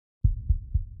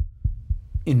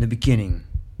In the beginning,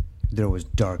 there was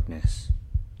darkness,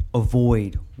 a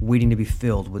void waiting to be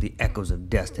filled with the echoes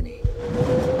of destiny.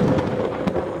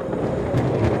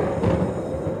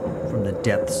 From the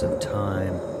depths of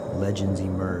time, legends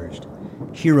emerged.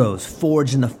 Heroes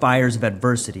forged in the fires of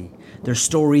adversity, their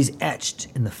stories etched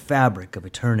in the fabric of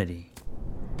eternity.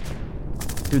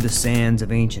 Through the sands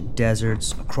of ancient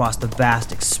deserts, across the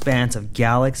vast expanse of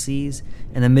galaxies,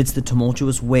 and amidst the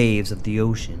tumultuous waves of the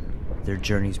ocean, their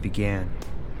journeys began.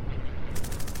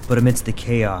 But amidst the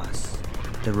chaos,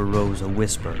 there arose a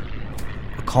whisper,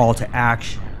 a call to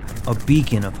action, a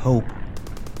beacon of hope.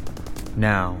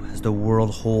 Now, as the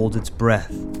world holds its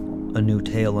breath, a new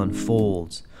tale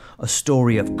unfolds, a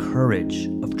story of courage,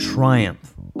 of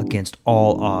triumph against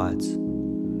all odds.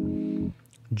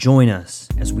 Join us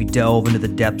as we delve into the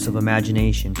depths of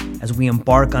imagination, as we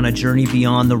embark on a journey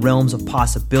beyond the realms of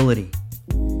possibility.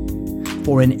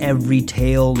 For in every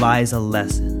tale lies a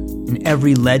lesson, in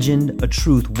every legend a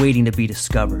truth waiting to be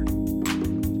discovered.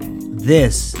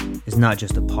 This is not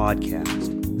just a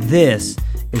podcast. This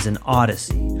is an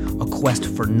odyssey, a quest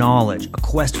for knowledge, a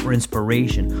quest for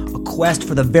inspiration, a quest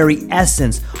for the very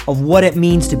essence of what it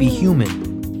means to be human.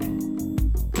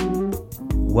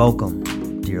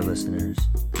 Welcome, dear listeners,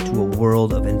 to a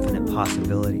world of infinite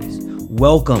possibilities.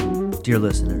 Welcome, dear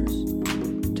listeners,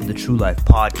 to the True Life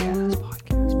Podcast.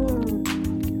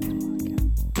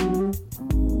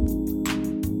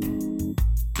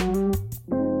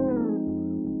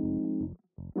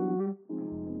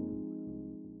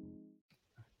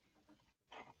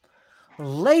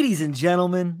 Ladies and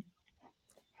gentlemen,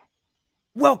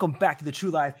 welcome back to the True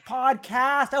Life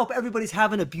Podcast. I hope everybody's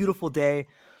having a beautiful day.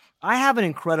 I have an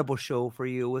incredible show for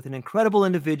you with an incredible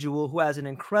individual who has an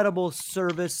incredible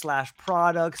service /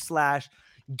 product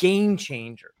 / game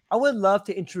changer. I would love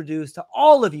to introduce to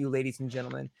all of you, ladies and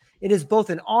gentlemen. It is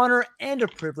both an honor and a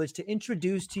privilege to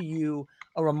introduce to you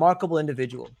a remarkable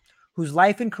individual whose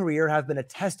life and career have been a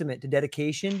testament to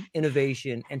dedication,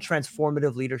 innovation, and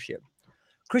transformative leadership.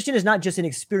 Christian is not just an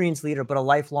experienced leader, but a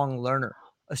lifelong learner,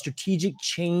 a strategic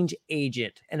change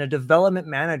agent, and a development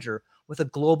manager with a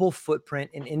global footprint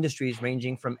in industries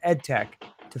ranging from edtech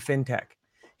to fintech.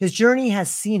 His journey has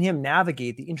seen him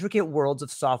navigate the intricate worlds of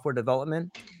software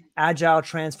development, agile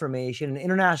transformation, and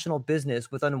international business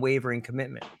with unwavering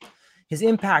commitment. His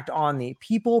impact on the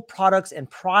people, products, and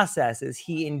processes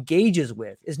he engages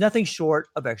with is nothing short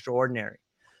of extraordinary.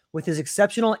 With his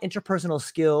exceptional interpersonal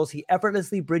skills, he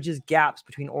effortlessly bridges gaps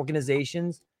between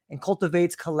organizations and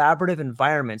cultivates collaborative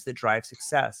environments that drive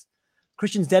success.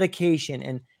 Christian's dedication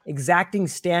and exacting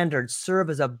standards serve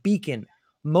as a beacon,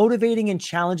 motivating and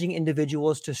challenging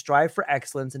individuals to strive for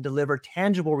excellence and deliver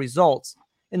tangible results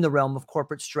in the realm of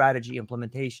corporate strategy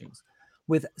implementations.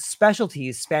 With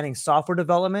specialties spanning software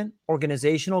development,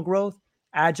 organizational growth,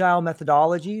 agile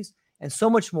methodologies, and so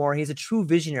much more, he's a true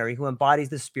visionary who embodies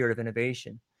the spirit of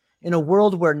innovation. In a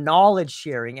world where knowledge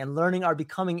sharing and learning are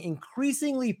becoming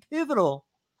increasingly pivotal,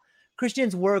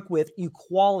 Christian's work with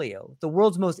Equalio, the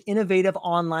world's most innovative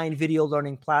online video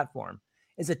learning platform,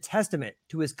 is a testament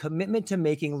to his commitment to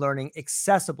making learning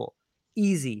accessible,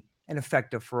 easy, and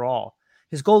effective for all.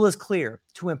 His goal is clear: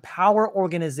 to empower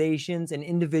organizations and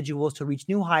individuals to reach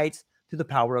new heights through the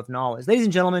power of knowledge. Ladies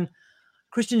and gentlemen,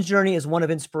 Christian's journey is one of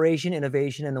inspiration,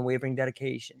 innovation, and unwavering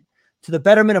dedication to the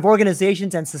betterment of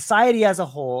organizations and society as a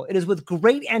whole. It is with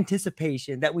great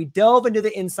anticipation that we delve into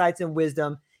the insights and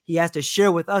wisdom he has to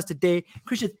share with us today.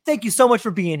 Christian, thank you so much for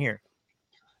being here.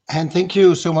 And thank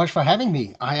you so much for having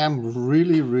me. I am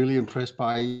really, really impressed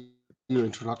by your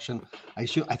introduction. I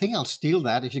think I'll steal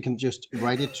that if you can just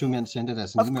write it to me and send it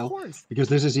as an email. Of course. Because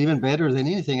this is even better than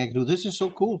anything I can do. This is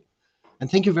so cool. And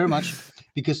thank you very much,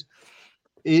 because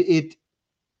it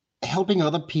helping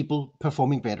other people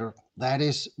performing better, that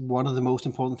is one of the most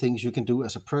important things you can do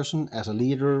as a person, as a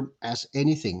leader, as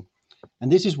anything.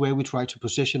 And this is where we try to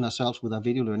position ourselves with our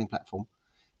video learning platform.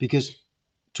 Because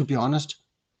to be honest,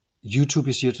 YouTube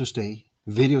is here to stay.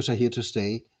 Videos are here to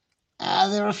stay.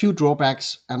 There are a few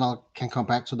drawbacks, and I can come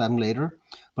back to them later.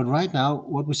 But right now,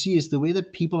 what we see is the way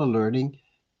that people are learning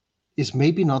is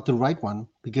maybe not the right one.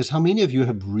 Because how many of you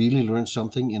have really learned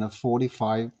something in a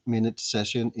 45-minute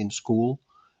session in school?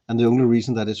 And the only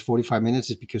reason that it's 45 minutes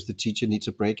is because the teacher needs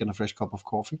a break and a fresh cup of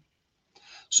coffee.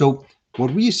 So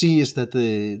what we see is that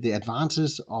the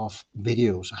advances of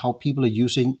videos, how people are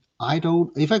using,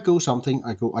 if I go something,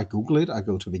 I Google it, I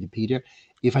go to Wikipedia.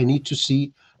 If I need to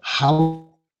see how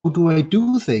do I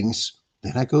do things,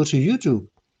 then I go to YouTube.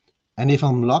 And if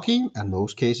I'm lucky, and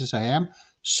most cases I am,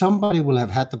 somebody will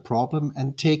have had the problem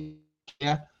and take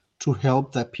care to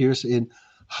help that peers in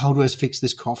how do I fix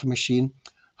this coffee machine?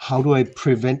 How do I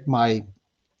prevent my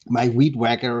my weed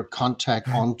whacker contact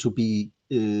on to be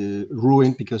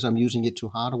ruined because I'm using it too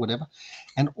hard or whatever.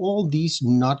 And all these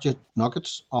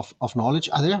nuggets of knowledge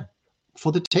are there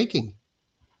for the taking.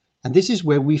 And this is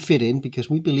where we fit in, because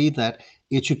we believe that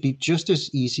it should be just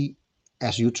as easy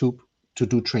as YouTube to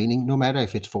do training, no matter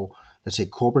if it's for, let's say,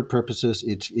 corporate purposes,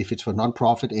 if it's for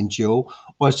nonprofit, NGO,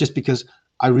 or it's just because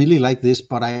I really like this,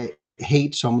 but I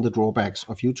hate some of the drawbacks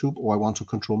of YouTube, or I want to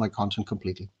control my content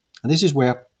completely. And this is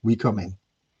where we come in.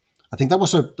 I think that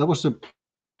was the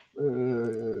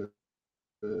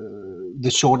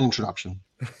short introduction.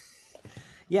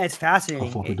 Yeah, it's fascinating.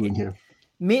 Of what we're doing here.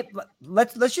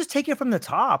 Let's just take it from the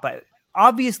top.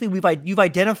 Obviously, you've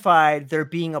identified there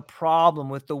being a problem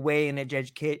with the way in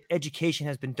education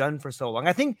has been done for so long.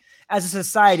 I think as a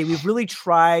society, we've really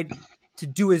tried to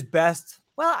do as best.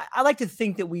 Well, I like to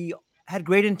think that we had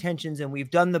great intentions and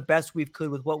we've done the best we could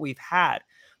with what we've had.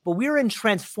 But we're in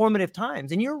transformative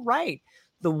times, and you're right.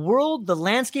 The world, the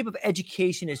landscape of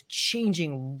education is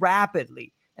changing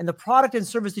rapidly, and the product and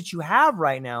service that you have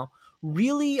right now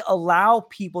really allow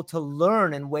people to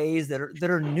learn in ways that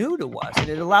are new to us, and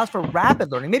it allows for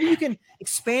rapid learning. Maybe you can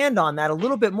expand on that a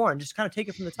little bit more and just kind of take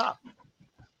it from the top.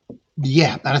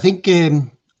 Yeah, and I think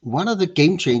one of the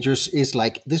game changers is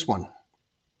like this one,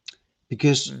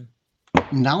 because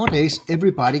nowadays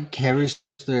everybody carries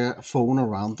their phone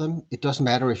around them. It doesn't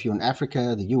matter if you're in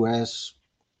Africa, the US,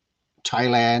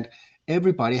 Thailand,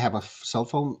 everybody have a cell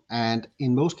phone, and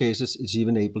in most cases it's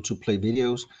even able to play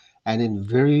videos, and in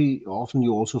very often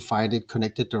you also find it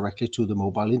connected directly to the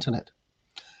mobile internet.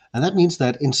 And that means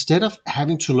that instead of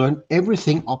having to learn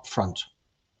everything up front,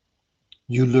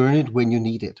 you learn it when you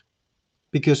need it.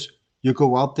 Because you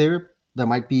go out there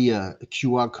might be a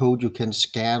QR code you can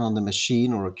scan on the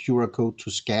machine, or a QR code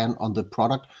to scan on the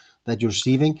product that you're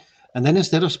receiving. And then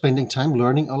instead of spending time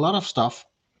learning a lot of stuff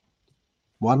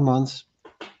 1 month,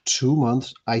 2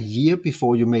 months, a year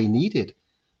before you may need it,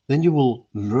 then you will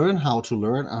learn how to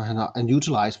learn and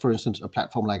utilize, for instance, a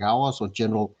platform like ours, or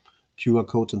general QR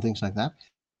codes and things like that.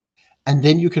 And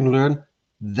then you can learn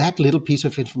that little piece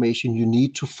of information you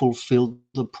need to fulfill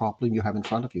the problem you have in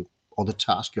front of you, or the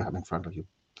task you have in front of you.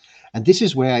 And this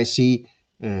is where I see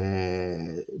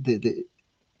the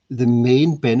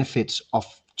main benefits of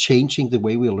changing the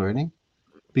way we're learning.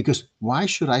 Because why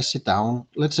should I sit down?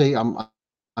 Let's say I'm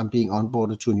being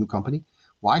onboarded to a new company.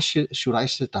 Why should I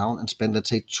sit down and spend, let's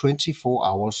say, 24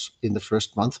 hours in the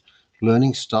first month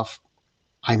learning stuff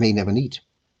I may never need?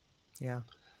 Yeah.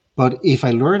 But if I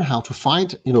learn how to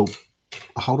find,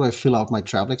 how do I fill out my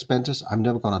travel expenses? I'm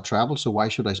never going to travel, so why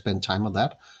should I spend time on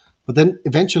that? But then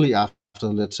eventually, after,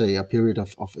 let's say, a period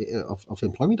of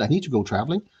employment, I need to go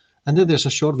traveling. And then there's a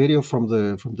short video from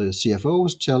the CFO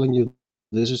who's telling you,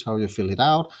 this is how you fill it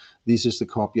out. This is the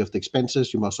copy of the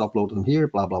expenses. You must upload them here,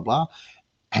 blah, blah, blah.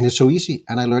 And it's so easy.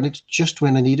 And I learn it just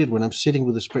when I need it, when I'm sitting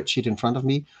with a spreadsheet in front of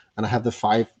me and I have the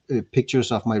 5 pictures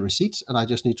of my receipts, and I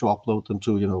just need to upload them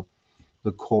to,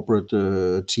 the corporate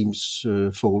Teams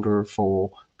folder for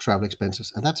travel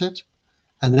expenses. And that's it.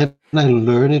 And then I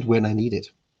learn it when I need it.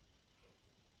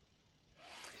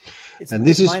 And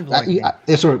this is sorry. Have you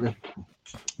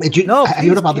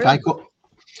heard about the guy called?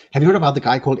 Have you heard about the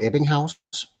guy called Ebbinghaus?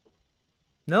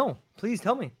 No, please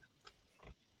tell me.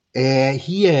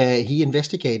 He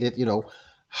investigated,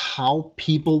 how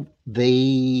people,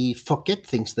 they forget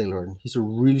things they learn. He's a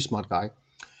really smart guy,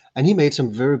 and he made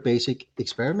some very basic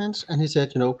experiments. And he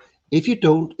said, if you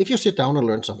sit down and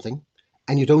learn something,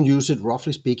 and you don't use it,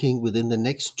 roughly speaking, within the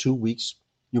next 2 weeks,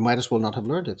 you might as well not have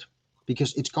learned it,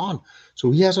 because it's gone.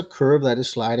 So he has a curve that is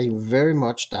sliding very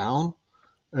much down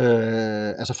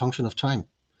as a function of time.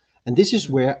 And this is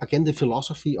where, again, the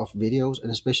philosophy of videos,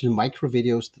 and especially micro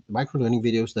learning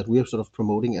videos that we are sort of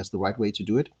promoting as the right way to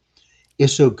do it,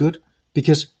 is so good,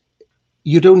 because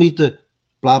you don't need the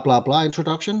blah, blah, blah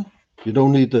introduction. You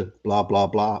don't need the blah, blah,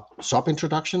 blah sub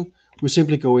introduction. We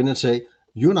simply go in and say,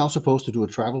 you're now supposed to do a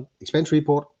travel expense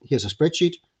report. Here's a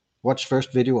spreadsheet. Watch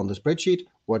first video on the spreadsheet.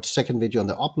 Watch second video on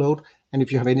the upload. And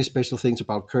if you have any special things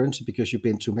about currency because you've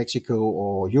been to Mexico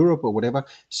or Europe or whatever,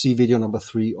 see video number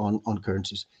 3 on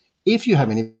currencies. If you have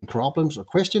any problems or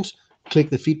questions, click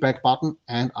the feedback button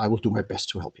and I will do my best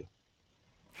to help you.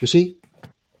 You see?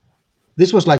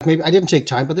 This was like, maybe, I didn't take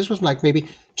time, but this was like maybe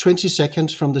 20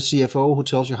 seconds from the CFO who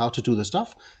tells you how to do the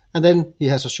stuff. And then he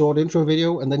has a short intro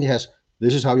video, and then he has,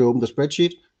 this is how you open the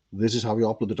spreadsheet. This is how you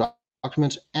upload the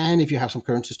documents. And if you have some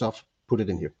currency stuff, put it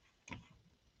in here.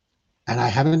 And I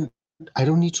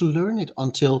don't need to learn it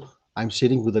until I'm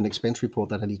sitting with an expense report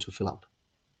that I need to fill out.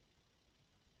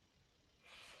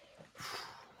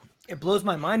 It blows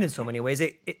my mind in so many ways.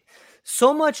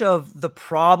 So much of the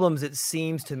problems, it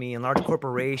seems to me, in large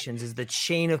corporations is the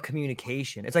chain of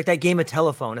communication. It's like that game of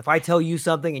telephone. If I tell you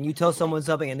something and you tell someone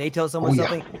something and they tell someone Oh yeah.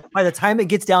 something, by the time it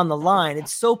gets down the line,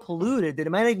 it's so polluted that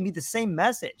it might not even be the same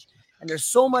message. And there's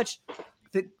so much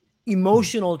the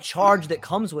emotional charge that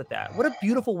comes with that. What a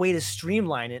beautiful way to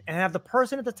streamline it and have the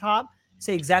person at the top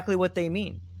say exactly what they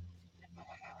mean.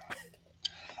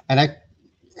 And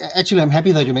actually, I'm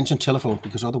happy that you mentioned telephone,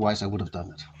 because otherwise I would have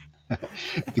done it.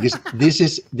 Because this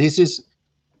is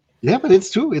yeah, but it's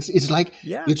true. It's like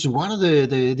Yeah. it's one of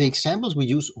the examples we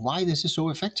use why this is so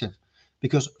effective.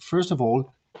 Because first of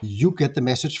all, you get the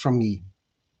message from me.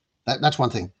 That's one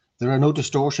thing. There are no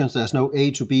distortions. There's no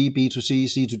A to B, B to C,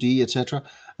 C to D, etc.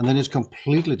 And then it's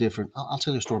completely different. I'll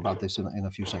tell you a story about this in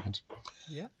a few seconds.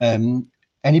 Yeah.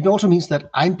 And it also means that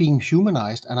I'm being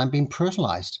humanized and I'm being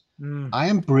personalized. I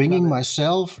am bringing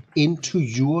myself into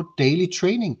your daily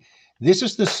training. This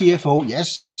is the CFO.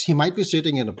 Yes, he might be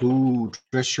sitting in a blue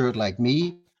dress shirt like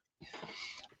me,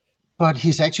 but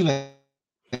he's actually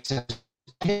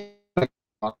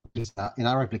in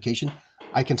our application.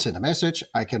 I can send a message.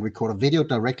 I can record a video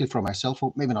directly from my cell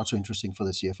phone. Maybe not so interesting for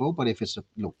the CFO, but if it's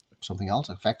something else,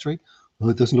 a factory,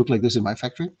 well, it doesn't look like this in my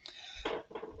factory.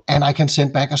 And I can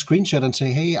send back a screenshot and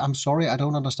say, hey, I'm sorry, I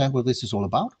don't understand what this is all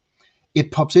about.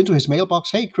 It pops into his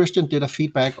mailbox. Hey, Christian did a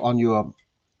feedback on your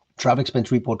travel expense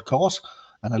report course.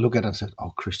 And I look at it and said,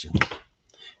 oh, Christian,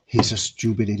 he's a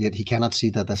stupid idiot. He cannot see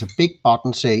that there's a big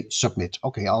button say submit.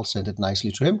 Okay, I'll send it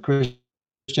nicely to him.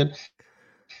 Christian,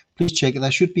 please check it.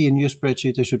 There should be in your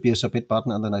spreadsheet, there should be a submit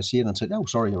button. And then I see it and say, oh,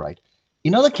 sorry, you're right.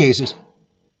 In other cases,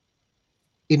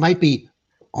 it might be,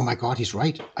 oh my God, he's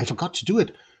right. I forgot to do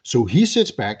it. So he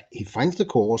sits back, he finds the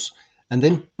course, and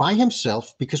then by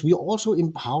himself, because we are also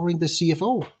empowering the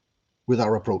CFO with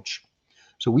our approach.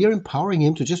 So we are empowering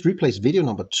him to just replace video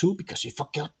number 2 because he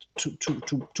forgot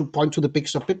to point to the big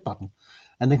submit button.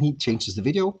 And then he changes the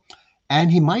video.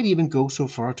 And he might even go so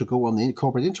far to go on the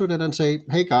corporate intranet and say,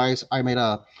 hey guys, I made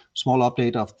a small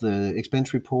update of the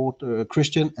expense report,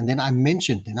 Christian. And then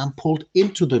I'm pulled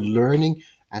into the learning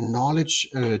and knowledge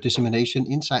dissemination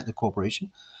inside the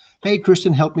corporation. Hey,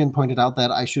 Christian helped me and pointed out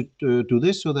that I should do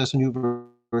this. So there's a new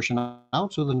version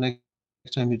out. So the next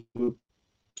time you do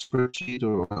spreadsheet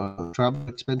or travel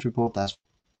expense report, that's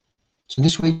so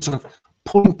this way you're sort of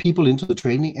pulling people into the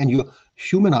training and you're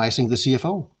humanizing the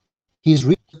CFO. He's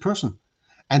really a person.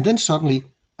 And then suddenly,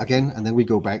 again, and then we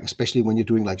go back, especially when you're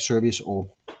doing like service or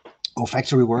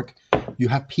factory work, you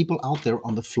have people out there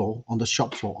on the floor, on the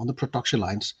shop floor, on the production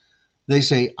lines. They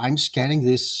say, I'm scanning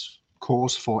this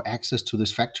course for access to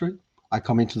this factory. I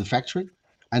come into the factory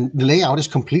and the layout is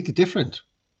completely different.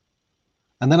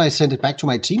 And then I send it back to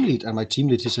my team lead, and my team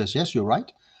lead, he says, yes, you're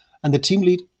right. And the team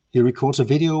lead, he records a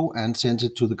video and sends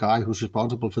it to the guy who's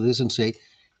responsible for this and say,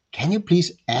 can you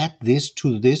please add this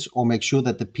to this or make sure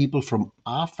that the people from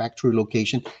our factory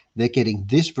location, they're getting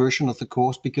this version of the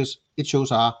course because it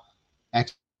shows our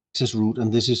access route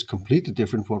and this is completely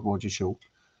different from what you show.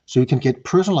 So you can get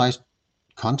personalized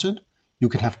content. You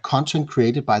can have content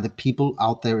created by the people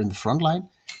out there in the front line,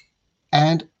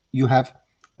 and you have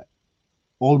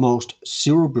almost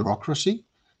zero bureaucracy,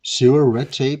 zero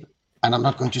red tape, and I'm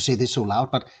not going to say this so loud,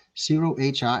 but zero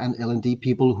HR and L&D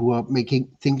people who are making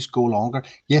things go longer.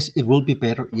 Yes, it will be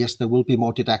better. Yes, there will be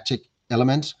more didactic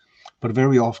elements, but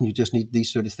very often you just need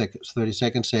these 30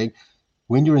 seconds saying,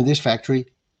 when you're in this factory,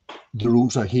 the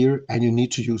rooms are here and you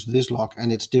need to use this lock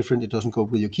and it's different. It doesn't go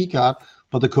with your key card,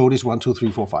 but the code is 1, 2,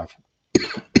 3, 4, 5.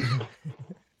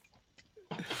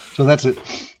 So that's it.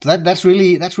 That's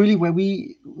really where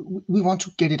we want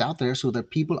to get it out there so that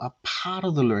people are part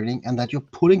of the learning and that you're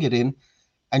putting it in,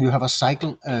 and you have a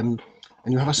cycle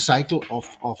of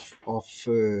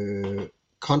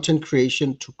content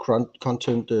creation to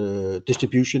content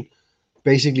distribution,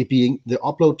 basically being the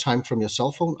upload time from your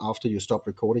cell phone after you stop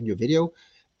recording your video,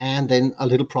 and then a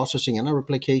little processing and a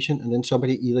replication, and then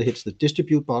somebody either hits the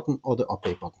distribute button or the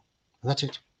update button. And that's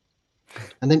it.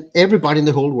 And then everybody in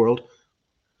the whole world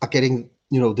are getting,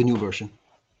 the new version.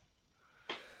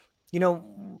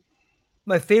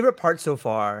 My favorite part so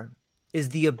far is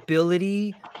the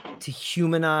ability to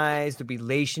humanize the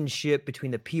relationship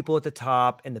between the people at the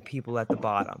top and the people at the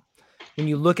bottom. When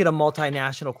you look at a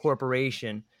multinational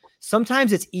corporation,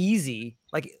 sometimes it's easy.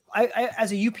 Like I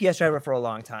as a UPS driver for a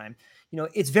long time,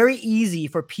 it's very easy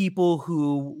for people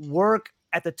who work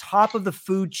at the top of the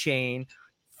food chain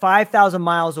 5,000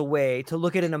 miles away to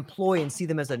look at an employee and see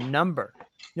them as a number.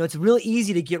 It's really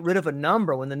easy to get rid of a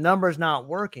number when the number is not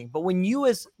working. But when you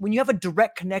have a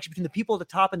direct connection between the people at the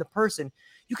top and the person,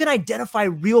 you can identify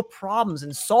real problems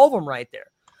and solve them right there.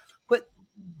 But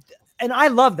And I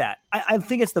love that. I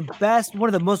think it's the best, one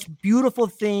of the most beautiful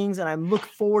things, and I look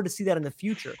forward to see that in the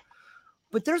future.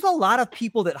 But there's a lot of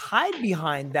people that hide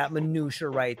behind that minutia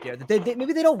right there. That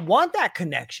maybe they don't want that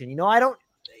connection. You know,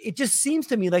 it just seems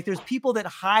to me like there's people that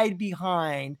hide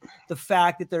behind the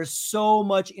fact that there's so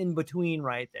much in between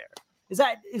right there. Is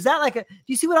that like do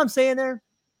you see what I'm saying there?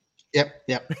 Yep.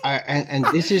 And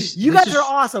this is you guys are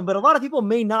awesome, but a lot of people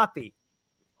may not be.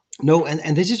 No,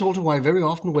 and this is also why very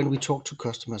often when we talk to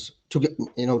customers, to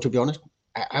be honest,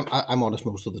 I'm honest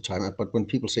most of the time. But when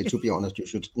people say to be honest, you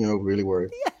should really worry.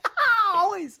 Yeah,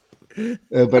 always.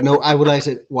 But no, I would like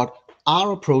to say what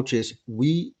our approach is.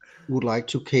 We would like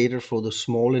to cater for the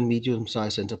small and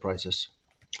medium-sized enterprises.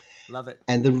 Love it.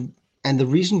 And the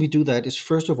reason we do that is,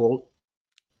 first of all,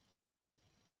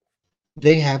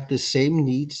 they have the same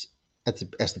needs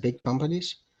as the big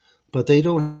companies, but they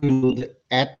don't have the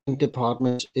admin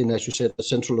department in, as you said, a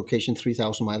central location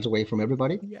 3,000 miles away from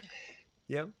everybody.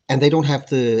 Yeah. And they don't have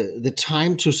the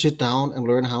time to sit down and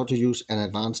learn how to use an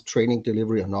advanced training,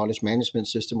 delivery, or knowledge management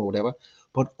system or whatever.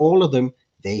 But all of them,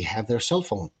 they have their cell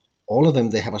phone. All of them,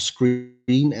 they have a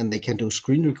screen, and they can do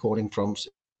screen recording from if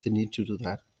they need to do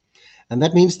that. And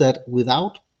that means that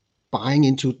without buying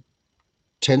into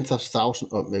tens of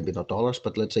thousands, or maybe not dollars,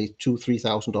 but let's say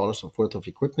 $2,000-$3,000 worth of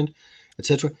equipment,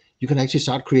 etc., you can actually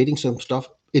start creating some stuff.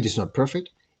 It is not perfect.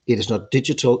 It is not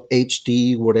digital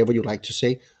HD, whatever you like to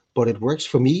say, but it works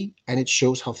for me, and it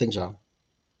shows how things are.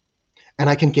 And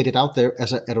I can get it out there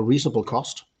at a reasonable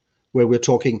cost, where we're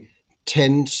talking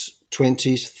 $10s,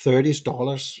 $20s,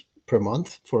 $30s per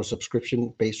month for a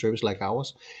subscription-based service like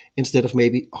ours, instead of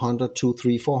maybe $100,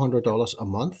 $200, $300, $400 a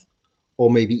month,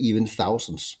 or maybe even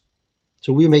thousands.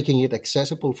 So we're making it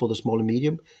accessible for the small and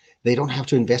medium. They don't have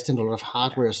to invest in a lot of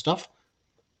hardware stuff.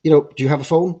 Do you have a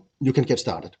phone? You can get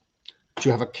started. Do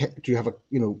you have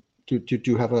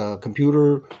a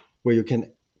computer where you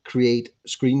can create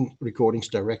screen recordings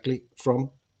directly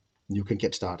from? You can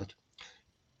get started.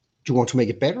 Do you want to make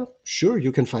it better? Sure,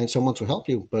 you can find someone to help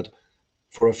you, but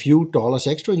for a few dollars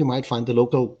extra, you might find the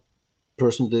local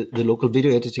person, the local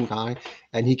video editing guy,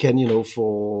 and he can, you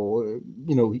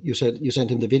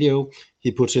send him the video,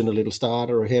 he puts in a little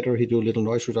starter or header, he do a little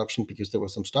noise reduction because there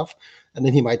was some stuff, and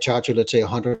then he might charge you, let's say,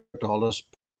 $100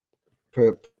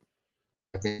 per,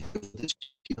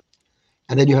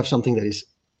 and then you have something that is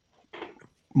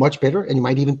much better, and you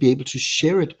might even be able to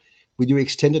share it with your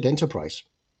extended enterprise,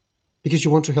 because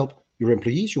you want to help your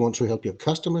employees, you want to help your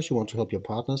customers, you want to help your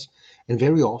partners, and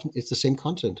very often it's the same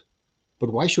content.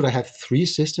 But why should I have 3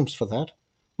 systems for that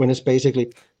when it's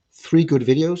basically 3 good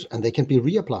videos and they can be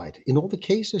reapplied in all the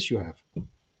cases you have?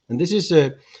 And this is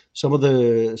some of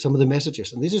the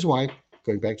messages. And this is why,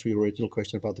 going back to your original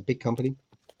question about the big company,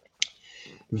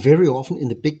 very often in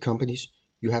the big companies,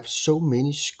 you have so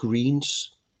many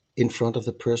screens in front of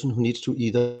the person who needs to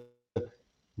either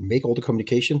make all the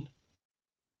communication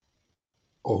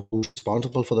or who's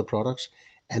responsible for the products,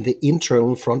 and the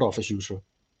internal front office user,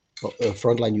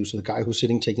 frontline user, the guy who's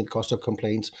sitting taking the cost of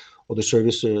complaints, or the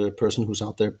service person who's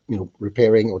out there,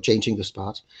 repairing or changing the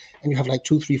parts. And you have like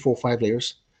 2, 3, 4, 5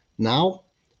 layers. Now,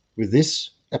 with this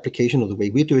application or the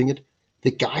way we're doing it, the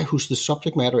guy who's the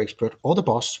subject matter expert or the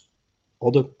boss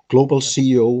or the global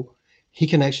CEO, he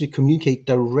can actually communicate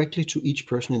directly to each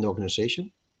person in the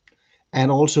organization,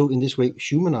 and also in this way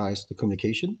humanize the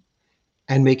communication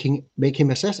and make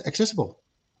him accessible.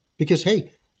 Because,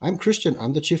 hey, I'm Christian,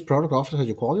 I'm the chief product officer,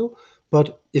 you call you,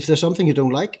 but if there's something you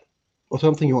don't like or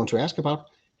something you want to ask about,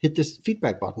 hit this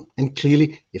feedback button. And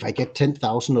clearly, if I get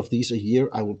 10,000 of these a year,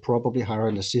 I will probably hire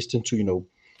an assistant to,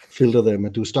 filter them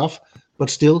and do stuff, but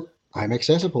still I'm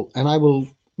accessible. And I will,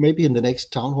 maybe in the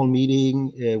next town hall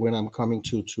meeting, when I'm coming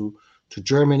to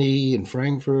Germany, in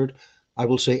Frankfurt, I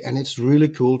will say, and it's really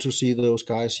cool to see those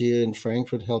guys here in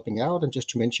Frankfurt helping out. And just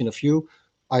to mention a few,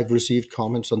 I've received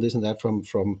comments on this and that from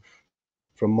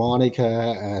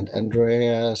Monica and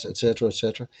Andreas, etc.,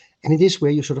 etc. And it is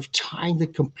where you're sort of tying the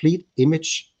complete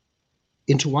image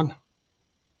into one,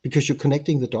 because you're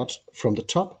connecting the dots from the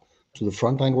top to the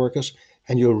frontline workers,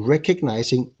 and you're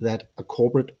recognizing that a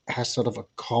corporate has sort of a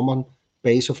common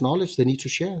base of knowledge they need to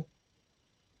share.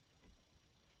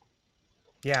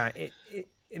 Yeah, it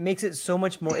makes it so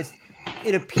much more.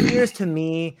 It appears to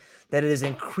me that it is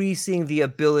increasing the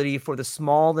ability for the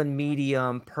small and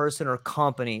medium person or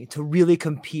company to really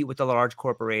compete with the large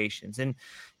corporations. And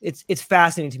it's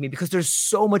fascinating to me because there's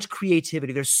so much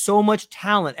creativity. There's so much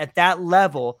talent at that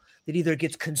level that either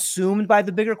gets consumed by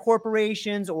the bigger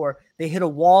corporations or they hit a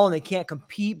wall and they can't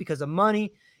compete because of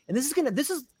money. And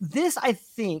I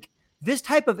think this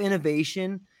type of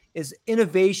innovation is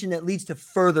innovation that leads to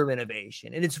further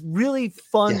innovation. And it's really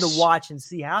fun to Yes. watch and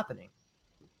see happening.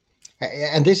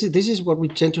 And this is what we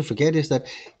tend to forget is that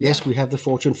yes, we have the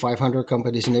Fortune 500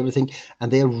 companies and everything,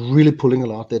 and they are really pulling a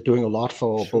lot. They're doing a lot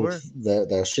for both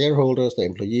their shareholders, their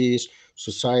employees,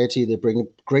 society. They bring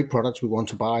great products we want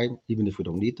to buy, even if we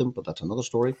don't need them. But that's another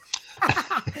story.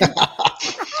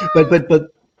 but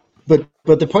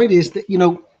the point is that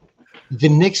the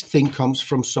next thing comes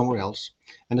from somewhere else,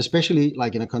 and especially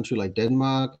like in a country like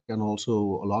Denmark and also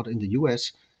a lot in the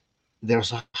US,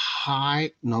 there's a high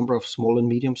number of small and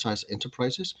medium-sized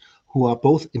enterprises who are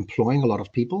both employing a lot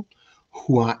of people,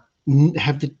 who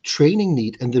have the training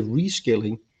need and the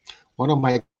reskilling. One of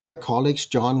my colleagues,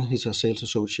 John, he's a sales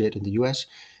associate in the US.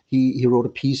 He wrote a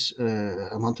piece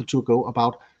a month or two ago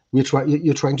about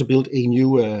you're trying to build a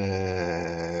new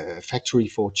factory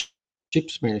for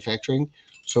chips manufacturing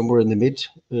somewhere in the mid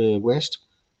west,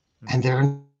 and there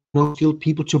are no skilled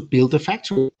people to build a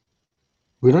factory.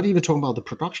 We're not even talking about the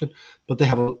production, but they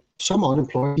have some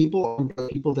unemployed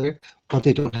people there, but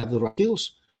they don't have the right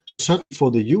skills. So certainly for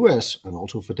the US and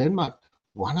also for Denmark,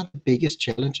 one of the biggest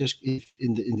challenges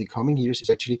in the coming years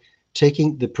is actually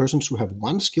taking the persons who have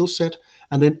one skill set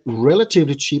and then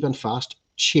relatively cheap and fast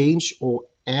change or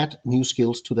add new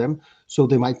skills to them, so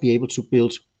they might be able to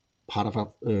build part of a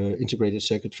integrated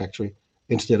circuit factory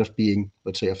instead of being,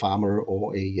 let's say, a farmer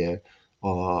or a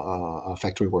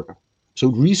factory worker. So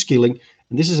reskilling,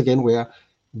 and this is again where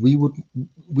we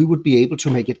would be able to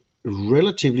make it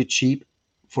relatively cheap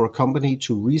for a company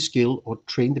to reskill or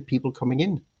train the people coming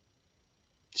in,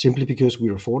 simply because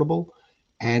we're affordable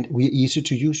and we're easy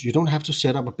to use. You don't have to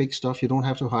set up a big stuff. You don't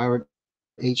have to hire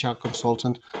an HR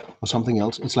consultant or something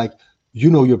else. It's like,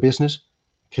 your business.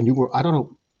 Can you work? I don't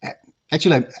know.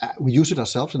 Actually, we use it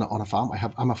ourselves on a farm.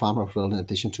 I'm a farmer as well, in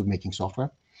addition to making software.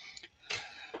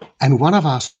 And one of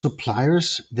our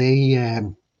suppliers, they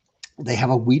have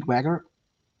a weed whacker,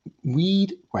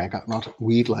 not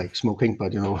weed like smoking,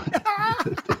 but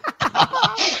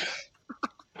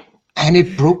and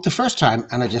it broke the first time,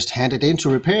 and I just handed it in to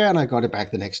repair, and I got it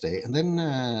back the next day. And then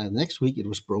next week it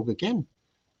was broke again.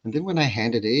 And then when I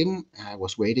handed it in, I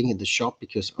was waiting in the shop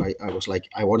because I was like,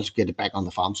 I wanted to get it back on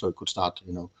the farm so I could start,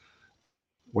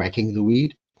 whacking the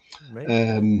weed. Right.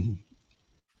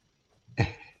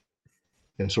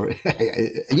 Yeah, sorry.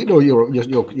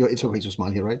 It's okay to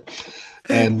smile here, right?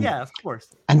 Yeah, of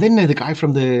course. And then the guy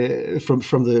from the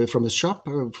shop,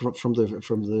 from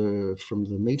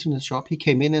the maintenance shop, he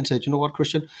came in and said, "You know what,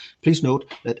 Christian? Please note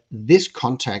that this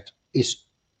contact it's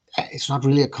not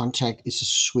really a contact; it's a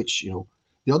switch.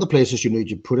 The other places,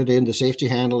 you put it in the safety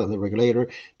handle and the regulator,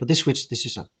 but this switch, this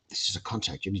is a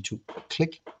contact. You need to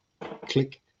click,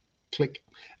 click, click."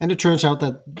 And it turns out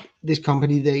that this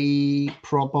company, they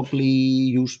probably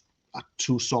use a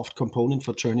too soft component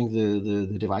for turning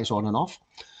the device on and off.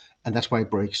 And that's why it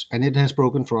breaks. And it has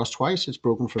broken for us twice. It's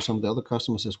broken for some of the other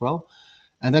customers as well.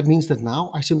 And that means that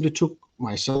now I simply took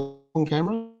my cell phone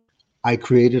camera, I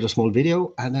created a small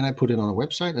video, and then I put it on a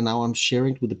website. And now I'm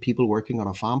sharing it with the people working on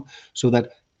a farm, so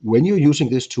that when you're using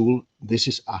this tool, this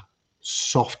is a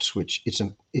soft switch. It's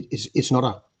not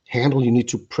a handle you need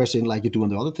to press in like you do on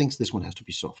the other things. This one has to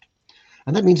be soft.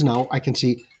 And that means now I can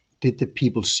see, did the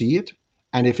people see it?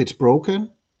 And if it's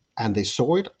broken and they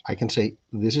saw it, I can say,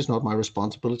 this is not my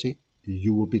responsibility.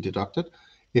 You will be deducted.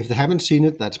 If they haven't seen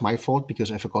it, that's my fault because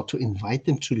I forgot to invite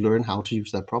them to learn how to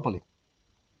use that properly.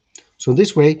 So in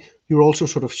this way, you're also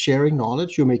sort of sharing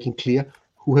knowledge. You're making clear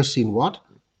who has seen what,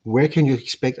 where can you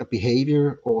expect a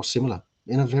behavior or similar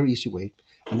in a very easy way.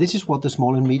 And this is what the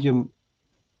small and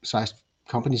medium-sized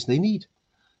companies, they need.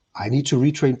 I need to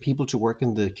retrain people to work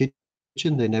in the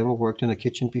kitchen. They never worked in a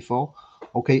kitchen before.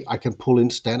 Okay, I can pull in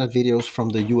standard videos from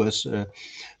the US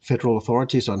federal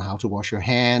authorities on how to wash your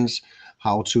hands,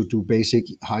 how to do basic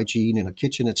hygiene in a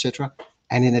kitchen, etc.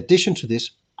 And in addition to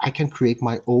this, I can create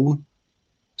my own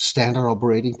standard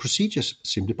operating procedures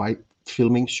simply by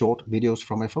filming short videos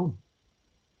from my phone.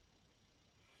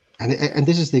 And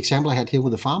this is the example I had here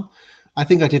with the farm. I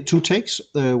think I did 2 takes.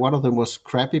 One of them was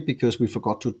crappy because we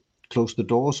forgot to close the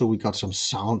door, so we got some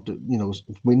sound,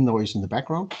 wind noise in the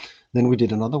background. Then we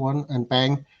did another one, and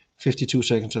bang, 52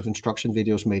 seconds of instruction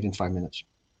videos made in 5 minutes.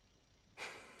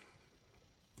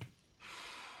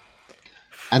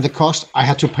 And the cost, I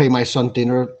had to pay my son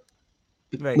dinner.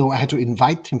 Right. No, I had to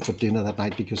invite him for dinner that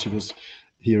night because he was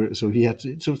here. So he had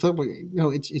to,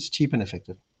 it's cheap and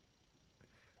effective.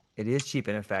 It is cheap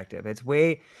and effective. It's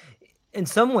in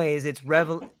some ways,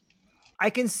 I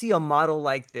can see a model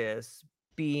like this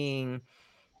being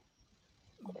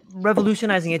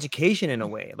revolutionizing education in a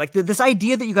way. Like this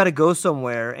idea that you got to go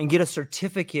somewhere and get a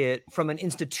certificate from an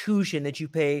institution that you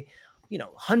pay,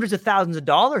 hundreds of thousands of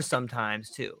dollars sometimes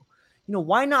to.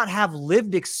 Why not have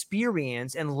lived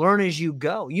experience and learn as you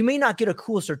go? You may not get a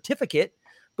cool certificate,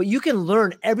 but you can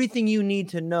learn everything you need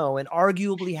to know and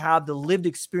arguably have the lived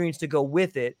experience to go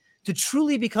with it to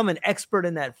truly become an expert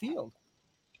in that field.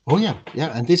 Oh yeah,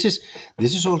 and this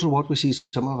is also what we see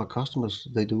some of our customers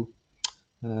they do.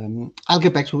 I'll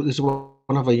get back to this. Is one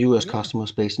of our U.S.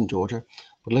 customers based in Georgia,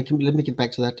 but let me get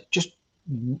back to that. Just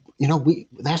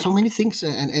there are so many things,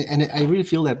 and I really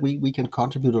feel that we can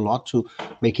contribute a lot to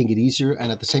making it easier,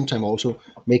 and at the same time also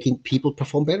making people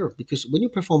perform better. Because when you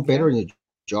perform better in your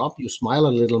job, you smile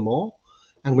a little more,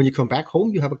 and when you come back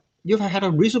home, you've had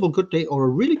a reasonable good day or a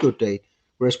really good day.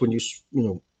 Whereas when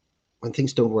when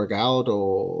things don't work out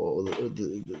or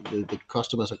the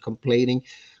customers are complaining,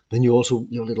 then you also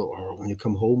when you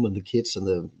come home and the kids and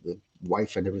the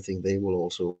wife and everything, they will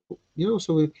also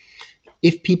so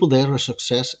if people there are a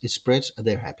success, it spreads and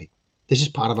they're happy. This is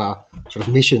part of our sort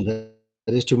of mission,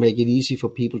 that is to make it easy for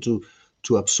people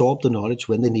to absorb the knowledge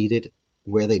when they need it,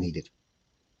 where they need it.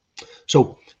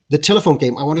 So the telephone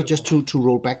game, I wanted just to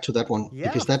roll back to that one,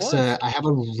 because that's I have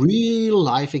a real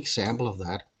life example of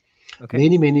that. Okay.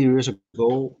 Many years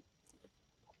ago,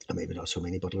 maybe not so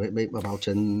many, but maybe about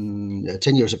 10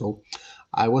 years ago,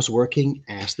 I was working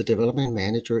as the development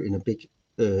manager in a big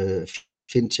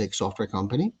fintech software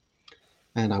company.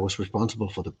 And I was responsible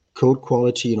for the code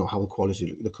quality, how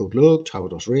the code looked, how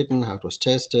it was written, how it was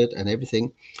tested, and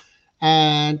everything.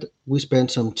 And we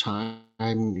spent some time,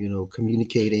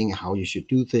 communicating how you should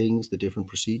do things, the different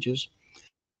procedures.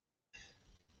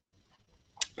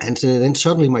 And then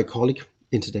suddenly my colleague,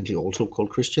 incidentally also called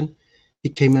Christian, he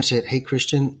came and said, "Hey,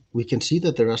 Christian, we can see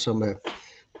that there are some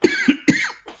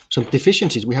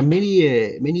deficiencies. We have many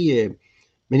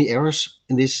errors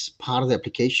in this part of the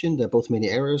application. There are both many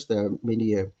errors. There are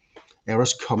many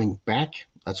errors coming back.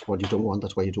 That's what you don't want.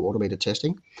 That's why you do automated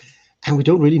testing. And we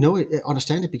don't really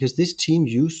understand it, because this team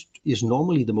is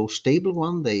normally the most stable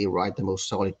one. They write the most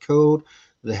solid code.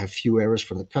 They have few errors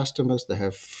from the customers. They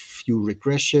have few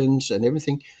regressions and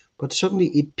everything. But suddenly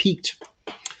it peaked."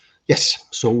 Yes.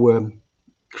 So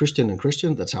Christian,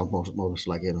 that sounds more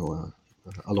like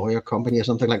a lawyer company or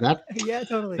something like that. Yeah,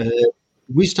 totally.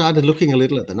 We started looking a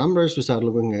little at the numbers. We started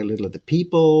looking a little at the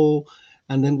people,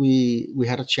 and then we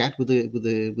had a chat with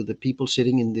the people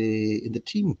sitting in the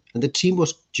team. And the team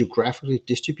was geographically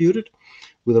distributed,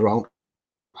 with around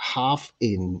half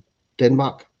in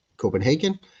Denmark,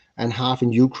 Copenhagen, and half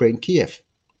in Ukraine, Kiev.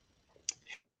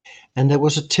 And there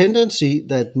was a tendency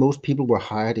that most people were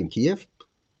hired in Kiev.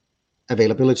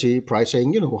 Availability,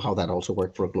 pricing, how that also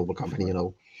worked for a global company.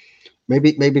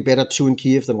 Maybe better 2 in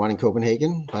Kiev than 1 in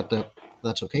Copenhagen, but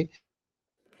that's okay.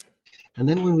 And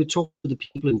then when we talked to the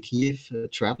people in Kiev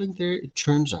traveling there, it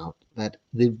turns out that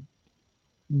the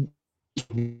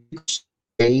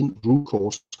main root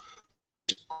cause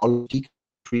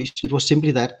decreased. It was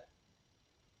simply that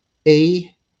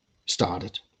A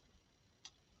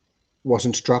was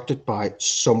instructed by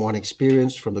someone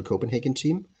experienced from the Copenhagen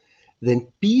team. Then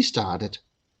B started,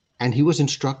 and he was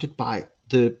instructed by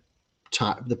the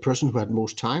person who had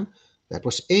most time. That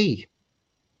was A,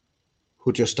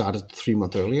 who just started 3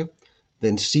 months earlier.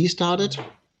 Then C started,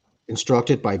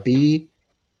 instructed by B.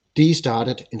 D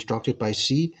started, instructed by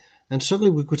C. And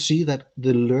suddenly we could see that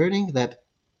the learning that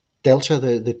Delta,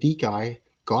 the D guy,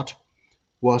 got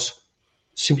was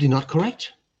simply not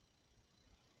correct.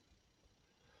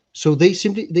 So they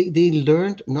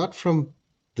learned not from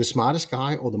the smartest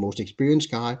guy or the most experienced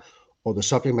guy or the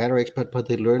subject matter expert, but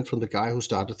they learned from the guy who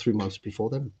started 3 months before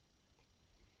them.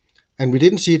 And we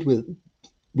didn't see it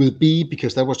with B,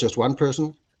 because that was just one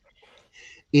person.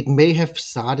 It may have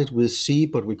started with C,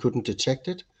 but we couldn't detect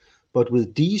it. But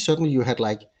with D, suddenly you had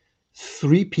like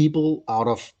 3 people out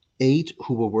of 8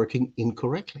 who were working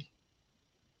incorrectly.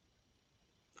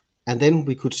 And then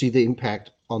we could see the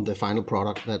impact on the final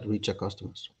product that reached our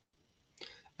customers.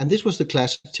 And this was the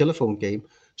classic telephone game.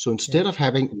 So instead of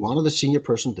having one of the senior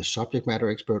person, the subject matter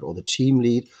expert or the team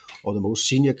lead or the most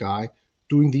senior guy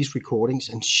doing these recordings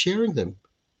and sharing them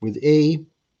with A,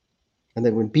 and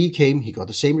then when B came, he got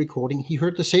the same recording. He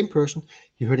heard the same person.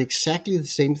 He heard exactly the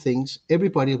same things. It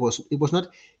was not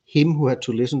him who had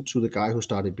to listen to the guy who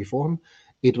started before him.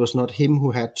 It was not him who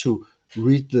had to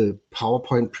read the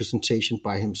PowerPoint presentation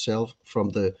by himself from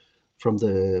the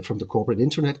corporate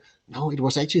internet. No, it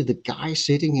was actually the guy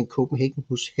sitting in Copenhagen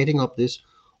who's heading up this,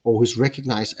 or who's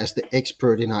recognized as the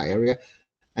expert in our area.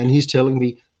 And he's telling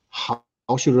me how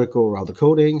how should I go around the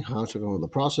coding? How should I go around the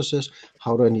processes?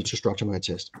 How do I need to structure my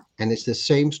test? And it's the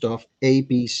same stuff A,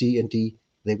 B, C, and D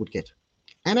they would get.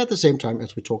 And at the same time,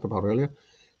 as we talked about earlier,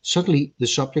 suddenly the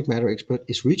subject matter expert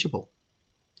is reachable.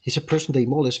 He's a person they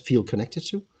more or less feel connected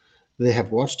to. They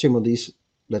have watched him on these,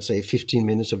 let's say, 15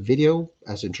 minutes of video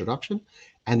as introduction,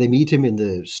 and they meet him in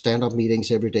the stand-up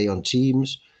meetings every day on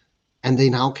Teams, and they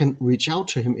now can reach out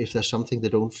to him if there's something they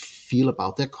don't feel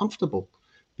about. They're comfortable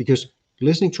because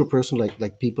listening to a person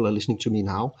like people are listening to me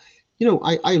now,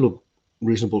 I look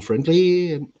reasonable,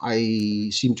 friendly. I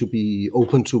seem to be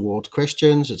open toward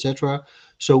questions, etc.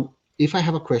 So if I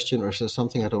have a question or if there's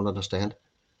something I don't understand,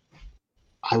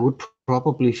 I would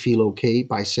probably feel okay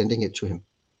by sending it to him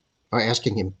or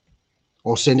asking him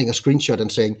or sending a screenshot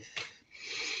and saying,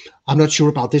 I'm not sure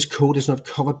about this code. It's not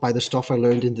covered by the stuff I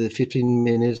learned in the 15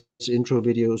 minutes intro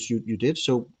videos you did.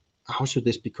 So how should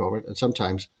this be covered? And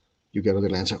sometimes you get a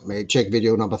little answer, may check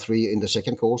video number 3 in the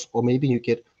second course, or maybe you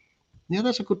get, yeah,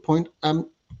 that's a good point.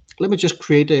 Let me just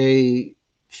create a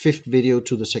 5th video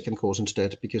to the second course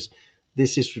instead, because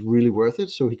this is really worth it.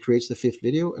 So he creates the 5th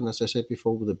video, and as I said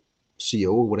before, with the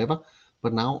CEO or whatever,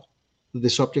 but now the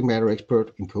subject matter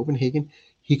expert in Copenhagen,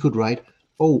 he could write,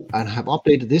 oh, and have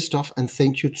updated this stuff, and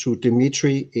thank you to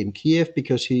Dimitri in Kiev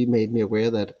because he made me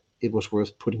aware that it was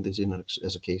worth putting this in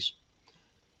as a case.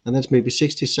 And that's maybe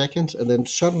 60 seconds, and then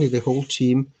suddenly the whole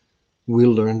team will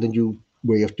learn the new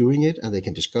way of doing it, and they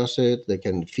can discuss it, they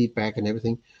can feedback and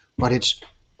everything, but it's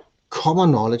common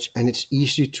knowledge and it's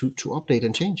easy to update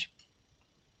and change.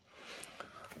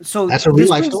 So that's a real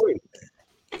life story.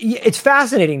 It's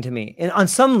fascinating to me. And on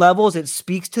some levels, it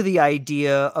speaks to the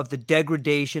idea of the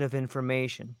degradation of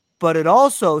information, but it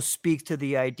also speaks to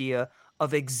the idea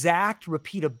of exact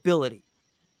repeatability.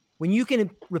 When you can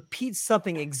repeat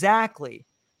something exactly,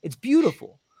 it's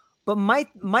beautiful. But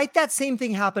might that same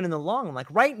thing happen in the long run? Like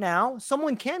right now,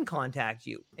 someone can contact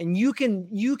you and you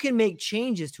can make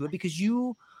changes to it because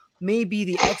you may be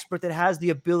the expert that has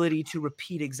the ability to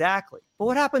repeat exactly. But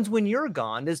what happens when you're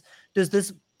gone? Does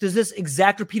this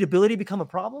exact repeatability become a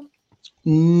problem?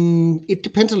 It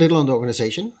depends a little on the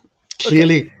organization.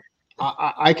 Clearly,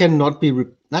 okay. I cannot be.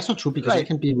 That's not true because I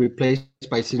can be replaced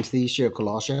by Synthesia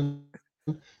Colossian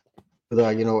with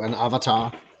an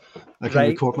avatar. I can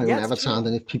record my own avatar, and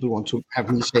then if people want to have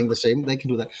me saying the same, they can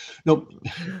do that. No,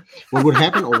 what would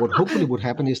happen, or what hopefully would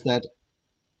happen, is that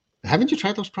haven't you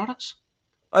tried those products?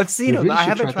 I've seen them. I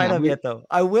haven't tried them yet, though.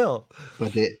 I will.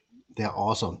 But they're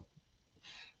awesome.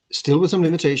 Still with some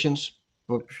limitations,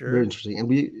 but very interesting.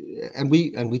 And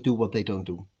we do what they don't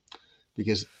do,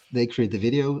 because they create the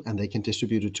video and they can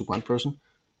distribute it to one person.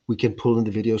 We can pull in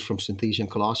the videos from Synthesia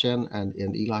and Colossian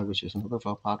and Eli, which is another of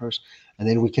our partners, and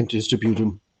then we can distribute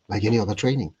them like any other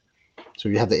training. So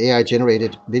you have the AI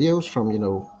generated videos from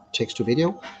text to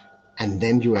video, and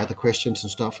then you add the questions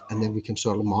and stuff, and then we can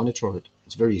sort of monitor it.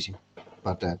 It's very easy.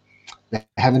 But they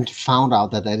haven't found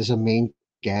out that is a main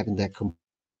gap in their complete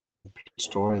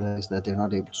story, that is that they're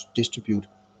not able to distribute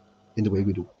in the way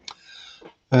we do.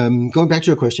 Going back to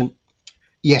your question,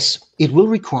 yes, it will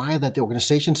require that the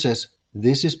organization says,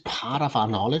 this is part of our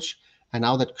knowledge, and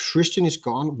now that Christian is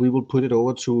gone, we will put it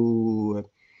over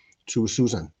to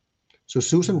Susan. So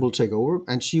Susan will take over,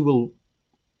 and she will,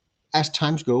 as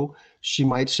times go, she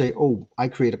might say, oh, I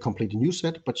create a completely new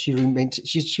set, but she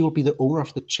will be the owner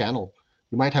of the channel.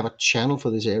 You might have a channel for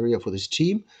this area, for this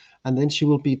team, and then she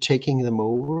will be taking them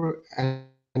over,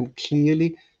 and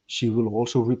clearly she will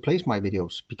also replace my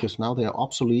videos because now they are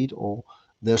obsolete or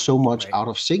they're so much out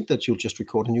of sync that you'll just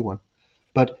record a new one.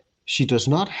 But she does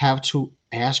not have to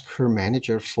ask her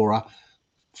manager for a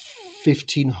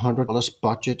 $1,500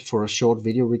 budget for a short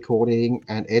video recording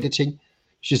and editing.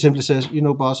 She simply says,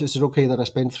 boss, is it okay that I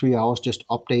spend 3 hours just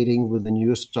updating with the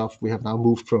newest stuff? We have now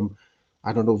moved from,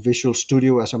 Visual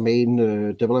Studio as a main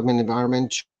development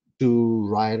environment to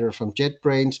Rider from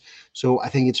JetBrains. So I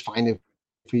think it's fine if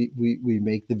we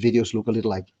make the videos look a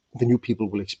little like the new people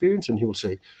will experience. And he will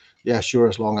say, yeah, sure,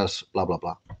 as long as blah, blah,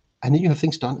 blah. And then you have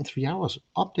things done in 3 hours,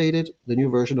 updated, the new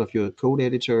version of your code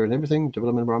editor and everything,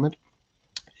 development environment,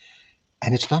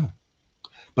 and it's done.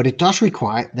 But it does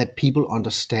require that people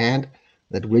understand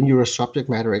that when you're a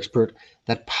subject matter expert,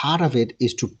 that part of it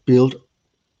is to build,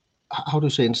 how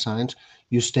to say in science,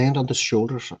 you stand on the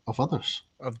shoulders of others.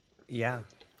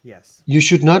 Yes. You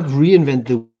should not reinvent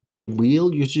the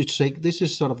wheel. You should say, this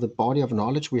is sort of the body of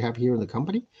knowledge we have here in the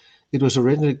company. It was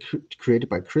originally created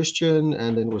by Christian,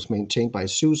 and then was maintained by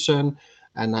Susan,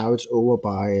 and now it's over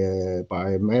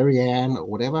by Marianne or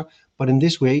whatever. But in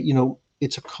this way,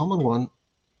 it's a common one,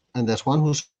 and there's one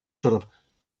who's sort of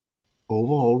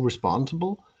overall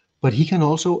responsible, but he can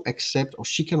also accept, or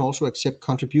she can also accept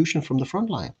contribution from the front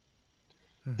line.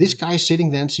 This Mhm. guy is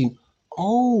sitting there and saying,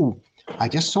 oh, I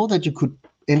just saw that you could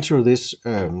enter this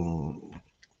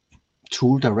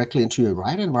tool directly into your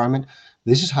write environment.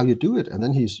 This is how you do it. And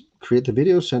then he's create the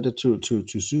video, send it to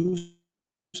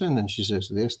Susan, and she says,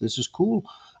 this is cool.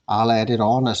 I'll add it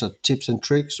on as a tips and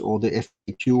tricks or the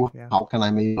FAQ. How can I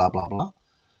Yeah. make blah, blah, blah.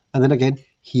 And then again,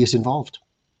 he is involved.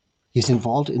 He's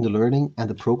involved in the learning and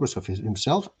the progress of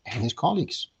himself and his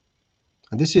colleagues.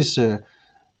 And this is,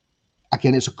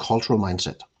 again, it's a cultural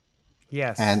mindset.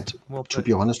 Yes. And Well to put.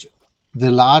 be honest,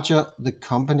 the larger the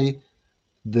company,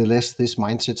 the less this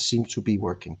mindset seems to be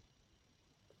working.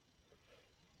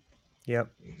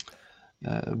 Yep.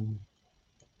 Um,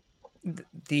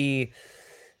 The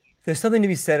there's something to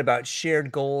be said about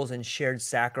shared goals and shared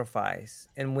sacrifice.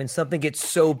 And when something gets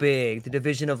so big, the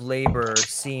division of labor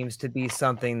seems to be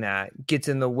something that gets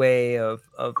in the way of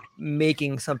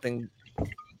making something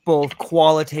both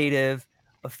qualitative,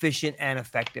 efficient, and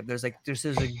effective. There's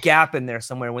a gap in there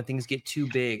somewhere when things get too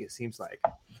big, it seems like.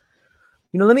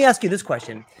 Let me ask you this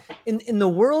question. In the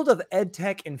world of ed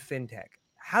tech and fintech,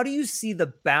 how do you see the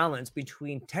balance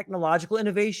between technological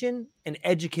innovation and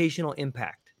educational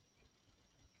impact?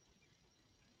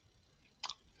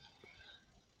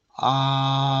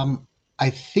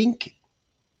 I think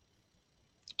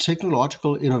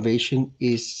technological innovation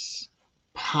is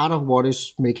part of what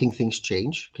is making things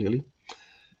change, clearly.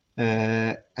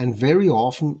 And very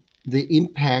often the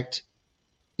impact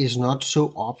is not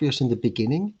so obvious in the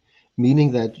beginning,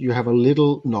 meaning that you have a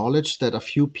little knowledge that a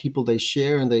few people they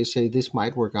share and they say this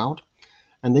might work out.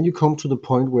 And then you come to the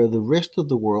point where the rest of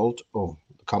the world or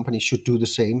the company should do the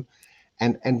same.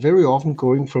 And very often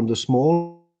going from the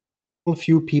small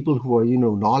few people who are,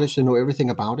 knowledge, they know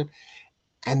everything about it,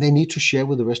 and they need to share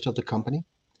with the rest of the company.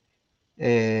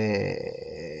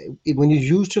 When you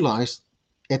utilize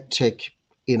edtech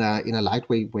in a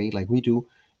lightweight way like we do,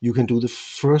 you can do the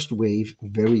first wave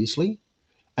very easily,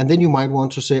 and then you might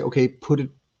want to say, okay, put it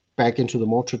back into the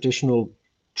more traditional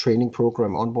training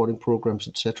program, onboarding programs,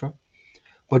 etc.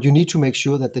 But you need to make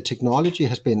sure that the technology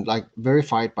has been like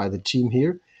verified by the team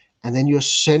here, and then you're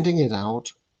sending it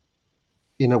out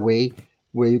in a way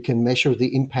where you can measure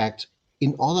the impact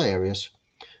in other areas.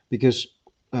 Because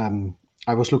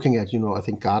I was looking at, I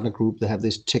think Gardner Group, they have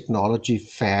this technology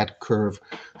fad curve.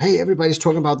 Hey, everybody's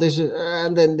talking about this,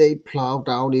 and then they plow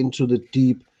down into the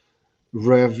deep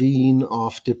ravine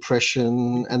of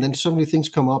depression, and then suddenly things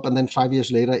come up, and then 5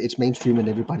 years later, it's mainstream and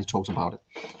everybody talks about it.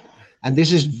 And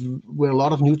this is where a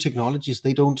lot of new technologies,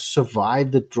 they don't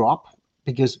survive the drop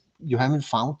because you haven't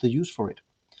found the use for it.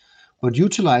 But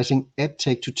utilizing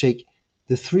EdTech to take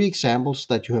the three examples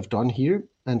that you have done here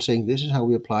and saying this is how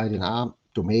we apply it in our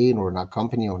domain or in our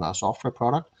company or in our software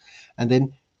product, and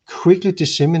then quickly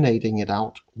disseminating it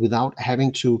out without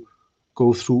having to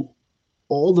go through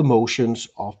all the motions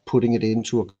of putting it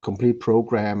into a complete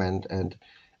program and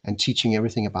teaching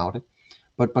everything about it,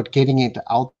 but getting it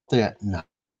out there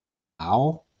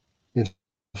now instead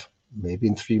of maybe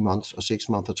in 3 months or 6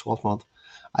 months or 12 months.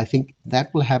 I think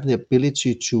that will have the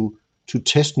ability to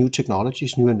test new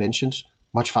technologies, new inventions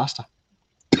much faster.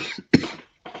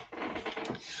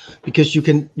 Because you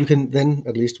can then,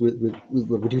 at least with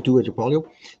what you do at Upolio,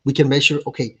 we can measure,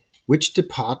 okay, which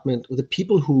department, the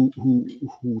people who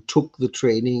took the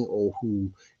training or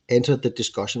who entered the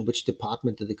discussion, which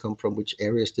department did they come from, which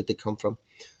areas did they come from.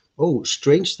 Oh,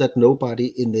 strange that nobody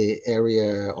in the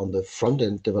area on the front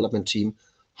end development team,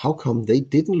 how come they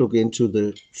didn't look into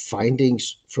the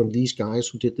findings from these guys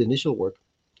who did the initial work?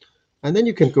 And then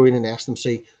you can go in and ask them,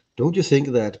 say, don't you think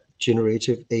that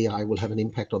generative AI will have an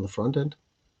impact on the front end?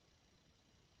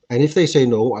 And if they say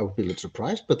no, I would be a little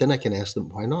surprised, but then I can ask them,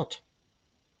 why not?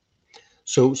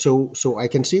 So I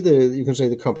can see you can say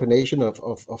the combination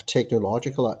of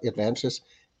technological advances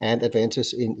and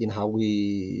advances in how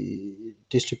we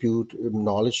distribute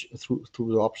knowledge through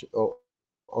the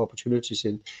opportunities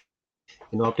in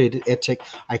updated edtech.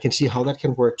 I can see how that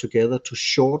can work together to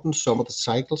shorten some of the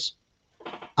cycles.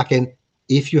 Again,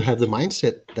 if you have the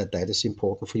mindset that that is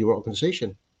important for your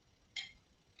organization.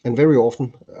 And very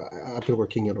often, I've been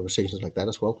working in organizations like that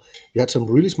as well. You had some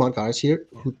really smart guys here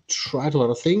who tried a lot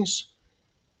of things,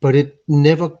 but it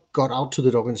never got out to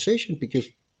the organization because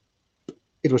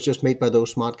it was just made by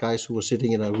those smart guys who were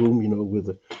sitting in a room, with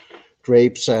the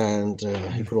drapes, and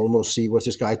you could almost see what's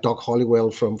this guy Doc Hollywell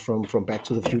from Back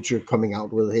to the Yeah. Future coming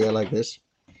out with hair like this.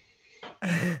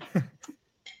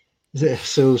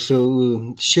 So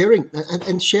sharing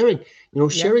and sharing, Yeah.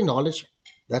 sharing knowledge.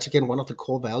 That's again one of the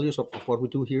core values of what we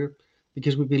do here,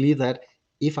 because we believe that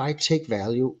if I take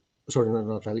value, sorry,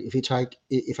 not value.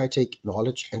 If I take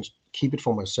knowledge and keep it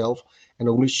for myself and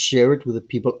only share it with the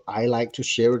people I like to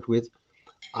share it with,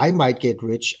 I might get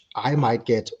rich. I might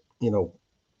get,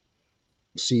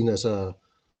 seen as a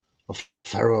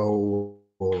pharaoh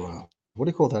or what do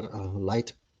you call that? A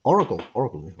light oracle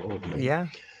man. Yeah.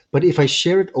 But if I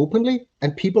share it openly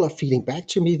and people are feeding back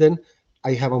to me, then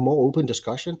I have a more open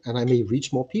discussion and I may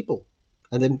reach more people.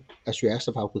 And then, as you asked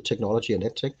about with technology and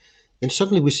edtech, then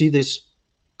suddenly we see this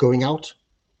going out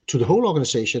to the whole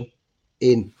organization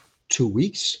in 2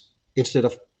 weeks instead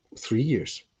of 3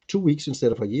 years, 2 weeks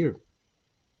instead of a year.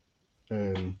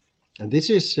 And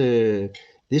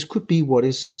this could be what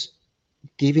is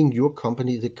giving your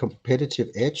company the competitive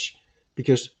edge,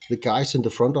 because the guys in the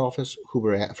front office who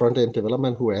were at front end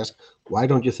development who asked, why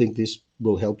don't you think this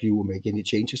will help you make any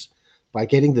changes? By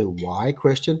getting the why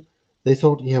question, they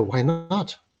thought, yeah, why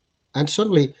not? And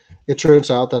suddenly it turns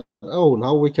out that, oh,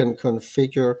 now we can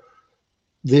configure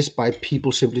this by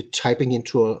people simply typing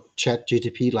into a chat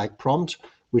GTP like prompt,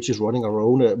 which is running our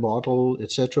own model,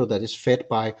 etc., that is fed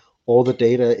by all the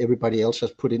data everybody else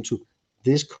has put into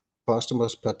this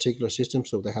customer's particular system,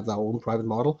 so they have their own private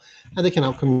model, and they can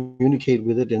now communicate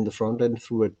with it in the front end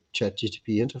through a chat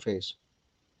GTP interface,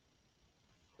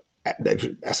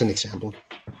 as an example.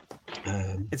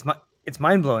 It's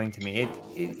mind blowing to me.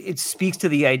 It speaks to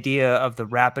the idea of the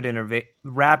rapid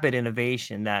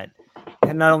innovation that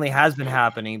not only has been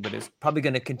happening, but is probably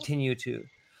going to continue to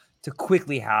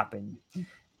quickly happen.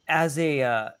 As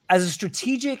a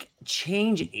strategic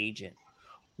change agent,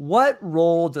 what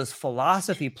role does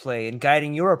philosophy play in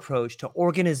guiding your approach to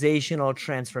organizational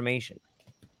transformation?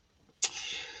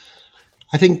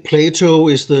 I think Plato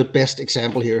is the best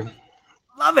example here.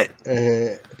 Love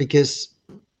it. Because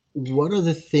one of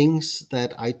the things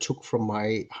that I took from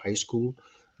my high school,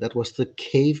 that was the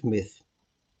cave myth.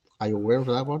 Are you aware of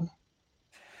that one?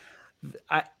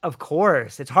 Of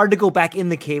course. It's hard to go back in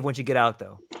the cave once you get out,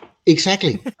 though.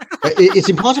 Exactly. It's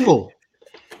impossible.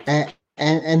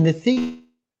 And the thing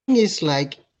is,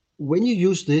 like, when you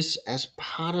use this as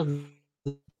part of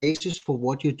the basis for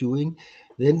what you're doing,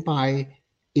 then by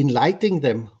enlightening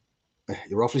them,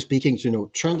 roughly speaking,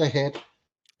 turn their head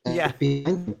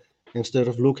behind them instead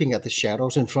of looking at the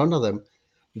shadows in front of them,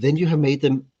 then you have made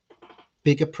them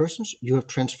bigger persons. You have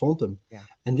transformed them. Yeah.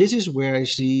 And this is where I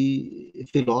see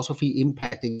philosophy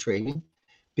impacting training.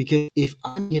 Because if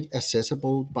I make it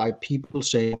accessible by people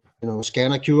saying,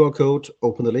 scan a QR code,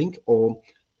 open the link, or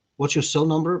what's your cell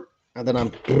number? And then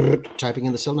I'm typing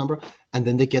in the cell number, and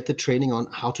then they get the training on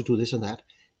how to do this and that.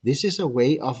 This is a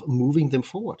way of moving them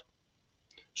forward.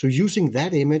 So using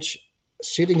that image,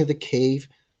 sitting in the cave,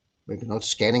 maybe not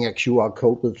scanning a QR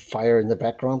code with fire in the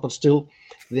background, but still,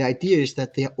 the idea is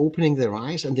that they're opening their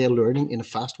eyes and they're learning in a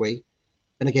fast way.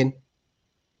 And again,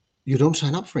 you don't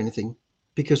sign up for anything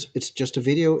because it's just a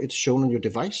video. It's shown on your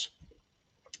device,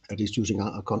 at least using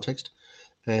a context.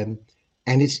 And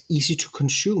it's easy to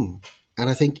consume. And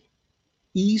I think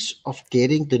ease of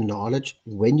getting the knowledge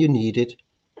when you need it,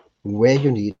 where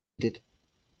you need it.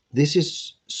 This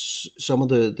is some of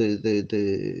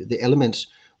the elements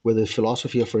where the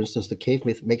philosophy of, for instance, the cave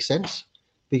myth makes sense,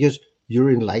 because you're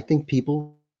enlightening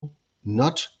people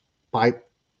not by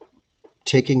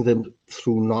taking them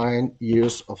through 9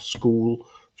 years of school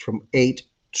from 8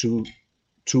 to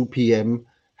 2 p.m.,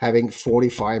 having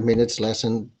 45 minutes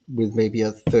lesson with maybe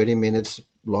a 30 minutes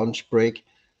lunch break,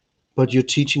 but you're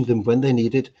teaching them when they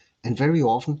need it. And very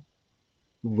often,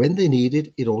 when they need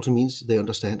it, it also means they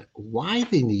understand why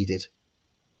they need it.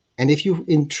 And if you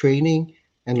in training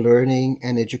and learning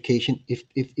and education,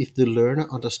 if the learner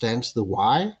understands the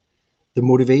why, the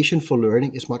motivation for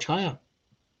learning is much higher.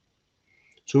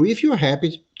 So if you're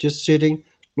happy just sitting,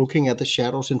 looking at the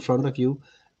shadows in front of you,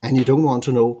 and you don't want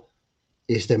to know,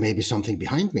 is there maybe something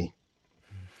behind me?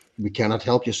 We cannot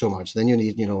help you so much. Then you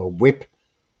need, a whip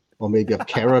or maybe a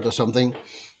carrot or something.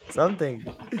 Something.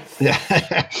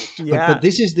 Yeah. Yeah. But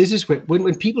this is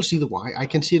when people see the why. I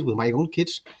can see it with my own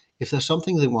kids. If there's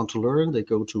something they want to learn, they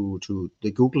go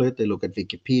they Google it, they look at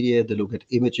Wikipedia, they look at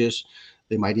images,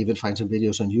 they might even find some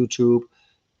videos on YouTube.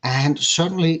 And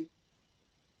suddenly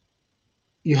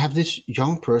you have this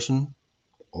young person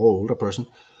or older person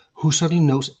who suddenly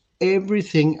knows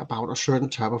everything about a certain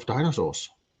type of dinosaurs.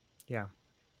 Yeah.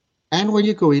 And when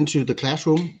you go into the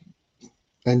classroom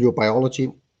and your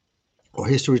biology or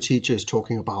history teacher is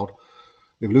talking about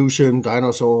evolution,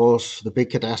 dinosaurs, the big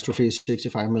catastrophe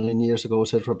 65 million years ago,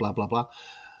 etc., blah, blah, blah.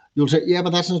 You'll say, yeah,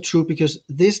 but that's not true, because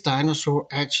this dinosaur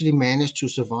actually managed to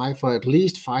survive for at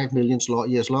least 5 million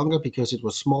years longer because it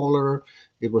was smaller,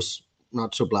 it was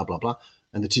not so blah, blah, blah.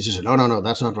 And the teacher said, no,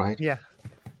 that's not right. Yeah.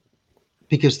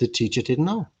 Because the teacher didn't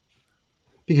know.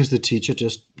 because the teacher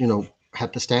just,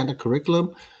 had the standard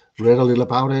curriculum, read a little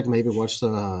about it, maybe watched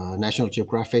the National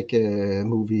Geographic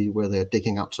movie where they're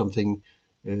digging out something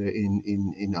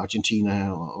in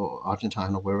Argentina or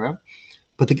Argentine or wherever.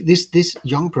 But this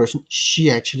young person,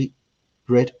 she actually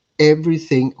read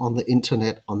everything on the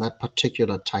internet on that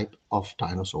particular type of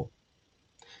dinosaur.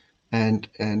 And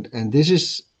this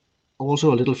is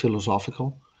also a little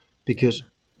philosophical, because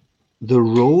the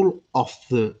role of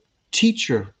the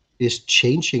teacher is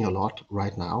changing a lot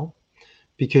right now,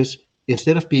 because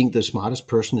instead of being the smartest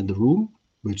person in the room,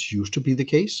 which used to be the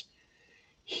case,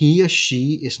 he or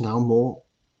she is now more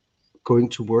going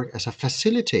to work as a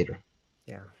facilitator.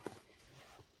 Yeah.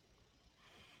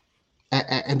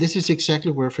 And this is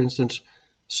exactly where, for instance,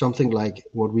 something like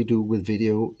what we do with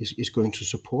video is going to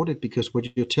support it, because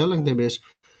what you're telling them is,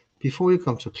 before you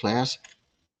come to class,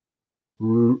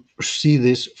 see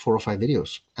this 4 or 5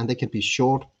 videos, and they can be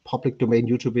short public domain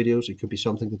YouTube videos. It could be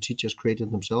something the teachers created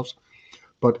themselves,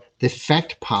 but the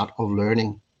fact part of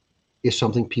learning is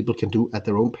something people can do at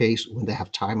their own pace when they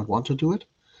have time and want to do it.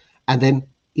 And then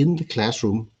in the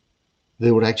classroom,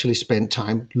 they would actually spend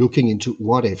time looking into,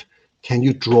 what if, can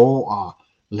you draw a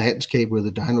landscape where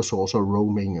the dinosaurs are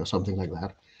roaming or something like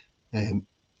that?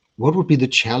 What would be the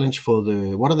challenge for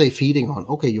what are they feeding on?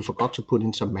 Okay, you forgot to put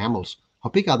in some mammals. How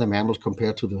big are the mammals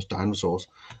compared to those dinosaurs?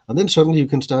 And then suddenly you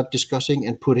can start discussing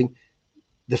and putting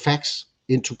the facts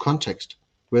into context.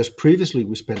 Whereas previously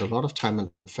we spent a lot of time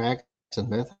on facts and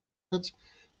methods,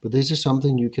 but this is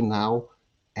something you can now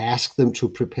ask them to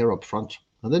prepare up front.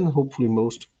 And then hopefully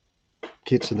most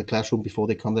kids in the classroom, before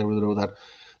they come there, will know that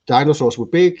dinosaurs were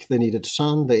big, they needed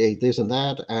sun, they ate this and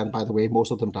that, and by the way,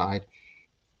 most of them died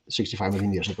 65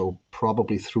 million years ago,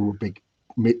 probably through a big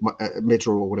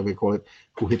metro or whatever we call it,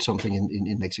 who hit something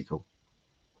in Mexico.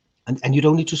 And you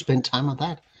don't need to spend time on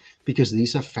that, because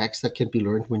these are facts that can be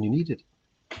learned when you need it.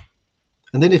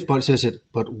 And then if Bud says it,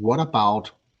 but what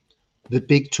about the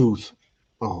big tooth?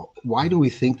 Oh, why do we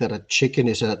think that a chicken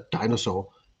is a dinosaur?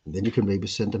 And then you can maybe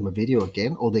send them a video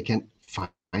again, or they can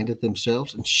find it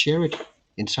themselves and share it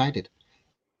inside it.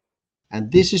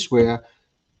 And this is where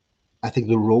I think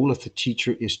the role of the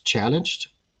teacher is challenged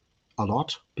a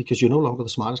lot, because you're no longer the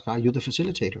smartest guy, you're the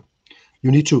facilitator.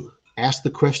 You need to ask the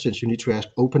questions, you need to ask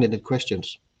open-ended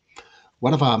questions.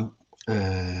 One of our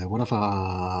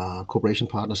cooperation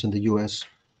partners in the US,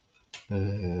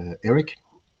 Eric,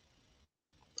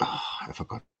 I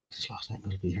forgot his last name,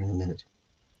 it'll be here in a minute.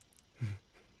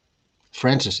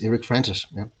 Eric Francis,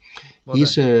 yeah. Well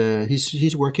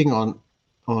He's working on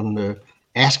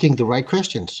asking the right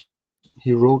questions.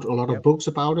 He wrote a lot of books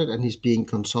about it, and he's being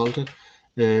consulted,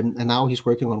 and now he's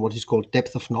working on what he's called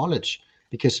depth of knowledge.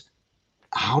 Because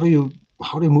how do you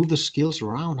move the skills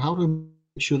around? How do you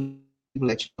make sure that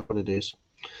people actually know what it is?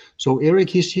 So Eric,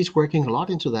 he's working a lot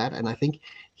into that, and I think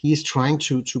he's trying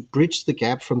to bridge the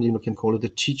gap from, can call it the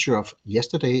teacher of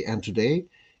yesterday and today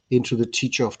into the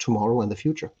teacher of tomorrow and the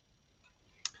future.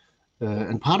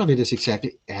 And part of it is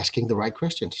exactly asking the right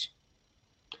questions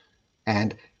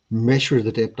and measure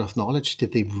the depth of knowledge.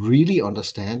 Did they really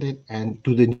understand it, and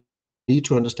do they need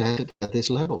to understand it at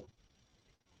this level?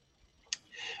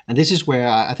 And this is where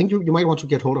I think you might want to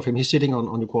get hold of him. He's sitting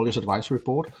on your Quality's advisory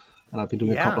board, and I've been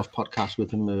doing a couple of podcasts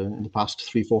with him in the past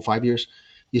 3, 4, 5 years.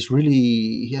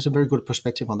 He has a very good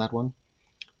perspective on that one,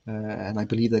 and I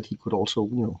believe that he could also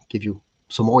give you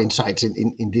some more insights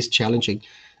in this challenging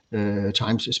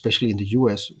times, especially in the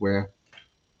US, where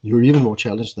you're even more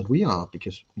challenged than we are,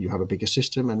 because you have a bigger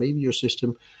system, and maybe your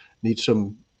system needs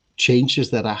some changes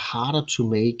that are harder to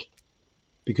make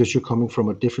because you're coming from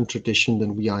a different tradition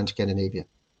than we are in Scandinavia.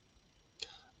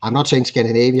 I'm not saying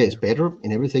Scandinavia is better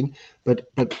in everything, but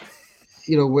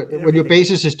when your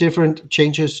basis is different,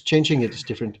 changing it is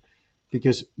different,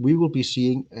 because we will be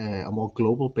seeing a more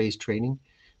global based training.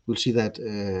 We'll see that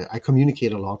I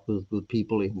communicate a lot with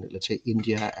people in, let's say,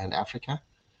 India and Africa,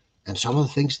 and some of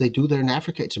the things they do there in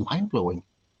Africa, it's mind-blowing.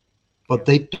 But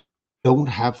they don't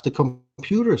have the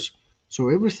computers, so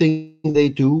everything they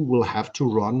do will have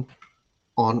to run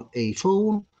on a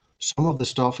phone. Some of the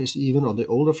stuff is even on the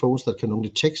older phones that can only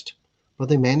text, but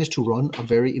they manage to run a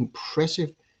very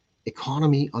impressive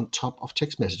economy on top of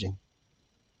text messaging.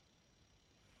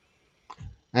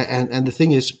 And the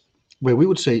thing is, where we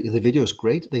would say the video is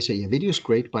great, they say, yeah, video is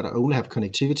great, but I only have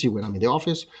connectivity when I'm in the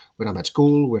office, when I'm at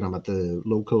school, when I'm at the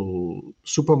local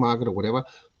supermarket or whatever.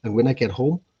 And when I get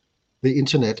home, the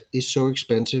internet is so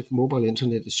expensive, mobile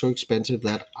internet is so expensive,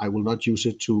 that I will not use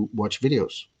it to watch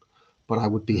videos. But I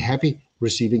would be happy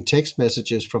receiving text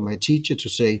messages from my teacher to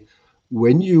say,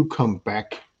 when you come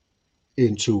back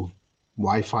into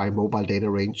Wi-Fi mobile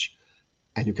data range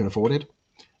and you can afford it,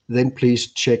 then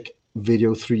please check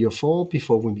video 3 or 4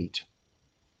 before we meet.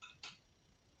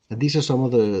 And these are some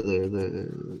of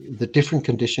the different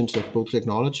conditions of both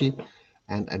technology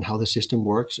and how the system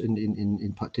works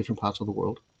in different parts of the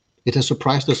world. It has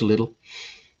surprised us a little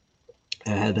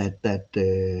that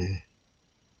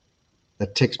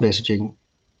text messaging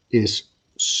is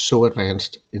so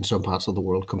advanced in some parts of the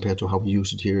world compared to how we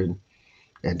use it here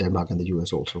in Denmark and the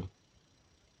US also.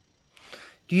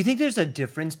 Do you think there's a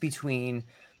difference between,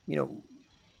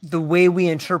 the way we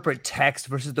interpret text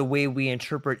versus the way we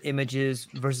interpret images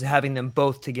versus having them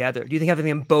both together? Do you think having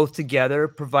them both together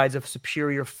provides a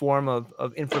superior form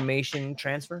of information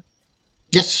transfer?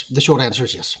 Yes, the short answer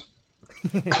is yes.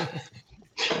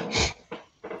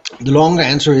 The long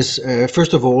answer is,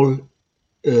 first of all,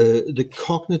 the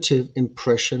cognitive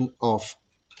impression of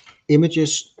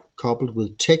images coupled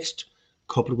with text,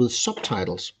 coupled with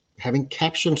subtitles, having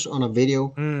captions on a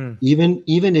video,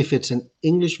 even if it's an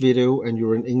English video and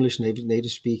you're an English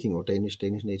native speaking or Danish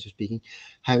native speaking,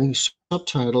 having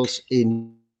subtitles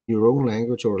in your own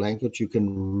language or a language you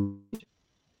can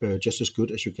read just as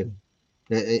good as you can,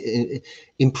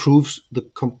 improves the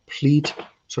complete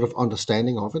sort of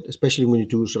understanding of it, especially when you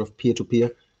do sort of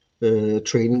peer-to-peer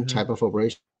training type of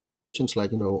operations,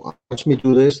 like, watch me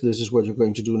do this is what you're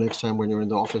going to do next time when you're in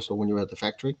the office or when you're at the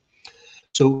factory.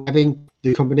 So having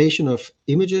the combination of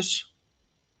images,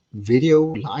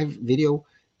 video, live video,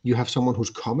 you have someone who's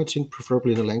commenting,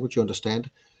 preferably in a language you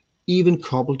understand, even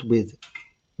coupled with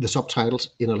the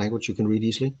subtitles in a language you can read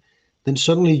easily, then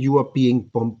suddenly you are being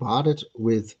bombarded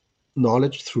with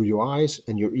knowledge through your eyes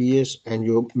and your ears and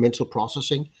your mental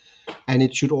processing. And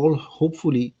it should all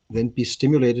hopefully then be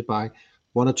stimulated by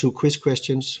 1 or 2 quiz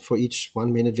questions for each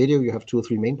 1 minute video. You have 2 or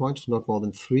 3 main points, not more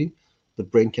than 3. The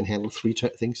brain can handle 3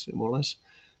 things more or less.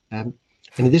 And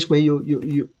in this way, you're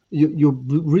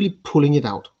really pulling it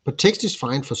out. But text is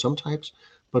fine for some types,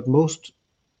 but most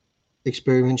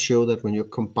experiments show that when you're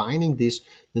combining this,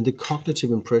 then the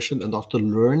cognitive impression and the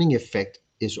learning effect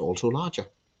is also larger.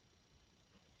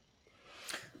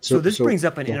 So this brings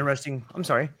up an interesting. I'm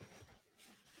sorry.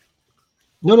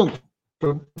 No.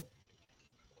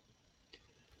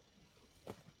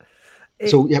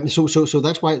 So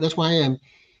that's why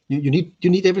you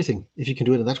need everything if you can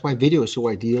do it, and that's why video is so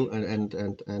ideal,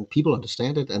 and people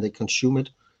understand it and they consume it,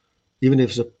 even if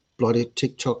it's a bloody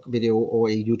TikTok video or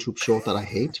a YouTube short that I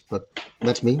hate, but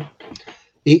that's me.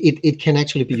 It can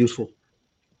actually be useful.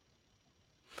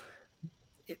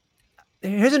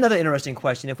 Here's another interesting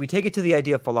question. If we take it to the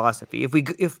idea of philosophy,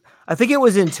 if I think it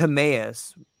was in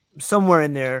Timaeus, somewhere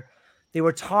in there, they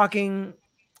were talking.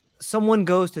 Someone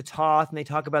goes to Thoth and they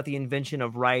talk about the invention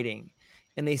of writing.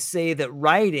 And they say that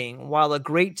writing, while a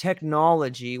great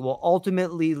technology, will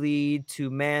ultimately lead to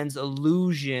man's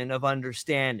illusion of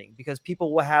understanding, because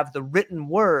people will have the written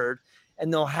word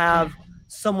and they'll have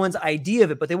someone's idea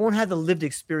of it, but they won't have the lived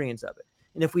experience of it.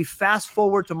 And if we fast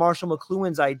forward to Marshall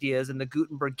McLuhan's ideas in the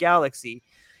Gutenberg Galaxy,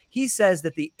 he says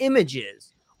that the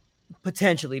images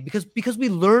potentially, because we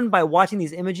learn by watching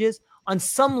these images, on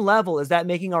some level, is that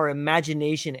making our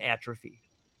imagination atrophy?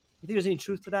 You think there's any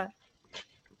truth to that?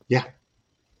 Yeah.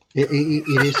 It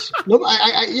is. No,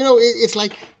 it's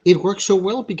like it works so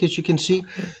well because you can see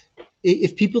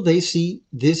if people, they see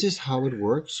this is how it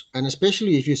works, and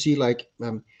especially if you see like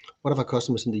one of our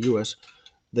customers in the US,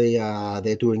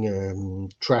 they're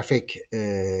doing traffic,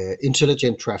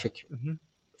 intelligent traffic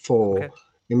for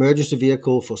emergency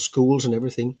vehicle, for schools and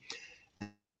everything,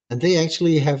 and they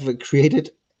actually have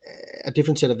created a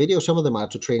different set of videos. Some of them are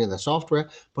to train in their software,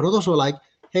 but others are like,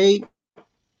 hey,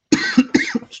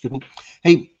 excuse me,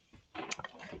 hey.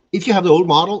 If you have the old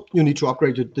model, you need to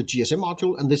upgrade the GSM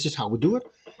module, and this is how we do it.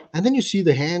 And then you see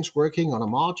the hands working on a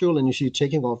module, and you see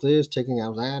taking off this, taking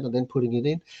out that, and then putting it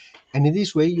in. And in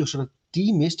this way, you're sort of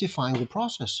demystifying the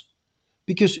process,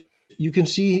 because you can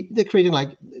see they're creating,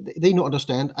 like, they don't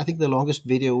understand. I think the longest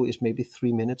video is maybe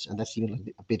 3 minutes, and that's even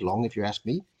a bit long if you ask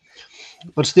me.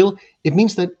 But still, it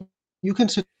means that you can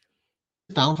sit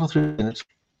down for 3 minutes,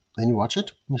 then you watch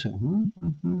it, and you say,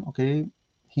 okay.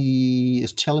 He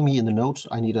is telling me in the notes,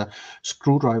 I need a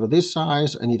screwdriver this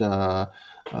size. I need a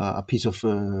piece of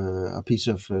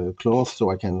cloth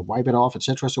so I can wipe it off,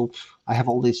 etc. So I have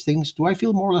all these things. Do I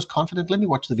feel more or less confident? Let me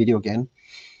watch the video again.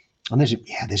 And they say,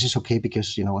 yeah, this is okay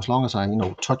because as long as I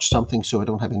touch something so I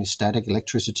don't have any static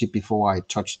electricity before I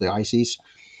touch the ICs,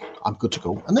 I'm good to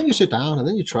go. And then you sit down and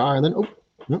then you try and then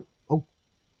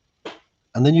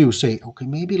and then you say, okay,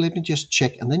 maybe let me just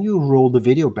check. And then you roll the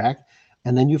video back.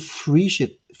 And then you freeze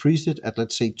it at,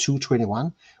 let's say,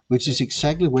 221, which is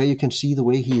exactly where you can see the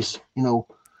way he's,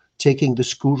 taking the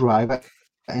screwdriver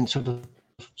and sort of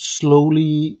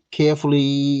slowly,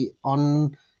 carefully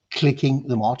unclicking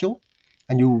the module,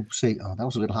 and you say, oh, that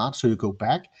was a little hard. So you go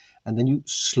back and then you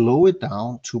slow it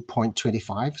down to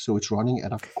 0.25. So it's running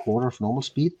at a quarter of normal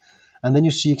speed. And then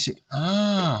you see,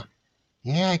 yeah,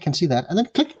 I can see that. And then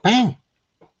click, bang,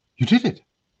 you did it.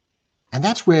 And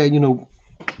that's where,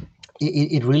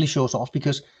 it really shows off,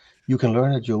 because you can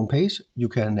learn at your own pace. You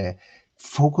can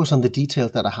focus on the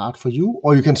details that are hard for you,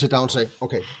 or you can sit down and say,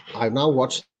 okay, I've now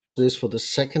watched this for the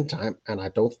second time and I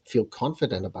don't feel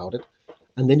confident about it.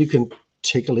 And then you can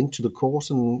take a link to the course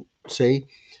and say,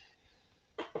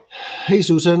 hey,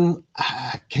 Susan,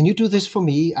 can you do this for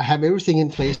me? I have everything in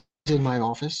place in my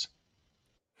office.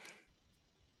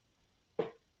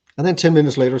 And then 10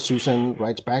 minutes later, Susan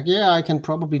writes back, yeah, I can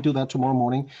probably do that tomorrow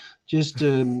morning. Just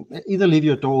either leave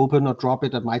your door open or drop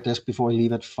it at my desk before I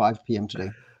leave at 5 p.m. today.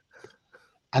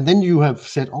 And then you have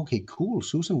said, okay, cool,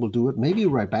 Susan will do it. Maybe you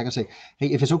write back and say, hey,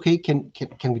 if it's okay, can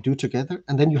we do it together?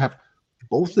 And then you have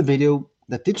both the video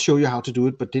that did show you how to do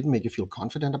it, but didn't make you feel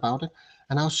confident about it.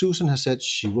 And now Susan has said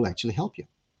she will actually help you.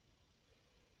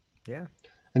 Yeah.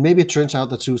 And maybe it turns out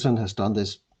that Susan has done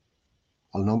this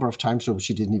a number of times, so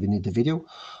she didn't even need the video.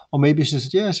 Or maybe she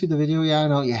said, yeah, I see the video. Yeah, I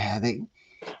know. Yeah,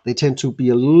 they tend to be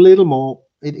a little more,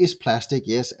 it is plastic,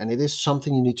 yes, and it is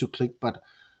something you need to click, but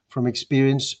from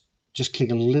experience, just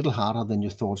click a little harder than you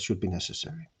thought should be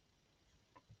necessary.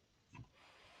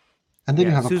 And then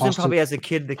you have Susan probably has a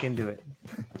kid that can do it.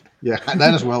 Yeah,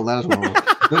 that as well. But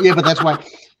yeah, but that's why.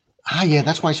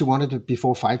 That's why she wanted it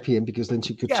before 5 p.m. because then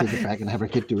she could take it back and have her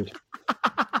kid do it.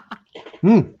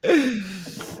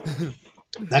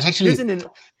 That's actually.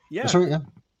 Sorry, yeah.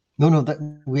 No. That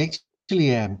we actually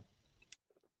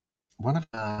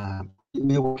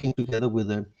we are working together with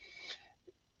the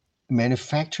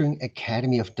Manufacturing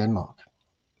Academy of Denmark,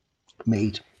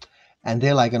 MADE. And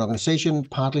they're like an organization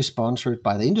partly sponsored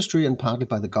by the industry and partly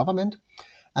by the government.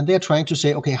 And they're trying to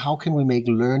say, okay, how can we make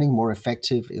learning more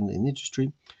effective in the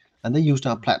industry? And they used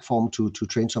our platform to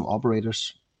train some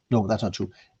operators. No, that's not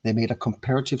true. They made a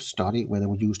comparative study where they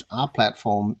used our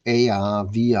platform, AR,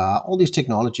 VR, all these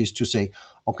technologies to say,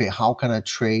 okay, how can I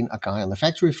train a guy on the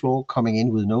factory floor coming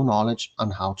in with no knowledge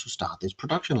on how to start this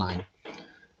production line?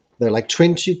 There are like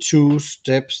 22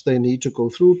 steps they need to go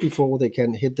through before they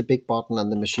can hit the big button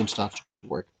and the machine starts to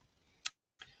work.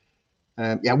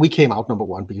 We came out number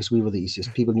one because we were the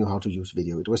easiest. People knew how to use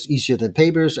video. It was easier than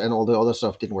papers, and all the other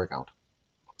stuff didn't work out.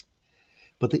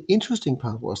 But the interesting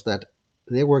part was that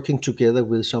they're working together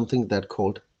with something that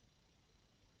called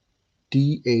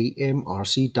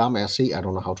DAMRC. I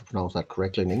don't know how to pronounce that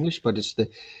correctly in English, but it's the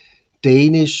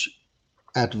Danish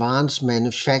Advanced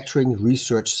Manufacturing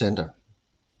Research Center.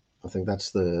 I think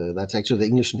that's actually the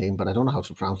English name, but I don't know how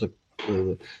to pronounce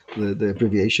the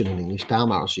abbreviation in English.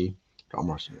 DAMRC.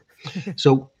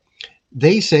 So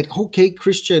they said, okay,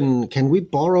 Christian, can we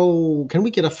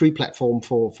get a free platform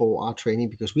for our training?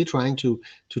 Because we're trying to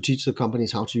teach the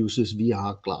companies how to use this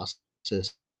VR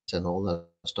glasses and all that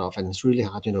stuff. And it's really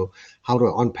hard, how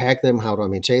to unpack them, how to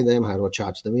maintain them, how to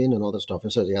charge them in and all that stuff.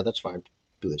 And said, yeah, that's fine.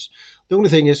 Do this. The only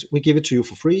thing is we give it to you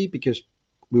for free because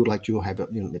we would like you to have a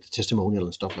testimonial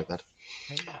and stuff like that.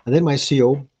 And then my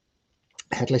CEO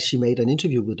she made an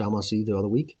interview with DAMRC the other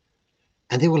week.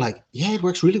 And they were like, yeah, it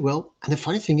works really well. And the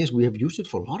funny thing is we have used it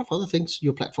for a lot of other things,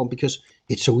 your platform, because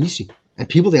it's so easy. And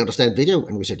people, they understand video.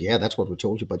 And we said, yeah, that's what we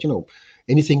told you. But,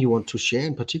 anything you want to share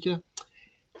in particular?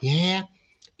 Yeah.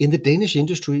 In the Danish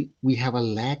industry, we have a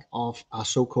lack of a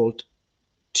so-called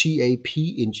TAP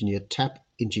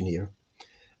engineer.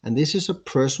 And this is a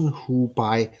person who,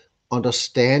 by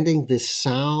understanding the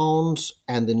sounds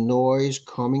and the noise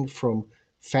coming from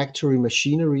factory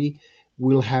machinery,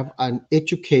 will have an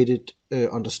educated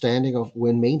understanding of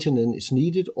when maintenance is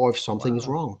needed or if something is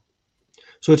wrong.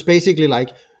 So it's basically like,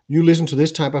 you listen to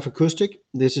this type of acoustic,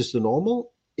 this is the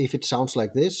normal. If it sounds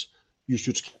like this, you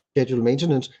should schedule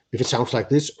maintenance. If it sounds like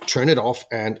this, turn it off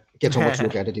and get someone to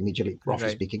look at it immediately,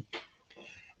 roughly speaking.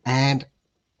 And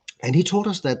he told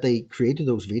us that they created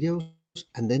those videos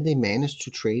and then they managed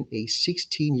to train a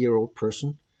 16-year-old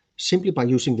person simply by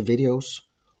using the videos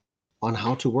on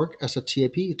how to work as a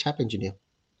tap engineer.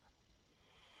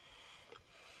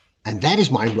 And that is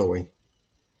mind-blowing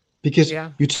because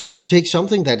you take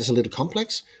something that is a little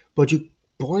complex, but you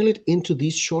boil it into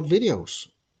these short videos,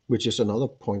 which is another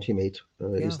point he made,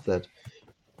 is that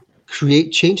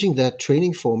changing that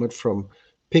training format from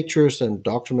pictures and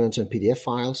documents and PDF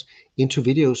files into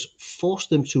videos, force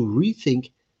them to rethink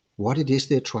what it is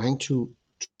they're trying to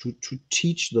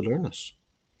teach the learners.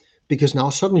 Because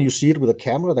now suddenly you see it with a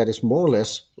camera that is more or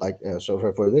less like, it's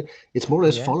more or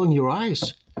less following your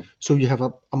eyes. So you have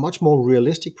a much more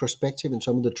realistic perspective in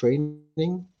some of the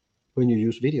training when you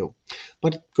use video.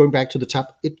 But going back to the tab,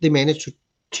 they managed to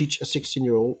teach a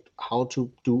 16-year-old how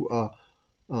to do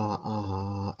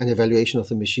an evaluation of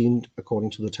the machine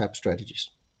according to the tab strategies.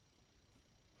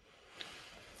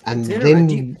 It's And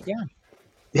interesting. then,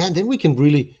 yeah, and then we can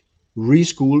really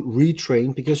reschool,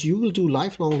 retrain, because you will do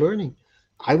lifelong learning.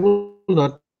 I will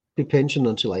not be pensioned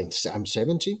until I'm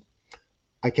 70.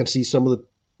 I can see some of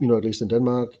the, at least in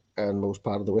Denmark and most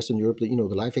part of the Western Europe, the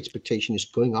life expectation is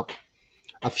going up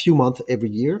a few months every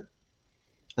year.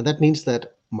 And that means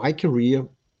that my career,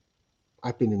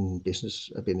 I've been in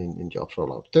business, I've been in jobs for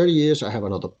about 30 years. I have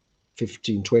another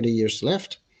 15, 20 years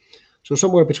left. So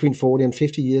somewhere between 40 and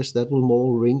 50 years, that will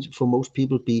more range for most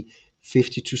people be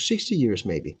 50 to 60 years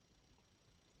maybe,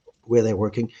 where they're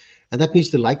working. And that means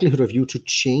the likelihood of you to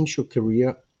change your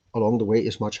career along the way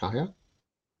is much higher.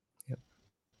 Yep.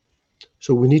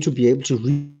 So we need to be able to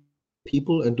reach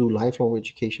people and do lifelong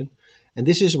education. And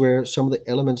this is where some of the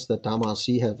elements that Dharma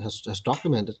RC has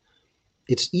documented,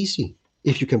 it's easy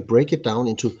if you can break it down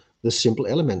into the simple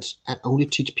elements and only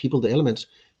teach people the elements,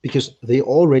 because they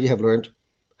already have learned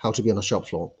how to be on a shop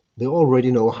floor. They already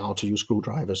know how to use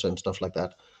screwdrivers and stuff like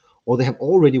that. Or they have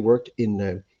already worked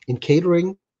in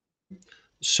catering.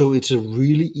 So it's a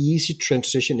really easy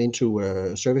transition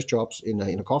into service jobs in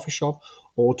a coffee shop,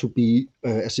 or to be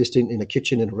assisting in a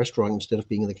kitchen in a restaurant instead of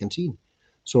being in the canteen.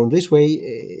 So in this way,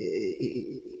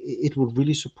 it would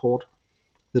really support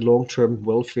the long-term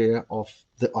welfare of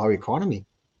our economy,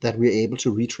 that we're able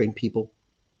to retrain people,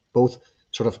 both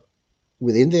sort of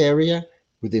within the area,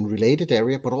 within related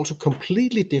area, but also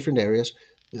completely different areas,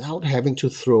 without having to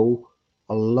throw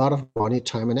a lot of money,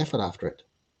 time, and effort after it.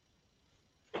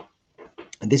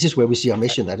 And this is where we see our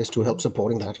mission, that is to help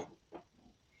supporting that.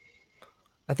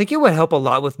 I think it would help a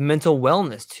lot with mental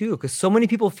wellness too, because so many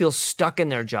people feel stuck in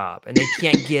their job and they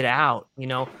can't get out.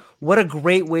 What a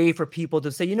great way for people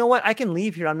to say, you know what, I can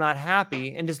leave here, I'm not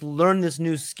happy, and just learn this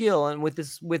new skill. And with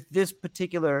this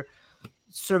particular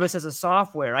service as a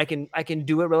software, I can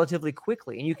do it relatively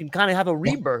quickly, and you can kind of have a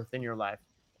rebirth in your life.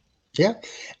 Yeah.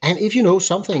 And if you know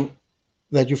something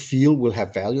that you feel will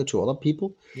have value to other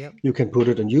people, you can put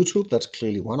it on YouTube. That's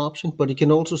clearly one option. But you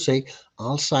can also say,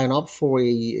 I'll sign up for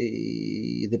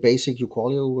the basic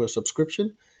Uqualio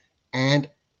subscription. And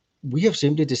we have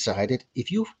simply decided, if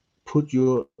you put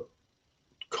your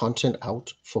content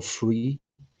out for free,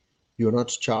 you're not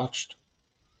charged.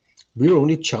 We're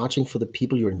only charging for the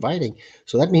people you're inviting.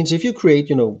 So that means if you create,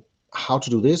 how to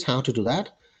do this, how to do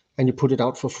that, and you put it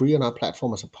out for free on our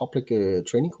platform as a public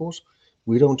training course,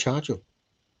 we don't charge you,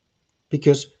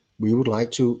 because we would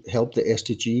like to help the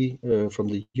SDG from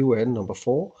the UN number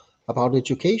 4 about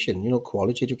education,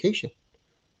 quality education.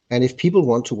 And if people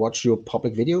want to watch your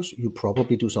public videos, you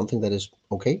probably do something that is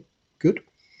okay, good.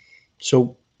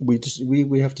 So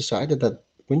we have decided that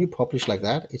when you publish like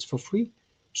that, it's for free,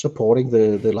 supporting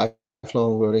the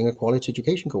lifelong learning and quality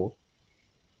education goal.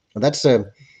 And that's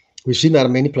we've seen that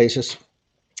in many places.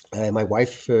 My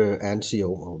wife and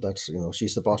CEO, that's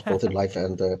she's the boss both in life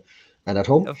and at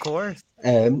home. Of course.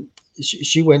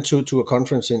 She went to a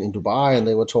conference in Dubai, and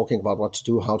they were talking about what to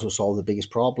do, how to solve the biggest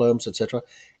problems, etc.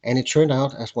 And it turned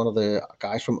out, as one of the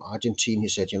guys from Argentina, he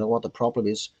said, you know what, the problem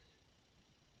is,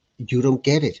 you don't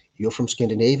get it. You're from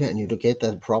Scandinavia, and you don't get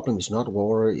that the problem is not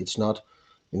water, it's not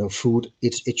food,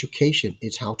 it's education.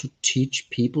 It's how to teach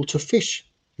people to fish.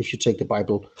 If you take the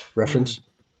Bible reference,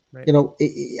 right.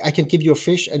 I can give you a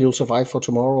fish and you'll survive for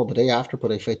tomorrow or the day after,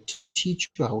 but if I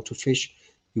teach you how to fish,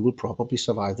 you will probably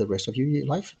survive the rest of your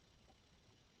life.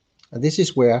 And this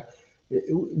is where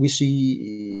we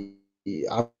see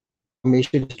our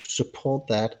mission to support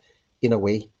that in a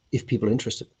way, if people are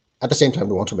interested. At the same time,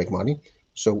 we want to make money.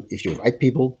 So if you invite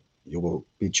people, you will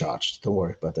be charged. Don't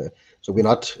worry. But so we're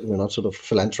not sort of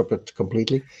philanthropic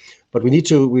completely, but we need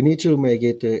to make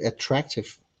it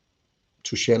attractive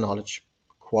to share knowledge,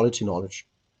 quality knowledge.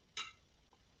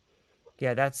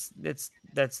 Yeah, that's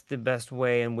the best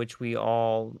way in which we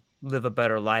all live a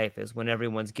better life, is when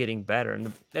everyone's getting better.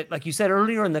 And like you said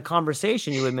earlier in the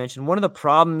conversation, you had mentioned one of the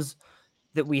problems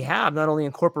that we have, not only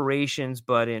in corporations,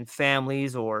 but in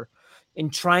families or in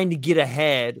trying to get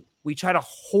ahead, we try to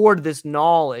hoard this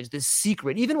knowledge, this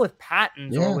secret, even with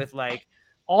patents or with like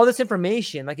all this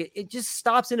information. Like it just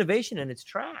stops innovation in its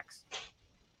tracks.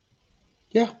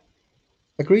 Yeah.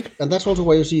 Agreed. And that's also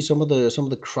why you see some of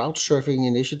the crowd surfing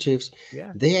initiatives.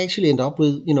 Yeah. They actually end up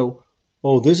with,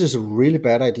 oh, this is a really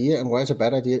bad idea. And why is it a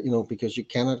bad idea? Because you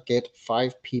cannot get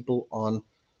 5 people on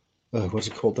what's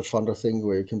it called, the funder thing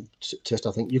where you can test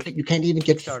our thing. You can't even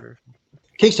get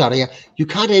Kickstarter. Yeah. You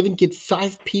can't even get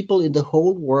 5 people in the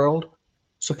whole world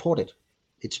support it.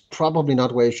 It's probably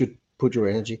not where you should put your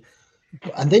energy.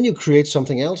 And then you create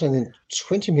something else, and in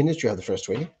 20 minutes you have the first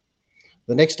 20.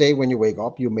 The next day when you wake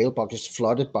up, your mailbox is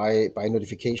flooded by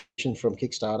notification from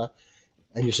Kickstarter,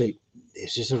 and you say,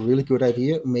 this is a really good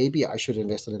idea. Maybe I should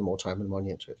invest a little more time and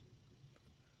money into it.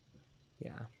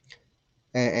 Yeah.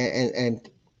 And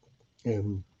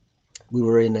we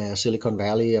were in Silicon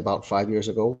Valley about 5 years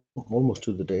ago, almost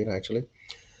to the date actually.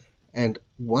 And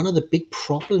one of the big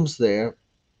problems there,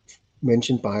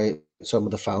 mentioned by some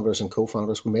of the founders and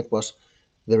co-founders we met, was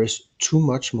there is too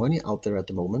much money out there at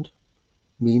the moment,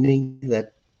 meaning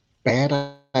that bad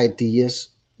ideas,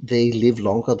 they live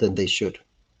longer than they should.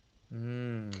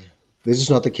 This is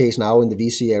not the case now in the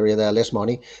VC area. There are less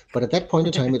money, but at that point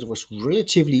in time, it was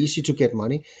relatively easy to get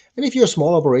money. And if you're a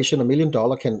small operation, $1 million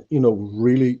can,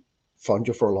 really fund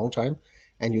you for a long time.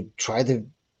 And you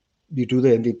do the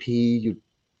MVP, you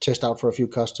test out for a few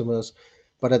customers,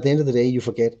 but at the end of the day, you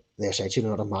forget there's actually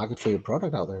not a market for your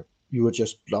product out there. You were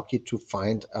just lucky to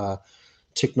find a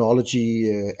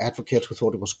technology advocate who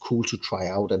thought it was cool to try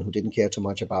out and who didn't care too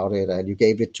much about it, and you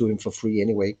gave it to him for free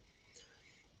anyway.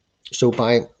 So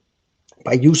by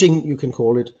using, you can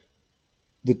call it,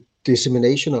 the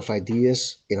dissemination of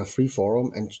ideas in a free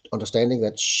forum, and understanding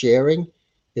that sharing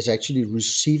is actually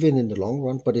receiving in the long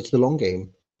run, but it's the long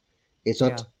game. It's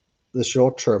not the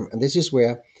short term. And this is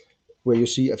where you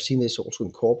see, I've seen this also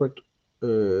in corporate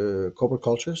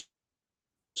cultures,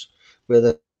 where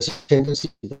there's a tendency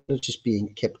that knowledge is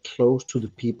being kept close to the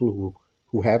people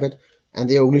who have it, and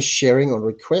they're only sharing on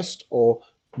request or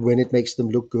when it makes them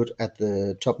look good at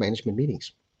the top management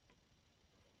meetings.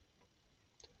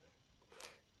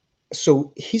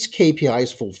 So his KPI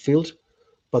is fulfilled,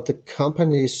 but the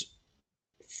company's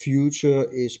future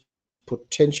is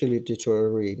potentially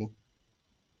deteriorating,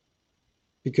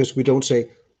 because we don't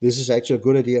say, this is actually a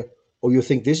good idea, or you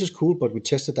think this is cool, but we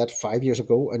tested that 5 years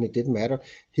ago and it didn't matter.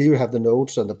 Here you have the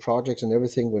notes and the projects and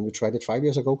everything when we tried it 5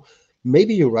 years ago.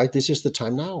 Maybe you're right, this is the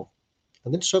time now.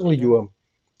 And then suddenly you are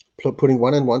putting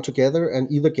one and one together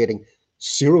and either getting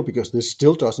 0 because this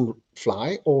still doesn't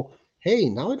fly, or hey,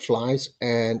 now it flies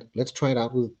and let's try it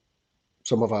out with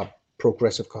some of our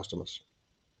progressive customers.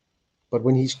 But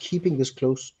when he's keeping this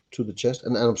close to the chest,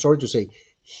 and I'm sorry to say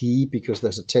he, because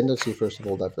there's a tendency, first of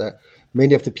all, that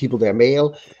many of the people, they're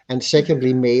male, and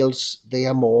secondly, males, they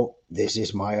are more, this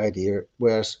is my idea,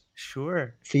 whereas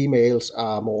females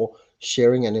are more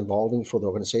sharing and involving for the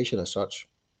organization as such.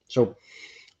 So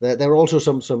there are also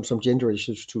some gender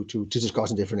issues to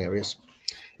discuss in different areas.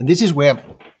 And this is where,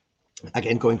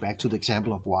 again, going back to the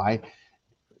example of why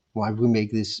we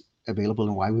make this available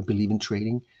and why we believe in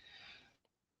trading.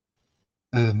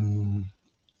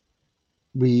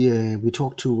 We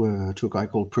talked to a guy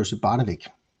called Percy Barnevik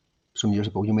some years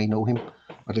ago. You may know him,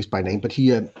 at least by name, but he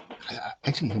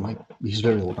he's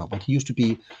very old now, but he used to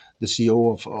be the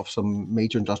CEO of some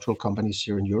major industrial companies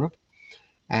here in Europe.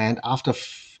 And after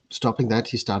stopping that,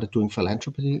 he started doing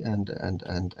philanthropy and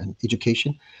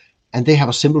education. And they have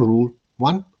a simple rule.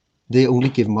 1, they only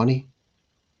give money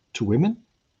to women.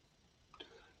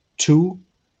 2,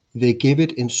 they give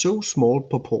it in so small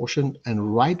proportion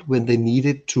and right when they need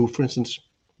it to, for instance,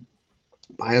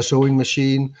 buy a sewing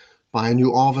machine, buy a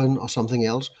new oven or something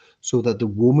else, so that the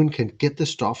woman can get the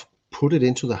stuff, put it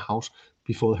into the house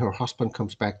before her husband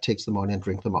comes back, takes the money and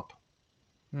drink them up.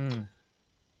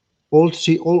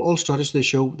 All studies, they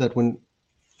show that when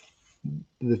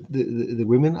the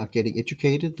women are getting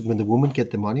educated, when the women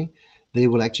get the money, they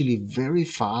will actually very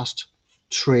fast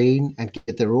train and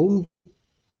get their own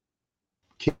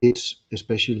kids,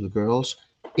 especially the girls,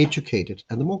 educated.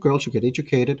 And the more girls you get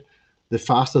educated, the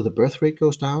faster the birth rate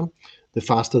goes down, the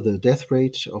faster the death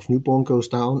rate of newborn goes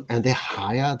down, and the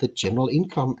higher the general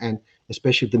income, and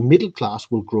especially the middle class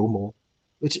will grow more.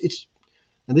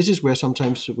 And this is where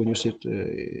sometimes when you sit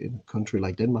in a country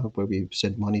like Denmark, where we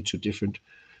send money to different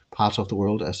parts of the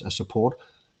world as support,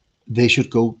 they should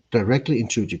go directly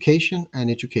into education, and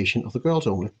education of the girls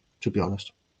only, to be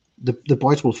honest. The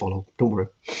boys will follow, don't worry.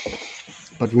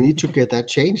 But we need to get that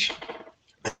change.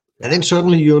 And then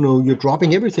suddenly, you're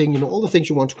dropping everything. All the things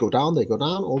you want to go down, they go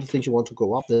down. All the things you want to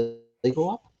go up, they go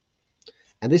up.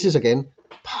 And this is, again,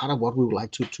 part of what we would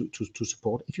like to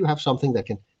support. If you have something that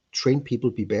can train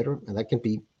people be better, and that can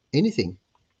be anything,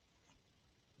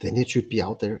 then it should be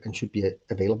out there and should be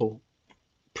available,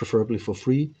 preferably for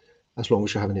free, as long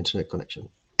as you have an internet connection.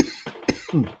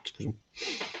 Excuse me.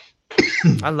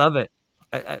 I love it.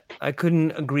 I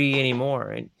couldn't agree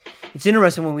anymore. And it's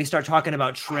interesting when we start talking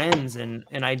about trends and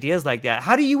ideas like that.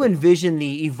 How do you envision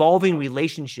the evolving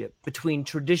relationship between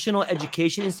traditional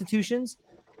education institutions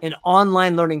and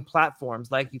online learning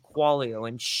platforms like Equalio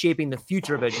and shaping the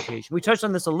future of education. We touched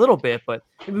on this a little bit, but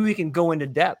maybe we can go into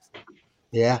depth.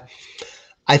 Yeah,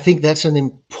 I think that's an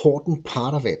important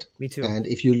part of it. Me too. And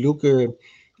if you look,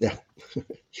 yeah,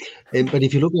 but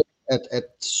if you look at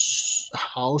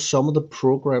how some of the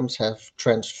programs have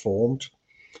transformed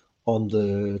on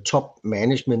the top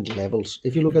management levels,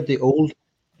 if you look at the old,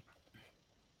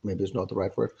 maybe it's not the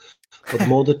right word, but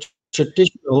more the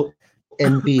traditional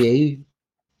MBA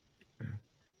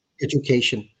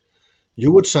education,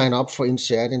 you would sign up for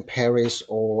INSEAD in Paris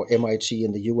or MIT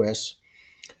in the US,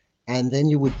 and then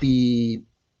you would be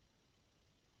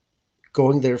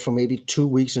going there for maybe 2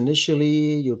 weeks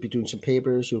initially. You'll be doing some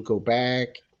papers, you'll go back,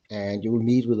 and you will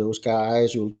meet with those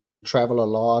guys, you'll travel a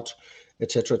lot,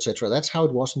 etc., etc. That's how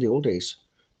it was in the old days.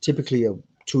 Typically, a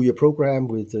 2-year program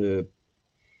with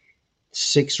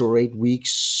 6 or 8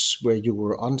 weeks where you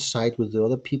were on site with the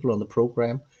other people on the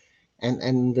program,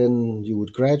 and then you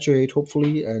would graduate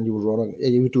hopefully, and you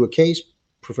would do a case,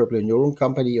 preferably in your own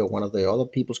company or one of the other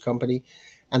people's company,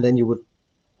 and then you would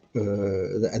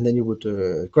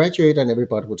graduate, and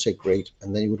everybody would say great,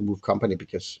 and then you would move company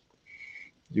because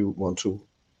you want to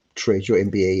trade your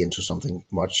MBA into something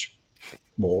much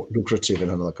more lucrative in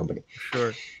another company.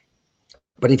 Sure.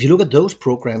 But if you look at those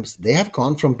programs, they have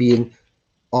gone from being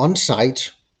on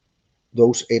site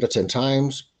those 8 or 10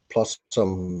 times plus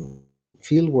some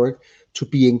field work to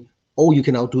being, oh, you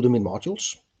can now do them in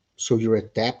modules. So you're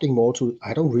adapting more to,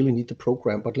 I don't really need the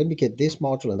program, but let me get this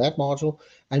module and that module,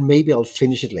 and maybe I'll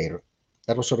finish it later.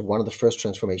 That was sort of one of the first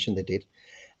transformation they did.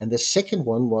 And the second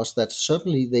one was that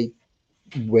suddenly they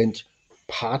went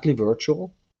partly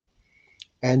virtual,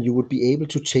 and you would be able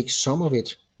to take some of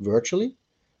it virtually,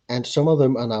 and some of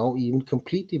them are now even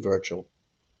completely virtual.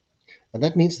 And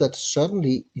that means that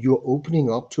suddenly you're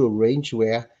opening up to a range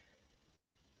where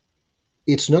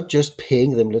it's not just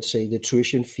paying them, let's say, the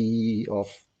tuition fee of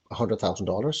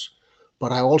 $100,000,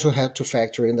 but I also have to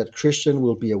factor in that Christian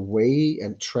will be away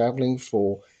and traveling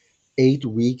for 8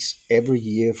 weeks every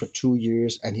year for 2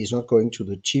 years, and he's not going to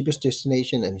the cheapest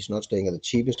destination, and he's not staying at the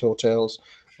cheapest hotels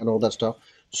and all that stuff.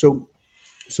 So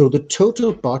the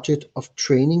total budget of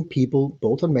training people,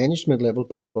 both on management level,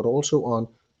 but also on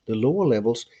the lower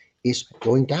levels, is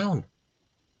going down.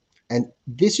 And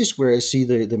this is where I see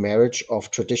the marriage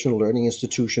of traditional learning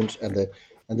institutions and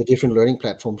the different learning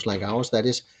platforms like ours. That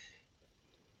is,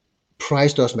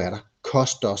 price does matter,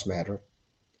 cost does matter.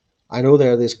 I know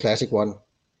there this classic one.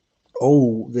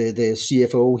 Oh, the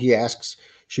CFO, he asks,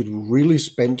 should we really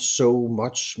spend so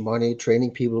much money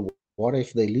training people? What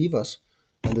if they leave us?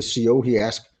 And the CEO, he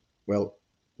asks, well,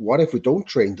 what if we don't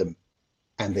train them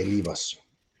and they leave us?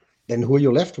 Then who are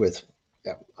you left with?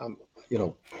 Yeah, you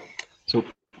know. So,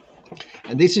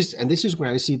 and this is where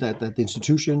I see that the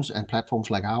institutions and platforms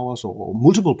like ours, or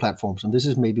multiple platforms, and this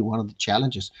is maybe one of the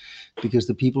challenges, because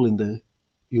the people in the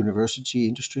university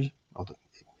industry, or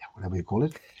whatever you call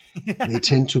it, they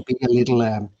tend to be a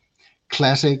little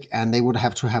classic, and they would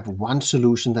have to have one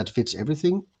solution that fits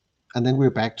everything. And then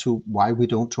we're back to why we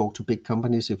don't talk to big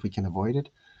companies if we can avoid it,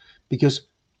 because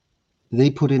they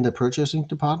put in the purchasing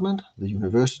department, the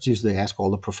universities, they ask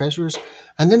all the professors,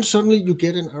 and then suddenly you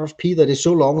get an RFP that is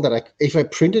so long that if I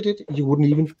printed it, you wouldn't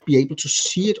even be able to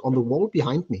see it on the wall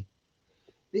behind me.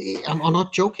 I'm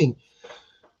not joking.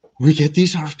 We get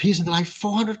these RFPs and they're like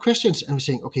 400 questions, and we're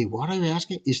saying, okay, what are you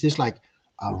asking? Is this like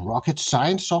a rocket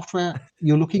science software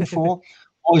you're looking for?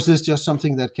 Or is this just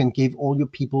something that can give all your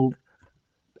people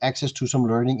access to some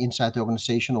learning inside the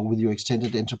organization, or with your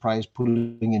extended enterprise,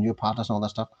 pulling in your partners and all that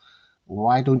stuff?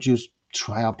 Why don't you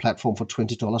try our platform for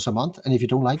 $20 a month? And if you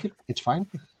don't like it, it's fine.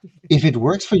 If it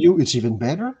works for you, it's even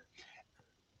better.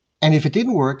 And if it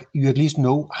didn't work, you at least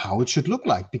know how it should look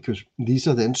like, because these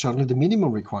are then certainly the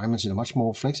minimum requirements in a much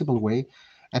more flexible way.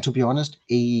 And to be honest,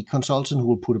 a consultant who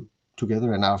will put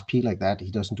together an RFP like that,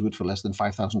 he doesn't do it for less than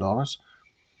 $5,000.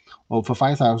 Well, for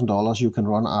 $5,000, you can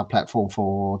run our platform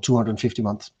for 250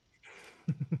 months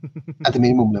at the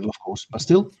minimum level, of course, but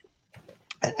still.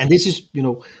 And this is,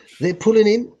 they're pulling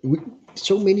in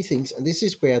so many things, and this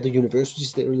is where the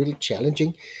universities, they're really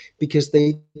challenging, because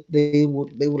they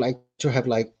would like to have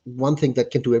like one thing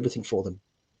that can do everything for them,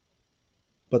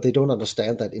 but they don't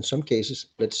understand that in some cases,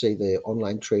 let's say the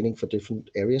online training for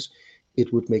different areas,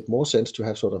 it would make more sense to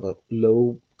have sort of a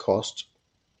low cost,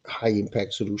 high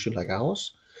impact solution like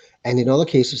ours. And in other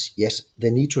cases, yes,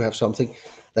 they need to have something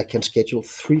that can schedule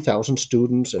 3,000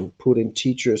 students and put in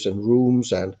teachers and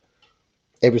rooms and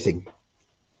everything.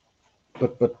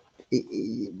 But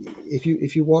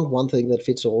if you want one thing that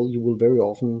fits all, you will very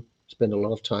often spend a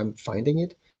lot of time finding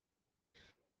it,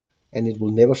 and it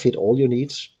will never fit all your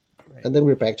needs. Right. And then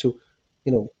we're back to,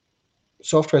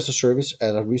 software as a service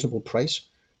at a reasonable price.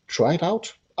 Try it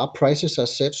out. Our prices are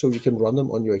set so you can run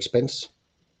them on your expense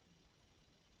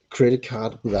credit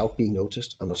card without being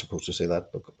noticed. I'm not supposed to say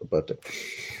that, but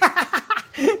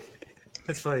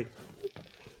That's funny.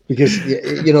 because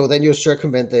then you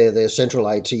circumvent the central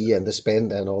IT and the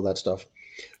spend and all that stuff.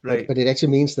 Right. But it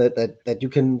actually means that you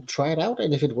can try it out,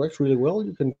 and if it works really well,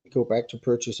 you can go back to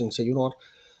purchasing and say, you know what,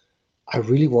 I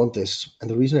really want this, and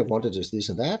the reason I want it is this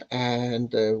and that,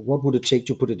 and what would it take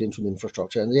to put it into the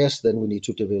infrastructure? And yes, then we need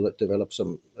to develop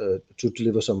some to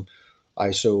deliver some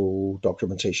ISO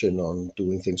documentation on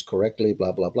doing things correctly,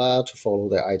 blah blah blah, to follow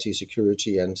their IT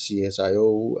security and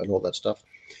CSIO and all that stuff.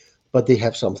 But they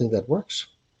have something that works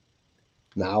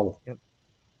now. Yep.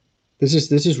 This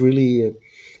is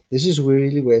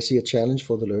really where I see a challenge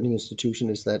for the learning institution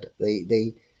is that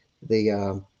they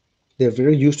they're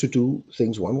very used to do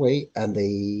things one way, and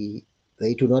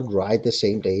they do not ride the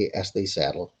same day as they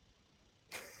saddle.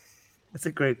 That's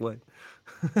a great one.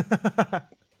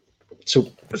 So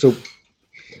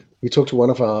we talked to one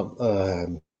of our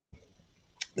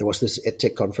there was this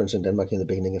EdTech conference in Denmark in the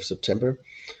beginning of September,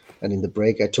 and in the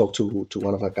break I talked to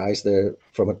one of our guys there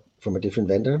from a different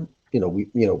vendor.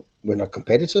 We're not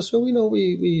competitors, so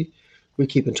we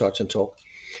keep in touch and talk.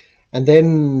 And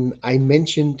then I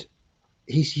mentioned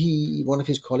he one of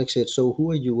his colleagues said, so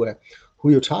who are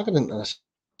you targeting? And I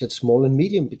said small and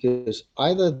medium, because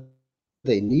either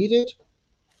they need it,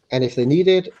 and if they need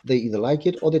it, they either like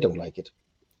it or they don't like it.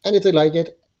 And if they like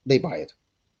it, they buy it.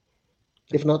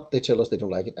 If not, they tell us they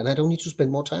don't like it, and I don't need to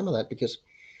spend more time on that, because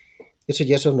it's a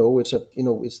yes or no. It's the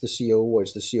CEO or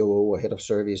it's the COO or head of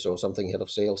service or something, head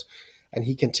of sales, and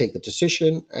he can take the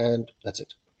decision, and that's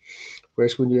it.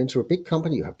 Whereas when you enter a big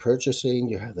company, you have purchasing,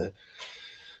 you have the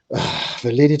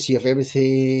validity of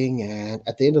everything, and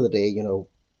at the end of the day,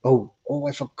 oh,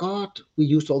 I forgot we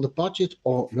used all the budget,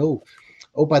 or no,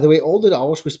 oh, by the way, all the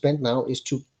hours we spend now is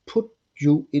to put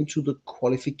you into the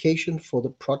qualification for the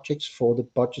projects for the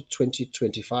budget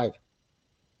 2025.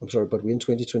 I'm sorry, but we're in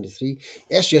 2023.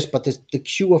 Yes, but the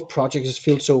queue of projects is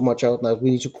filled so much out now.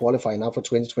 We need to qualify now for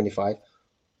 2025.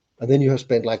 And then you have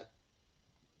spent like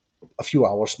a few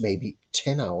hours, maybe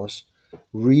 10 hours,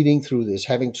 reading through this,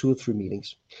 having 2 or 3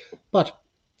 meetings. But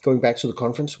going back to the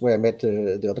conference where I met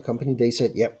the other company, they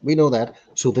said, yeah, we know that.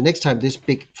 So the next time this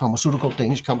big pharmaceutical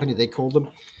Danish company, they call them,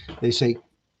 they say,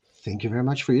 thank you very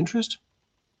much for your interest.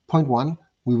 Point 1,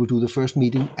 we will do the first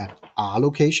meeting at our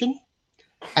location.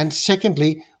 And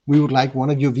secondly, we would like one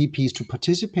of your VPs to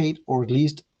participate, or at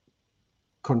least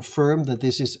confirm that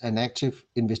this is an active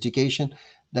investigation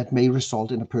that may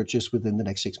result in a purchase within the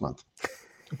next 6 months.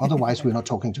 Otherwise, we're not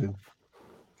talking to him.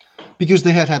 Because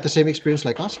they had the same experience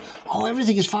like us. Oh,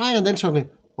 everything is fine. And then suddenly,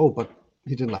 oh, but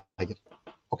he didn't like it.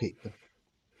 Okay.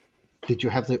 Did you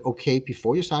have the okay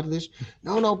before you started this?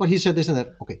 No, but he said this and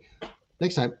that. Okay.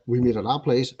 Next time we meet at our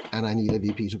place, and I need a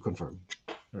VP to confirm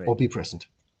or be present.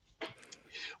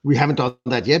 We haven't done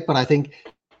that yet, but I think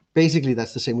basically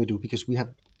that's the same we do, because we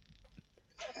have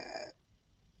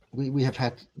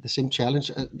had the same challenge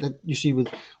that you see with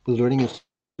learning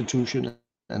institution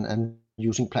and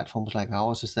using platforms like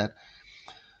ours, is that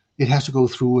it has to go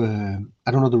through,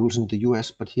 I don't know the rules in the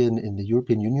US, but here in the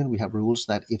European Union, we have rules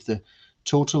that if the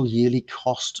total yearly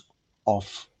cost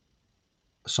of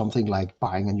something like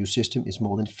buying a new system is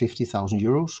more than 50,000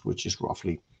 euros, which is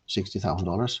roughly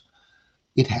 $60,000,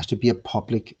 it has to be a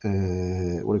public, what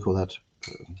do you call that?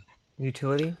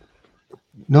 Utility?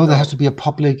 No, there has to be a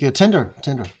public tender.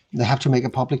 They have to make a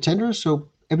public tender, so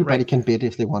everybody can bid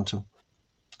if they want to.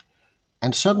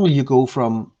 And suddenly you go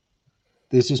from,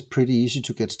 this is pretty easy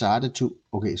to get started, to,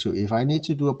 okay, so if I need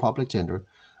to do a public tender,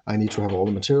 I need to have all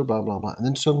the material, blah, blah, blah. And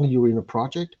then suddenly you're in a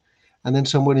project, and then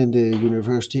someone in the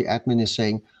university admin is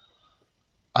saying,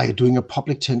 are you doing a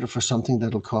public tender for something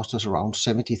that will cost us around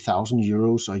 70,000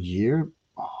 euros a year?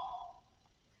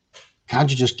 Can't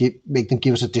you just make them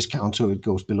give us a discount so it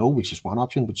goes below, which is one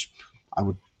option, which I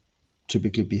would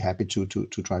typically be happy to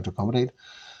try to accommodate.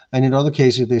 And in other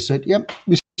cases, they said, yeah,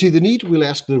 we see the need. We'll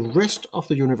ask the rest of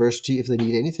the university if they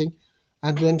need anything.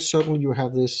 And then suddenly you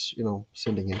have this,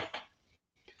 sending in.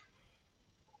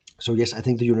 So yes, I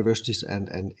think the universities and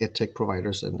edtech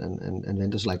providers and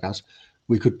vendors like us,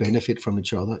 we could benefit from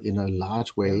each other in a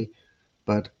large way,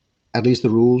 but at least the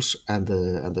rules and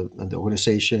the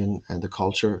organization and the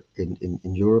culture in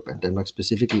Europe and Denmark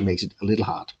specifically makes it a little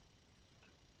hard.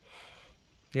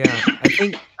 Yeah,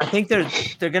 I think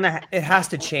they're gonna. It has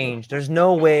to change. There's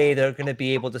no way they're gonna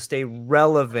be able to stay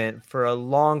relevant for a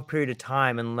long period of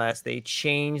time unless they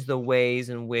change the ways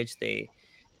in which they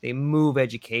move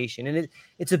education. And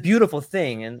it's a beautiful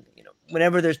thing. And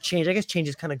whenever there's change, I guess change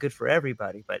is kind of good for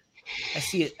everybody, but I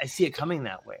see it coming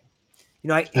that way.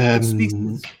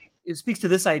 It speaks to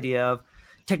this idea of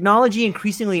technology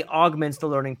increasingly augments the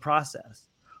learning process.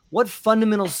 What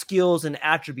fundamental skills and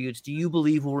attributes do you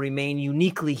believe will remain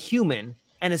uniquely human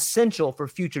and essential for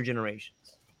future generations?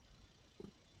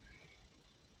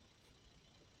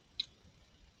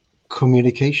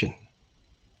 Communication.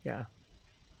 Yeah.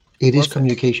 It is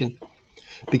communication,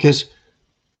 because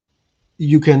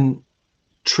you can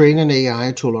train an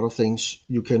AI to a lot of things.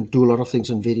 You can do a lot of things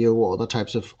in video or other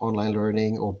types of online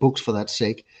learning or books for that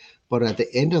sake. But at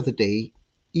the end of the day,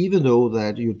 even though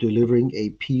that you're delivering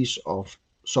a piece of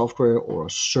software or a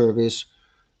service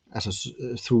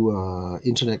through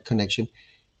internet connection,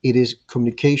 it is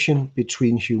communication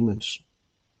between humans.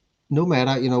 No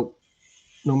matter,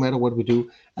 no matter what we do,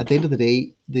 at the end of the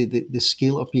day, the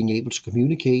skill of being able to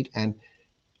communicate and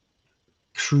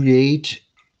create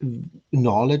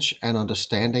knowledge and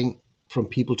understanding from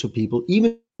people to people,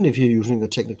 even if you're using a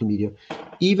technical media,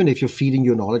 even if you're feeding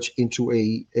your knowledge into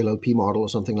a LLP model or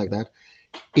something like that,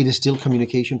 it is still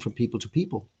communication from people to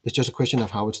people. It's just a question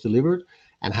of how it's delivered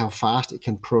and how fast it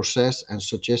can process and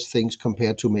suggest things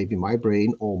compared to maybe my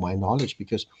brain or my knowledge,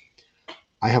 because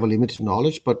I have a limited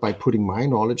knowledge, but by putting my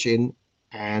knowledge in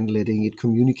and letting it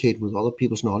communicate with other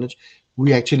people's knowledge,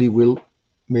 we actually will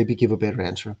maybe give a better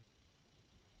answer.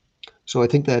 So I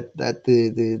think that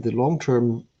the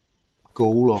long-term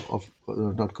goal of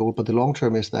not goal, but the long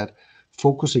term is that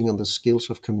focusing on the skills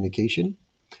of communication,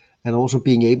 and also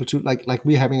being able to, like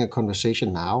we're having a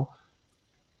conversation now,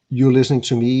 you're listening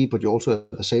to me, but you're also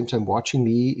at the same time watching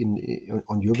me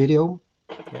on your video.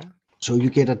 Yeah. So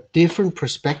you get a different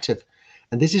perspective.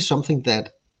 And this is something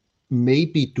that may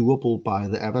be doable by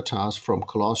the avatars from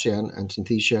Colossian and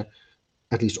Synthesia,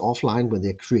 at least offline when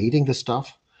they're creating the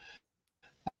stuff.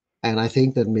 And I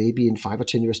think that maybe in 5 or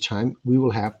 10 years' time, we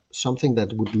will have something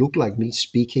that would look like me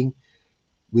speaking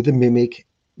with a mimic,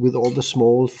 with all the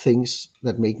small things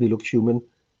that make me look human,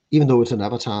 even though it's an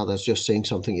avatar that's just saying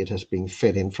something it has been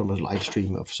fed in from a live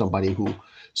stream of somebody who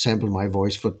sampled my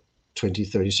voice for 20,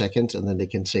 30 seconds, and then they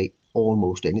can say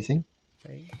almost anything.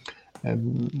 Right.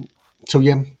 So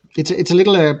yeah, it's a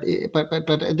little, but at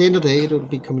the end of the day, it would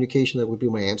be communication that would be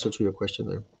my answer to your question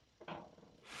there.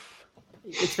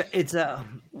 It's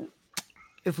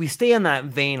if we stay in that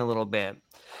vein a little bit,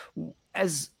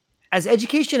 as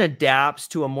education adapts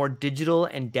to a more digital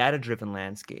and data-driven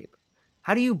landscape,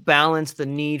 how do you balance the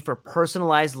need for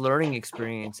personalized learning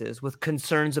experiences with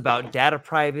concerns about data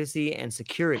privacy and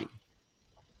security?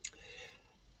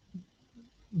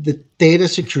 The data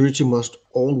security must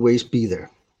always be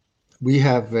there. We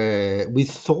have we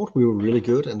thought we were really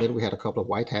good, and then we had a couple of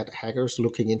white hat hackers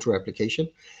looking into our application,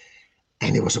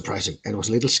 and it was surprising, and it was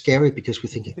a little scary, because we're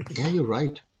thinking, yeah, you're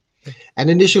right. And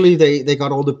initially they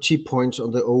got all the cheap points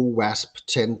on the OWASP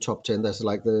 10 top 10. That's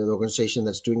like the organization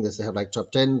that's doing this. They have like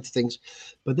top 10 things.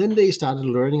 But then they started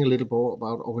learning a little more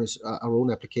about our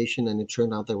own application, and it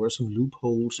turned out there were some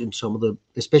loopholes in some of the,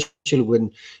 especially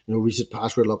when, reset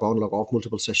password, log on, log off,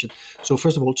 multiple session. So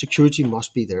first of all, security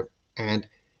must be there. And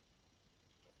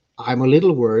I'm a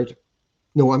little worried.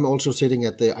 No, I'm also sitting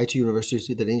at the IT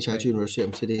University, the Danish IT University.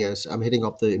 I'm heading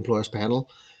up the employers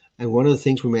panel. And one of the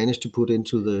things we managed to put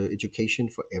into the education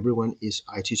for everyone is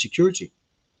IT security.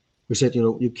 We said,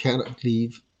 you cannot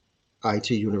leave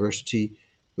IT University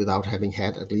without having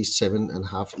had at least 7.5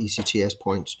 ECTS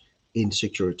points in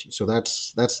security. So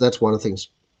that's one of the things.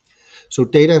 So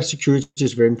data security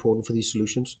is very important for these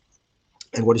solutions.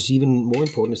 And what is even more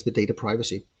important is the data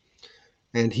privacy.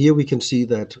 And here we can see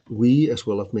that we, as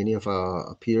well as many of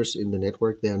our peers in the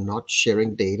network, they are not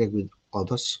sharing data with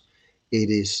others. It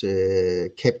is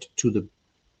kept to the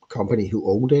company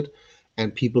who owned it,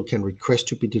 and people can request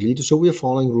to be deleted. So we are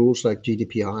following rules like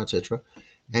GDPR, etc.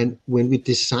 And when we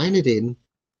design it in,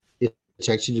 it's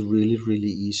actually really, really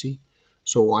easy.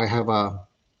 So I have a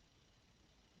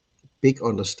big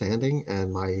understanding,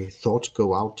 and my thoughts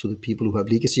go out to the people who have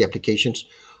legacy applications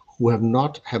who have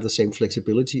not have the same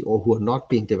flexibility, or who are not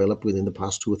being developed within the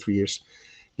past 2 or 3 years,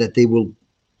 that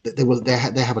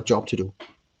they have a job to do.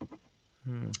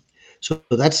 So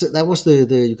that was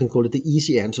the you can call it the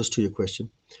easy answers to your question.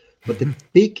 But the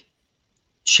big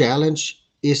challenge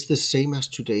is the same as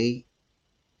today.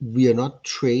 We are not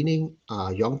training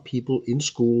our young people in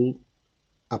school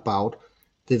about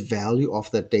the value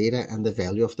of that data and the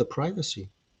value of the privacy.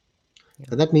 Yeah.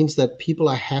 And that means that people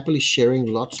are happily sharing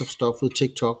lots of stuff with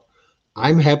TikTok.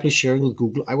 I'm happily sharing with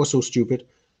Google. I was so stupid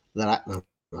that not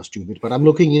stupid, but I'm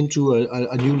looking into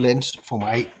a new lens for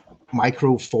my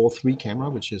micro 4.3 camera,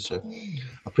 which is a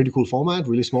pretty cool format,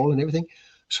 really small and everything.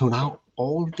 So now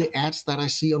all the ads that I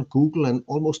see on Google and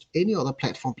almost any other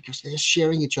platform, because they're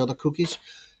sharing each other cookies,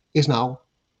 is now,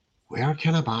 where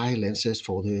can I buy lenses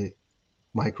for the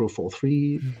Micro Four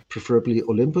 3, preferably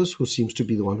Olympus, who seems to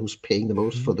be the one who's paying the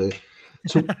most for the.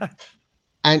 So,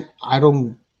 and I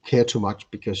don't care too much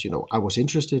because, I was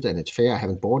interested and it's fair. I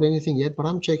haven't bought anything yet, but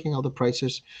I'm checking out the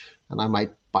prices and I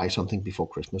might buy something before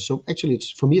Christmas. So actually,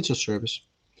 for me, it's a service.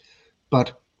 But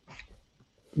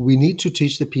we need to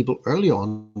teach the people early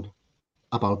on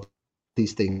about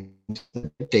these things,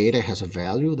 that their data has a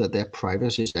value, that their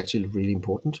privacy is actually really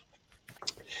important.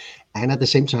 And at the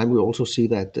same time, we also see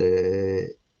that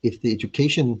if the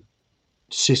education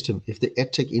system, if the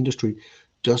edtech industry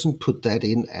doesn't put that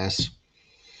in as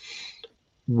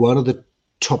one of the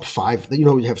top five,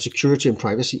 you have security and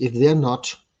privacy, if they're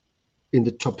not in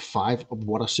the top five of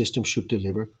what a system should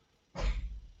deliver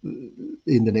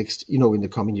in the next, in the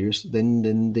coming years,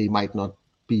 then they might not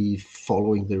be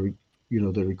following the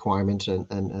requirements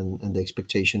and the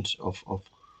expectations of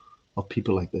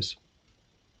people like this.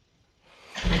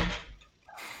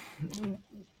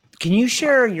 Can you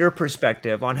share your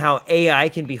perspective on how AI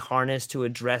can be harnessed to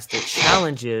address the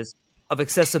challenges of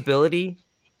accessibility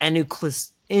and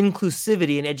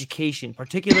inclusivity in education,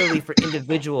 particularly for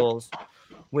individuals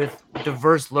with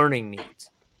diverse learning needs?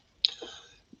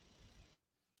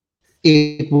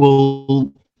 It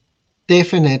will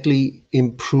definitely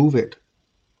improve it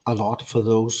a lot for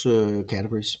those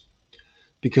categories,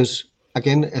 because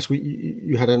again, as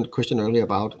you had a question earlier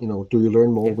about, do you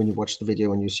learn more when you watch the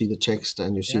video and you see the text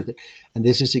and you see and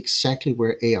this is exactly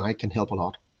where AI can help a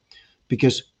lot,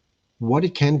 because what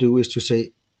it can do is to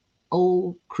say,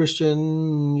 oh,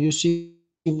 Christian, you seem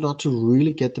not to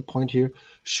really get the point here.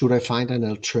 Should I find an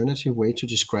alternative way to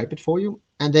describe it for you?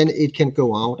 And then it can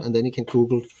go out and then it can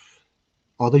Google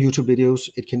other YouTube videos.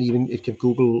 It can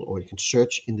Google, or it can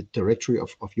search in the directory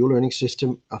of your learning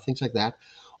system or things like that.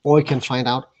 Or it can find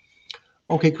out,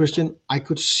 okay, Christian, I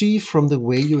could see from the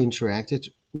way you interacted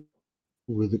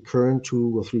with the current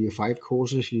 2 or 3 or 5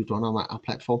 courses you've done on our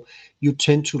platform, you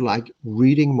tend to like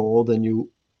reading more than you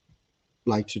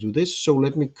like to do this. So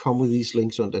let me come with these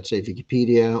links on, let's say,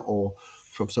 Wikipedia or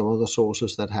from some other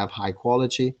sources that have high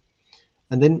quality,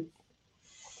 and then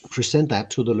present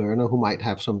that to the learner who might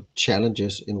have some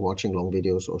challenges in watching long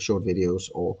videos or short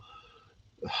videos or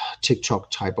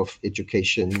TikTok type of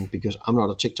education, because I'm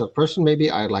not a TikTok person. Maybe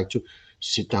I'd like to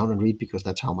sit down and read because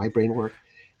that's how my brain works.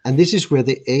 And this is where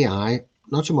the AI,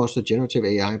 not so much the generative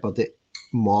AI, but the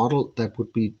model that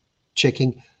would be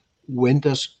checking, when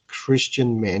does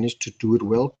Christian manage to do it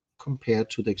well compared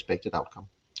to the expected outcome?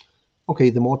 Okay,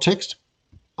 the more text,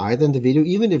 either in the video,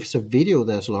 even if it's a video,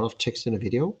 there's a lot of text in a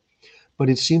video, but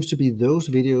it seems to be those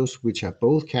videos which have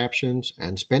both captions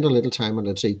and spend a little time on,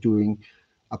 let's say, doing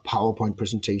a PowerPoint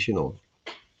presentation or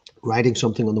writing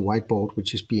something on the whiteboard,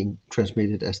 which is being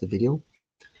transmitted as the video.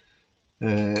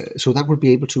 So that would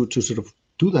be able to sort of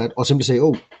do that, or simply say,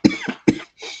 oh,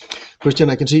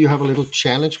 Christian, I can see you have a little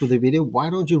challenge with the video.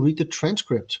 Why don't you read the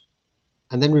transcript?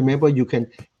 And then remember, you can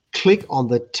click on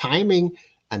the timing,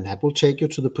 and that will take you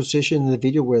to the position in the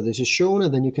video where this is shown,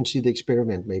 and then you can see the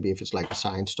experiment, maybe if it's like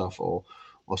science stuff or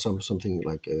something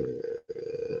like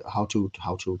how to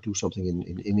do something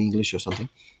in English or something.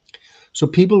 So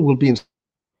people will be,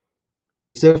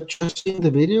 instead of just seeing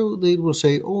the video, they will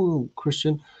say, oh,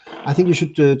 Christian, I think you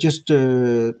should just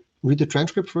read the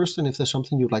transcript first, and if there's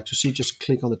something you'd like to see, just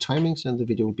click on the timings and the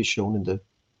video will be shown in the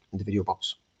video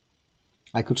box.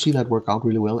 I could see that work out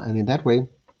really well, and in that way,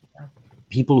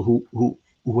 people who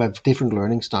have different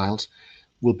learning styles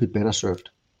will be better served.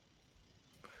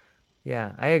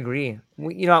 Yeah, I agree.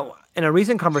 In a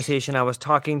recent conversation, I was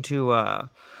talking to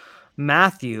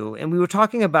Matthew, and we were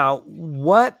talking about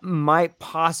what might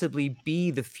possibly be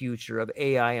the future of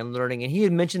AI and learning. And he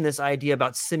had mentioned this idea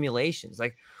about simulations.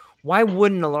 Like, why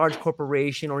wouldn't a large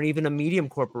corporation or even a medium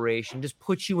corporation just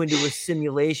put you into a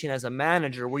simulation as a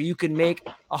manager where you can make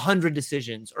 100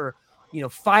 decisions or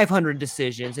 500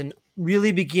 decisions and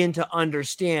really begin to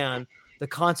understand the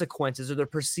consequences or the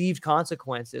perceived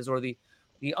consequences or the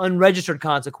unregistered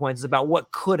consequences about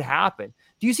what could happen?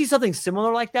 Do you see something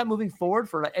similar like that moving forward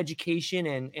for education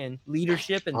and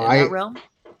leadership in that realm?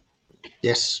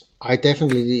 Yes, I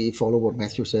definitely follow what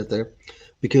Matthew said there,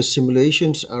 because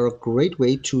simulations are a great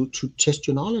way to test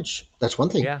your knowledge. That's one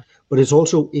thing. Yeah. But it's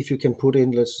also, if you can put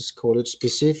in, let's just call it,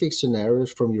 specific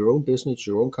scenarios from your own business,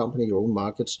 your own company, your own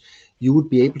markets, you would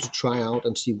be able to try out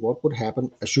and see what would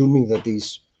happen, assuming that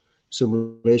these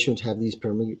simulations have these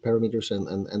parameters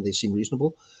and they seem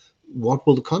reasonable. What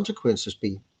will the consequences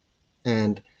be?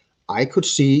 And I could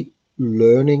see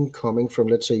learning coming from,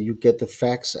 let's say, you get the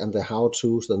facts and the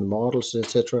how-tos and the models,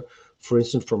 etc., for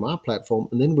instance, from our platform.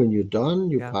 And then when you're done,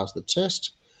 you Yeah. pass the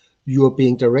test, you are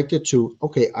being directed to,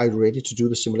 okay, are you ready to do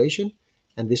the simulation?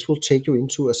 And this will take you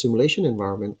into a simulation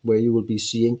environment where you will be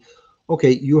seeing,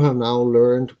 okay, you have now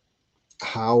learned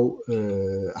how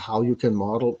you can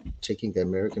model, taking the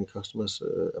American customers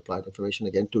applied information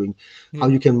again, doing how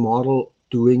Yeah. you can model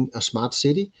doing a smart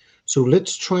city. So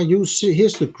let's try use,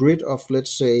 here's the grid of,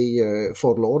 let's say,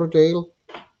 Fort Lauderdale.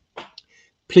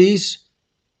 Please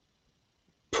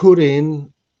put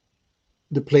in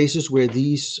the places where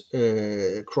these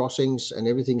crossings and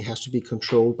everything has to be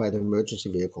controlled by the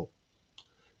emergency vehicle.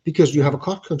 Because you have Yeah. a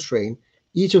cost constraint.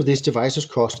 Each of these devices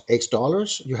costs X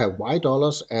dollars. You have Y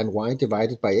dollars, and Y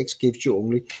divided by X gives you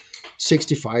only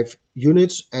 65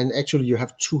 units, and actually you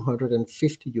have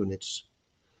 250 units.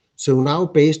 So now,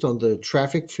 based on the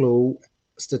traffic flow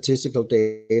statistical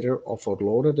data of Fort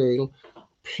Lauderdale,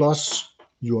 plus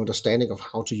your understanding of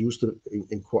how to use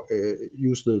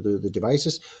the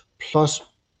devices, plus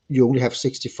you only have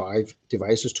 65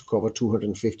 devices to cover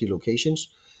 250 locations.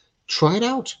 Try it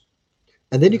out.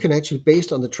 And then you Yeah. can actually,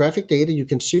 based on the traffic data, you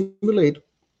can simulate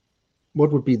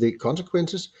what would be the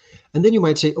consequences. And then you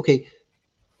might say, okay,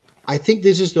 I think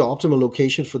this is the optimal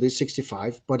location for this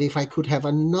 65, but if I could have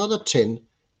another 10,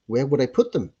 where would I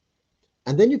put them?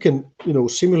 And then you can,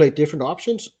 simulate different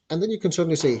options. And then you can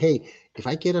certainly say, hey, if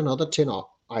I get another 10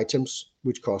 items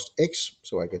which cost X,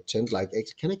 so I get 10 like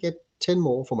X, can I get 10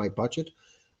 more for my budget?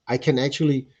 I can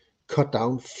actually cut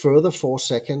down further 4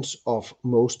 seconds of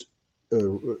most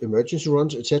emergency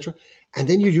runs, etc. And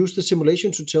then you use the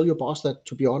simulation to tell your boss that,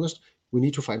 to be honest, we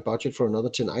need to find budget for another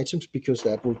 10 items because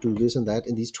that will do this and that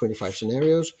in these 25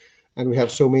 scenarios. And we have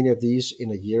so many of these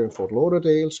in a year in Fort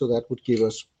Lauderdale. So that would give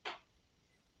us,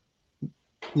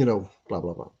 blah,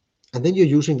 blah, blah. And then you're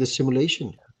using the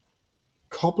simulation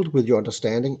coupled with your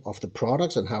understanding of the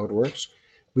products and how it works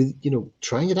with,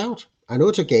 trying it out. I know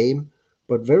it's a game,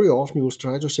 but very often you will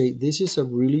try to say, this is a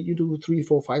really, you do 3,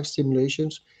 4, 5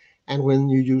 simulations. And when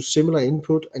you use similar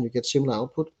input and you get similar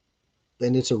output,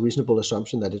 then it's a reasonable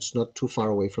assumption that it's not too far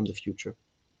away from the future,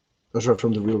 or sorry,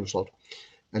 from the real result.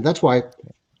 And that's why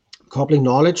coupling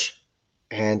knowledge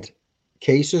and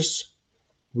cases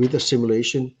with a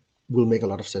simulation will make a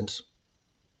lot of sense.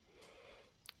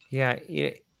 Yeah.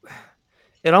 It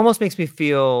almost makes me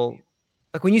feel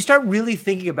like when you start really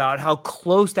thinking about how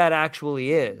close that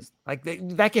actually is, like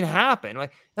that can happen.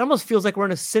 Like it almost feels like we're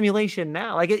in a simulation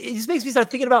now. Like it just makes me start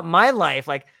thinking about my life.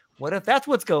 Like, what if that's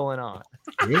what's going on?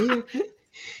 Yeah.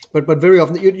 But very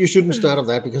often you shouldn't start on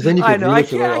that, because then you I could know. really I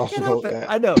feel can't. very I often can't go, help it. yeah.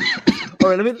 I know. All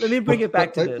right. Let me bring it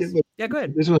back to But this. Yeah. Go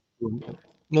ahead. this was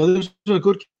no, this was a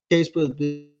good case with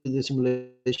the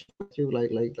simulation.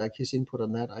 Like his input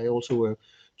on that. I also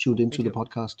tuned into the Me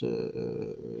podcast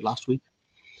too. last week,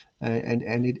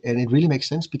 and it really makes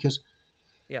sense, because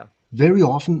Yeah. very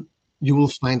often you will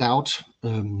find out,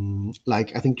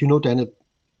 like, I think Daniel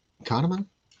Kahneman.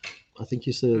 I think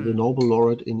he's the Mm, Nobel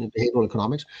laureate in behavioral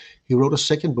economics. He wrote a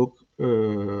second book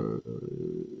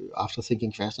after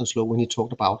Thinking Fast and Slow, when he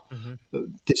talked about hmm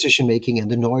decision making and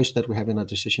the noise that we have in our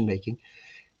decision making.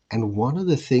 And one of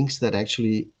the things that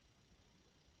actually,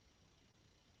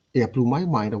 yeah, blew my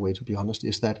mind away, to be honest,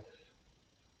 is that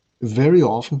very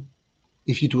often,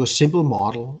 if you do a simple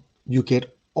model, you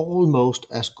get almost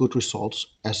as good results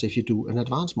as if you do an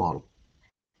advanced model.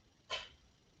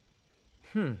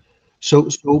 Hmm. So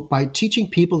by teaching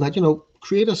people that,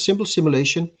 create a simple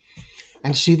simulation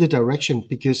and see the direction,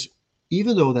 because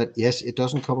even though that, yes, it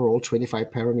doesn't cover all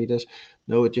 25 parameters,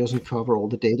 no, it doesn't cover all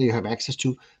the data you have access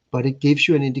to, but it gives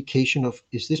you an indication of,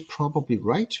 is this probably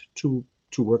right to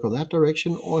work on that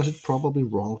direction, or is it probably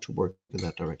wrong to work in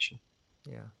that direction?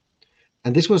 Yeah.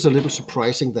 And this was a little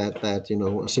surprising that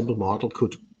a simple model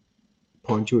could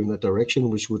point you in a direction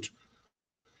which would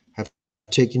have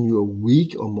taken you a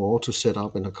week or more to set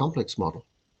up in a complex model.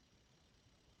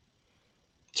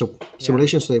 So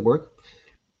simulations, Yeah. they work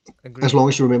as long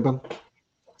Agreed. as you remember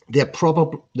they're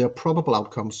probable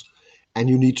outcomes, and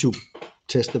you need to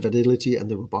test the validity and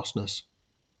the robustness.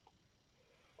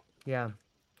 Yeah.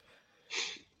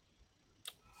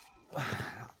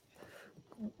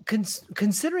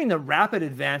 Considering the rapid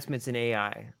advancements in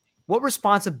AI, what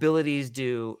responsibilities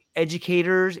do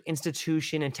educators,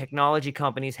 institution, and technology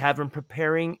companies have in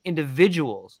preparing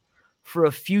individuals for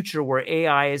a future where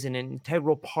AI is an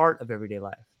integral part of everyday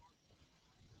life?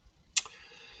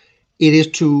 It is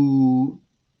to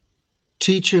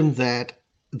teach them that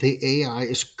the AI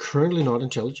is currently not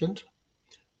intelligent,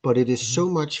 but it is Mhm. so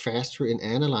much faster in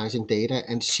analyzing data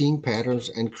and seeing patterns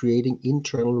and creating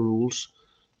internal rules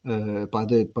by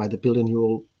the building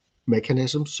neural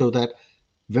mechanisms so that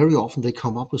very often they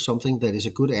come up with something that is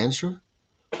a good answer,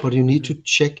 but you need Mm-hmm. to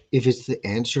check if it's the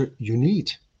answer you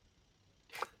need.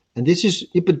 And this is,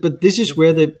 but this is Yep.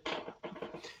 where the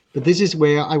But this is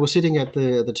where I was sitting at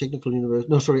the technical university,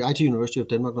 no, sorry, IT University of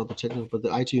Denmark, not the technical, but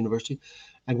the IT University.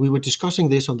 And we were discussing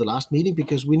this on the last meeting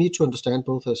because we need to understand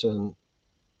both as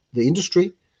the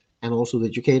industry and also the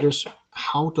educators,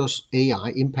 how does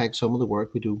AI impact some of the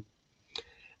work we do?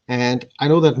 And I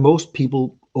know that most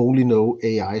people only know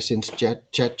AI since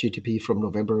ChatGPT from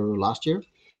November last year,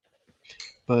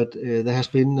 but there has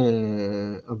been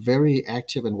a very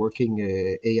active and working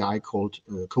AI called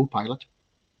Copilot,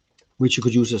 which you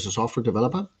could use as a software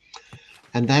developer.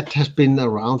 And that has been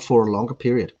around for a longer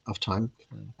period of time.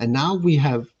 And now we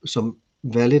have some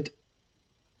valid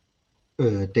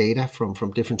data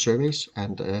from different surveys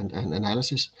and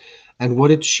analysis. And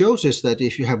what it shows is that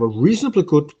if you have a reasonably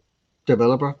good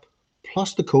developer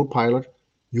plus the code pilot,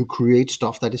 you create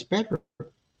stuff that is better.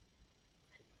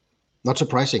 Not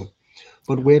surprising.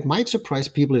 But where it might surprise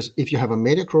people is if you have a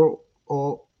mediocre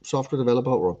or software developer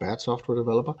or a bad software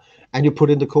developer and you put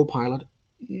in the copilot,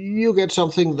 you get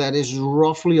something that is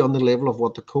roughly on the level of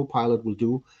what the copilot will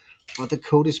do, but the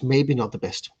code is maybe not the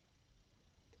best.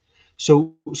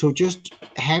 So just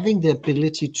having the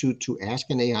ability to ask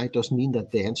an AI doesn't mean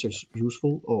that the answer is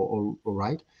useful or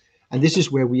right. And this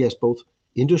is where we as both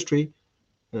industry,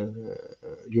 uh,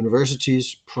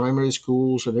 universities, primary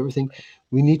schools, and everything,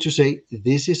 we need to say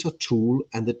this is a tool,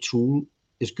 and the tool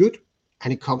is good,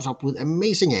 and it comes up with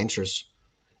amazing answers.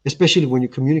 Especially when you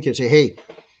communicate, say, "Hey,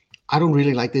 I don't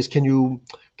really like this. Can you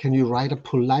write a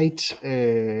polite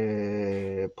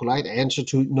answer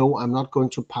to no? I'm not going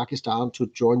to Pakistan to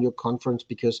join your conference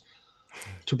because,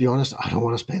 to be honest, I don't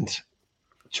want to spend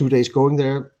 2 days going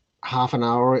there, half an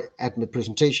hour at the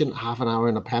presentation, half an hour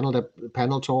in a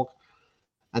panel talk,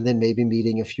 and then maybe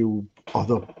meeting a few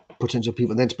other potential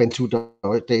people, and then spend 2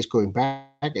 days going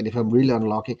back. And if I'm really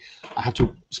unlucky, I have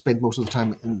to spend most of the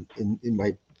time in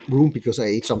my room because I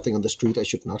ate something on the street I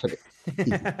should not have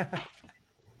eaten."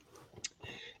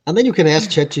 And then you can ask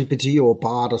ChatGPT or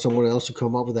Bard or someone else to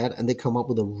come up with that, and they come up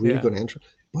with a really Yeah. good answer.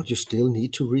 But you still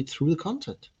need to read through the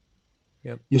content.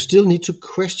 Yep. You still need to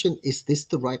question, is this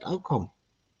the right outcome?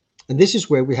 And this is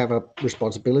where we have a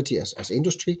responsibility as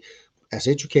industry, as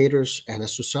educators, and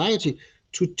as society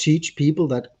to teach people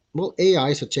that, well,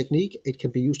 AI is a technique. It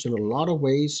can be used in a lot of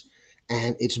ways,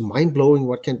 and it's mind blowing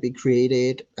what can be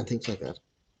created and things like that.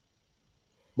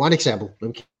 One example, let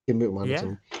me give you one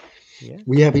example. Yeah. Yeah.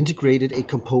 We have integrated a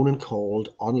component called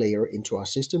OnLayer into our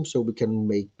system so we can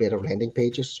make better landing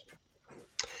pages.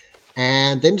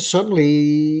 And then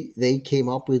suddenly they came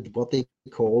up with what they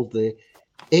call the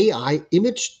AI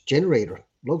image generator.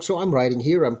 Look, so I'm writing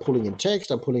here, I'm pulling in text,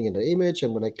 I'm pulling in the image,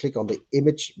 and when I click on the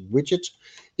image widget,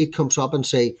 it comes up and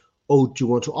say, "Oh, do you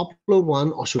want to upload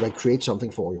one, or should I create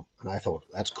something for you?" And I thought,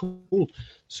 that's cool.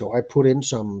 So I put in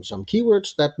some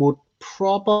keywords that would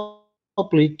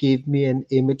probably give me an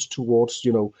image towards,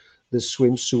 the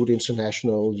swimsuit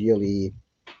international yearly,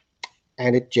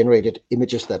 and it generated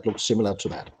images that looked similar to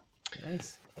that.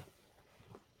 Nice.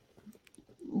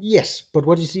 Yes, but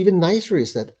what is even nicer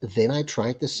is that then I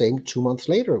tried the same 2 months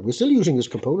later. We're still using this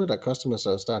component. Our customers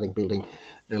are starting building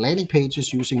the landing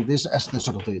pages using this as the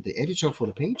sort of the editor for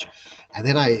the page. And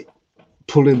then I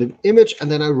pulled in the image, and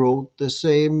then I wrote the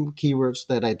same keywords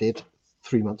that I did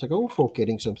 3 months ago for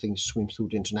getting something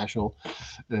swimsuit international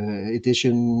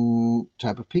edition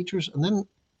type of pictures. And then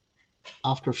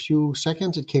after a few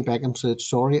seconds, it came back and said,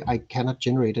 "Sorry, I cannot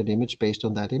generate an image based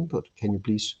on that input. Can you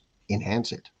please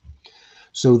enhance it?"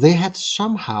 So they had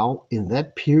somehow in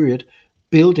that period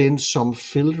built in some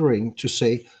filtering to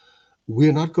say,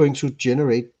 we're not going to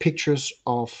generate pictures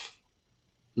of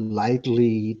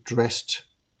lightly dressed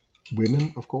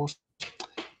women, of course,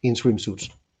 in swimsuits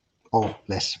or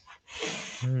less.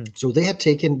 Mm. So they had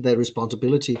taken their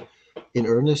responsibility in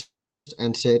earnest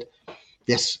and said,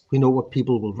 yes, we know what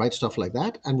people will write stuff like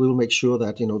that, and we will make sure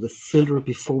that, the filter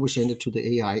before we send it to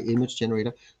the AI image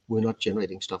generator, we're not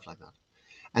generating stuff like that.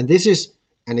 And this is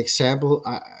an example.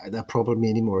 There are probably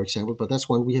many more examples, but that's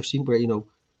one we have seen where,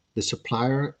 the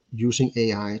supplier using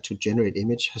AI to generate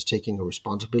image has taken a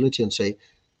responsibility and say,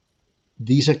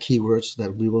 these are keywords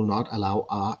that we will not allow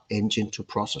our engine to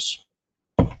process.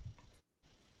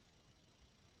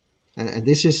 And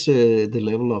this is the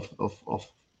level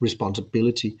of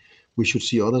responsibility we should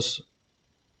see others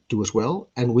do as well,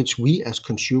 and which we as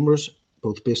consumers,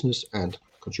 both business and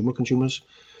consumers,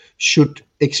 should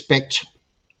expect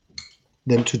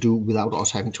them to do without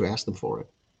us having to ask them for it.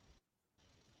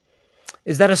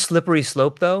 Is that a slippery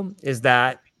slope though? Is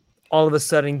that all of a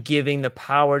sudden giving the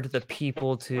power to the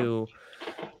people to,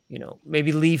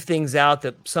 maybe leave things out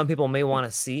that some people may want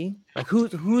to see? Like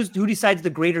who decides the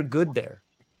greater good there?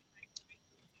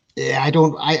 Yeah, I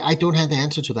don't have the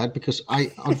answer to that, because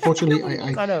I unfortunately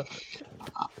I kind of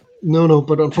no,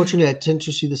 but unfortunately I tend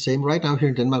to see the same. Right now here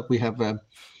in Denmark we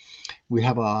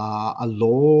have a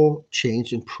law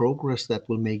change in progress that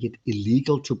will make it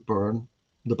illegal to burn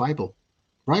the Bible.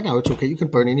 Right now, it's okay. You can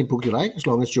burn any book you like as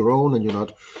long as it's your own and you're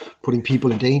not putting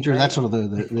people in danger. That's sort of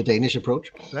the Danish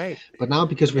approach. right. But now,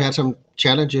 because we had some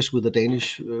challenges with the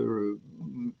Danish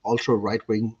ultra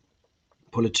right-wing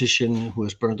politician who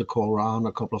has burned the Quran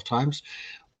a couple of times,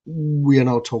 we are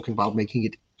now talking about making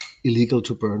it illegal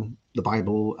to burn the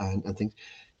Bible and things.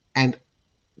 And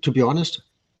to be honest,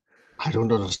 I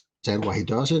don't understand why he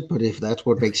does it, but if that's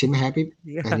what makes him happy,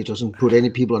 and Yeah. he doesn't put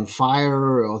any people on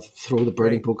fire or throw the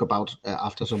burning Right. book about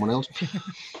after someone else,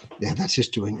 yeah, that's his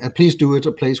doing. And please do it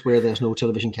a place where there's no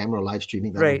television camera or live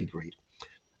streaming. That would be Right. great.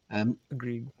 Um,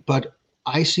 Agreed. but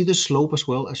I see the slope as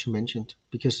well, as you mentioned,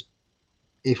 because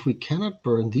if we cannot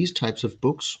burn these types of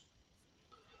books,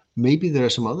 maybe there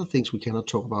are some other things we cannot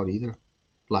talk about either.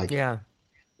 Like, Yeah.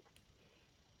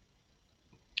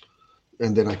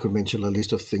 and then I could mention a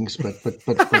list of things, but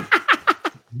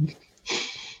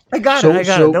I got it. so I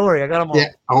got it. Don't so worry. I got them yeah,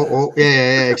 all.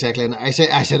 yeah, exactly. And I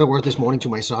said a word this morning to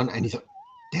my son, and he thought,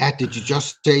 "Dad, did you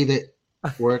just say the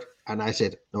word?" And I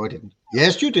said, "No, I didn't."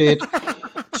 "Yes, you did."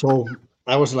 So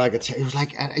I was like, it was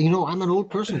like, I'm an old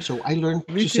person, so I learned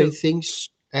Me to say too. things,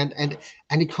 and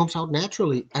it comes out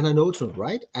naturally, and I know it's not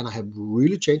right, and I have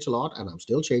really changed a lot, and I'm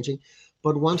still changing,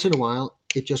 but once in a while,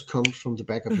 it just comes from the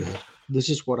back of your head. This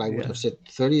is what I would Yeah. have said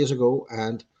 30 years ago,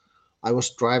 and I was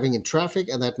driving in traffic,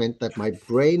 and that meant that my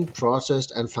brain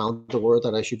processed and found the word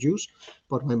that I should use,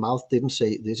 but my mouth didn't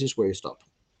say, "This is where you stop."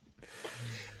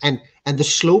 And the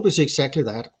slope is exactly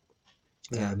that.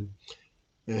 Yeah.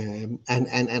 Um,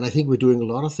 and I think we're doing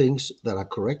a lot of things that are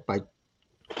correct by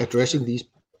addressing these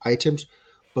items,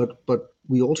 but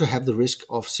we also have the risk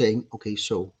of saying, okay,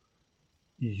 so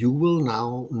you will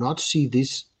now not see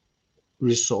these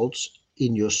results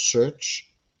in your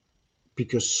search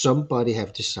because somebody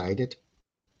have decided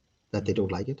that they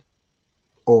don't like it,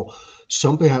 or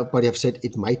somebody have said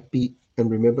it might be.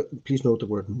 And remember, please note the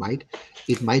word might.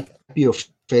 It might be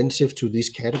offensive to this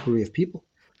category of people.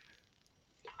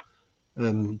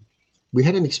 Um, we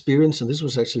had an experience, and this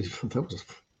was actually that was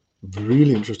a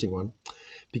really interesting one,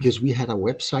 because we had a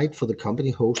website for the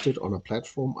company hosted on a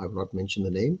platform. I will not mention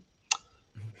the name.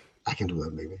 I can do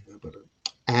that maybe.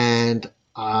 And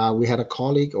we had a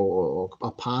colleague or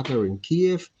a partner in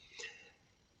Kiev,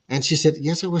 and she said,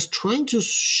 "Yes, I was trying to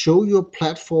show your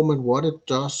platform and what it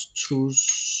does to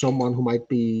someone who might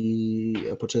be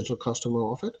a potential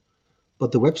customer of it,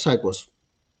 but the website was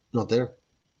not there."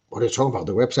 "What are you talking about?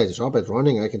 The website is up and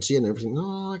running. I can see it and everything."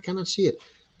 "No, I cannot see it."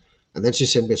 And then she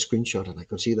sent me a screenshot, and I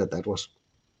could see that was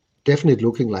definitely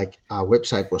looking like our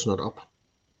website was not up.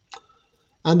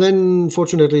 And then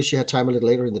fortunately she had time a little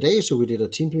later in the day, so we did a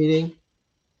team meeting,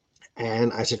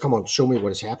 and I said, "Come on, show me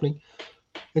what is happening."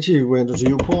 And she went to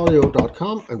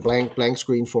uqualio.com and blank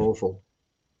screen 404.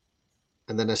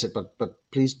 And then I said,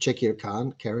 but please check here,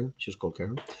 Karen, she was called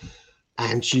Karen.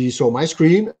 And she saw my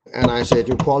screen, and I said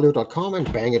uqualio.com,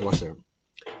 and bang, it was there.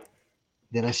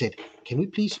 Then I said, "Can we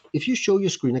please, if you show your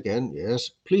screen again,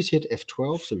 yes, please hit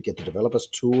F12 so we get the developers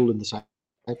tool in the side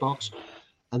box.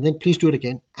 And then please do it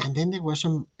again." And then there were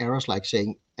some errors like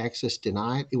saying access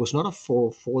denied. It was not a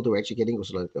 404 they were actually getting, it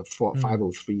was like a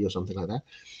 503 or something like that.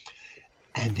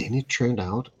 And then it turned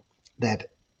out that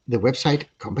the website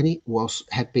company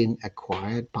had been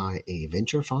acquired by a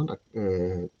venture fund. I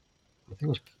think it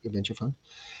was a venture fund.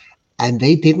 And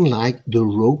they didn't like the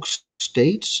rogue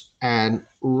states and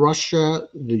Russia,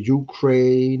 the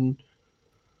Ukraine,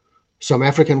 some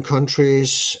African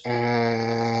countries,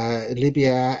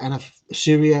 Libya, and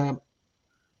Syria.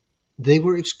 They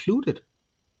were excluded.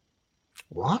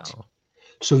 What? Wow.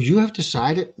 So you have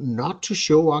decided not to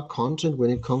show our content when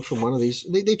it comes from one of these.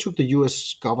 They took the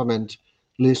US government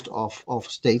list of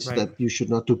states Right. that you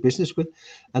should not do business with.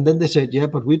 And then they said, yeah,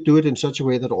 but we do it in such a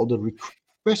way that all the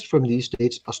requests from these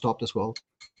states are stopped as well.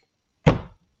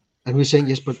 And we're saying,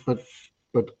 yes, but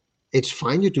it's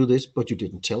fine you do this, but you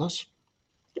didn't tell us.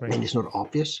 Right. And it's not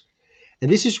obvious.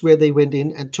 And this is where they went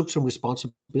in and took some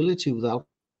responsibility without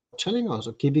telling us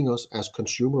or giving us as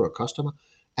consumer or customer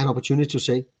an opportunity to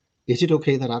say, is it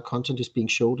okay that our content is being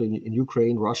showed in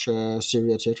Ukraine, Russia,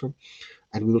 Syria, etc.?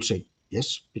 And we will say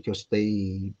yes, because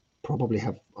they probably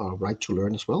have a right to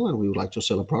learn as well, and we would like to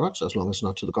sell our products as long as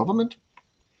not to the government.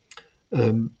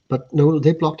 But no,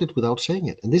 they blocked it without saying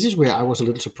it. And this is where I was a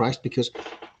little surprised because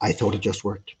I thought it just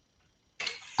worked.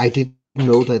 I didn't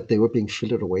know that they were being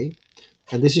filtered away.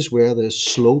 And this is where the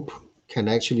slope can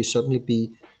actually suddenly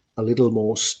be a little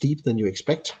more steep than you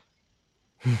expect.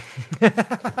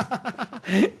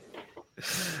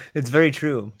 It's very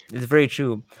true. It's very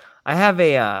true. I have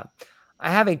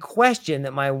a question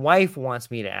that my wife wants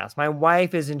me to ask. My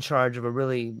wife is in charge of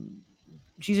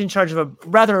she's in charge of a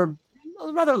rather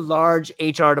large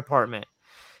HR department.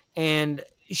 And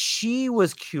she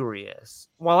was curious.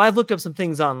 While I've looked up some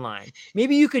things online,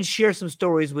 maybe you could share some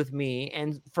stories with me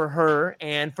and for her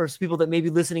and for people that may be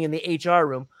listening in the HR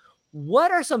room.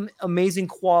 What are some amazing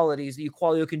qualities that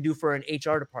Qualio can do for an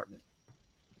HR department?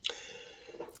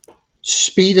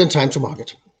 Speed and time to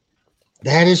market.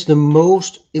 That is the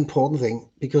most important thing,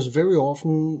 because very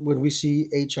often when we see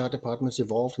HR departments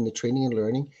evolve in the training and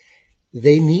learning,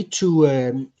 they need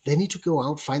to go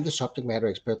out, find the subject matter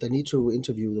expert. They need to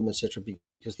interview them, etc.,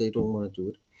 because they don't want to do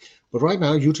it. But right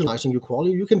now, utilizing your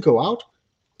Qualio, you can go out,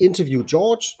 interview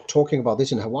George talking about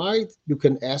this in Hawaii. You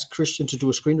can ask Christian to do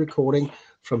a screen recording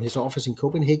from his office in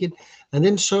Copenhagen, and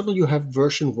then suddenly you have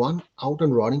version 1 out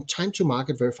and running. Time to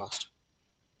market very fast.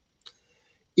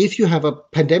 If you have a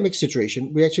pandemic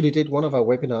situation, we actually did one of our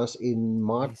webinars in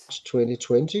March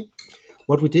 2020.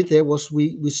 What we did there was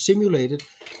we simulated,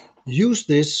 use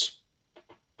this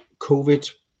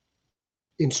COVID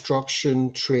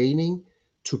instruction training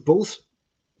to both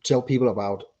tell people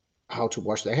about how to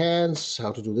wash their hands,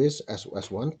 how to do this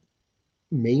as one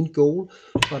main goal,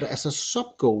 but as a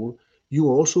sub goal, you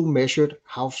also measured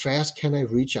how fast can I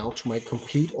reach out to my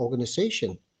complete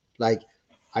organization. Like,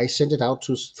 I sent it out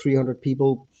to 300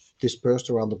 people dispersed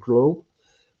around the globe.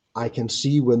 I can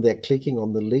see when they're clicking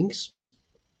on the links.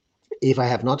 If I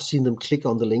have not seen them click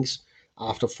on the links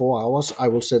after 4 hours, I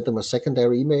will send them a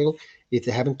secondary email. If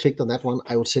they haven't clicked on that one,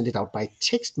 I will send it out by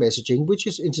text messaging, which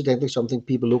is incidentally something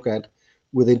people look at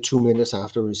within 2 minutes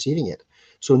after receiving it.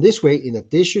 So in this way, in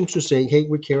addition to saying, hey,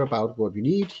 we care about what you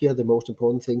need, here are the most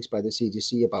important things by the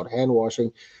CDC about hand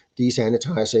washing,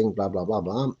 desanitizing, blah, blah, blah,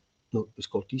 blah. No, it's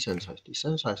called desanitizing.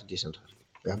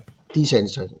 Yeah,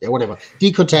 desanitizing. Yeah, whatever.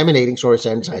 Decontaminating, sorry,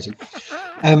 sanitizing.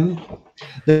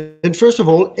 Then first of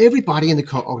all, everybody in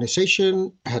the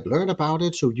organization had learned about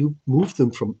it. So you moved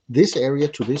them from this area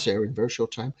to this area in very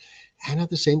short time. And at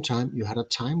the same time, you had a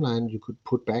timeline you could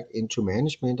put back into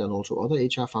management and also other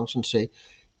HR functions. Say,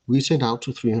 we sent out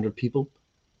to 300 people.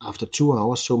 After 2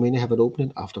 hours, so many have it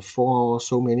opened. After 4 hours,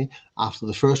 so many. After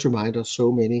the first reminder,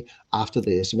 so many. After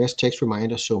the SMS text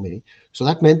reminder, so many. So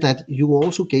that meant that you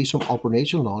also gave some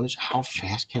operational knowledge. How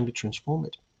fast can we transform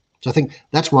it? So I think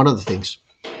that's one of the things.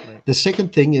 Right. The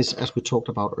second thing is, as we talked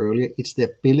about earlier, it's the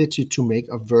ability to make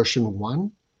a version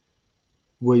 1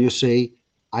 where you say,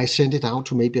 I send it out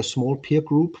to maybe a small peer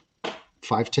group,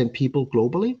 5-10 people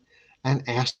globally, and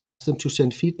ask them to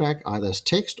send feedback either as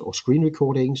text or screen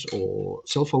recordings or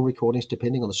cell phone recordings,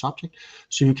 depending on the subject.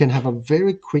 So you can have a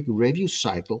very quick review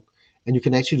cycle, and you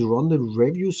can actually run the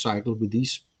review cycle with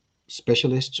these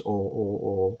specialists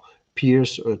or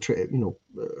peers,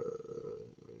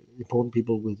 important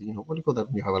people with, what do you call that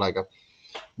when you have like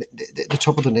the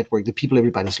top of the network, the people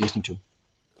everybody's listening to.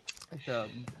 Like the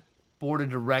board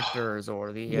of directors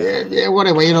or the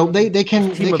whatever, they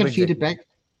can feed it back,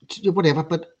 whatever.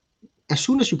 But as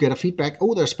soon as you get a feedback,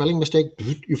 there's a spelling mistake,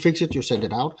 you fix it, you send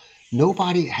it out.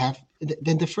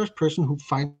 Then the first person who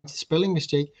finds the spelling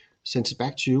mistake sends it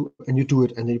back to you, and you do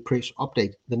it, and then you press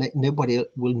update. Then nobody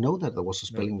will know that there was a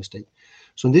spelling mistake.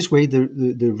 So in this way,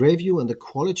 the review and the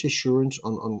quality assurance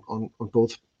on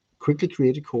both quickly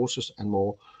created courses and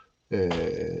more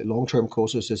long-term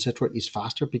courses, etc., is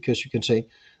faster, because you can say,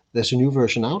 there's a new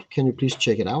version out, can you please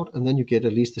check it out? And then you get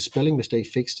at least the spelling mistake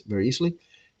fixed very easily.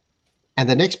 And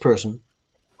the next person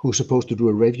who's supposed to do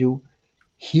a review,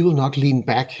 he will not lean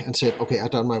back and say, okay,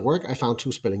 I've done my work, I found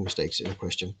 2 spelling mistakes in a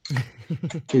question.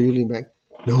 So you lean back.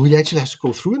 No, he actually has to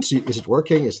go through and see, is it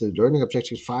working? Is the learning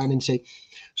objective fine? And say,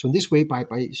 so in this way, by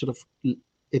sort of,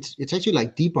 it's actually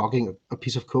like debugging a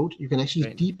piece of code. You can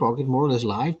actually debug it more or less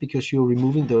live, because you're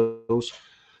removing those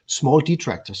small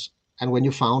detractors. And when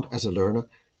you found, as a learner,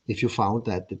 if you found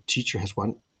that the teacher has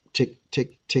one tick,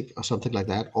 tick, tick, or something like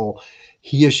that, or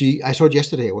he or she, I saw it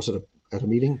yesterday, I was at a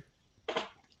meeting,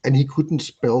 and he couldn't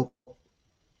spell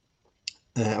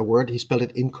a word. He spelled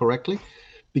it incorrectly,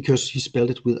 because he spelled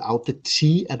it without the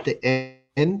T at the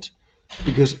end.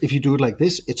 Because if you do it like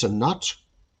this, it's a not.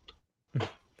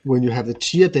 When you have the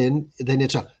T at the end, then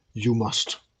it's a you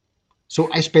must. So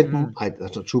I spent,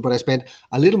 that's not true, but I spent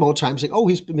a little more time saying,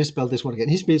 he's misspelled this one again.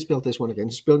 He's misspelled this one again.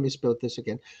 He's misspelled this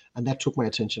again. And that took my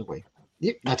attention away.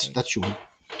 Yeah, that's human.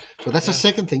 So that's the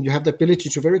second thing. You have the ability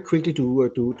to very quickly do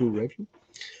review.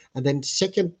 And then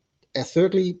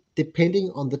thirdly,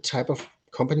 depending on the type of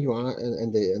company you are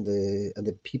and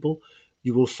the people,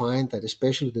 you will find that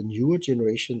especially the newer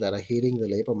generation that are hitting the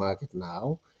labor market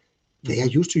now, they are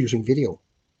used to using video.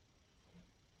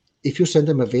 If you send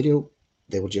them a video,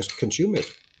 they will just consume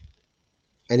it.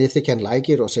 And if they can like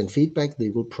it or send feedback, they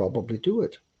will probably do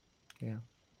it. Yeah.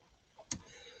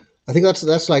 I think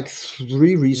that's like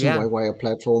three reasons why a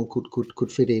platform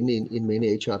could fit in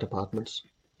many HR departments.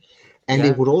 And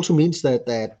it would also means that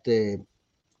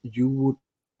you would,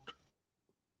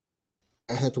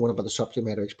 I had the one about the subject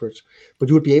matter experts, but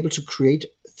you would be able to create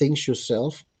things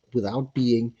yourself without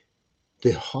being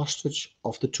the hostage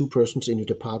of the two persons in your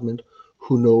department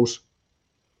who knows.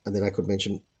 And then I could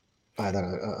mention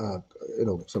either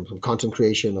some content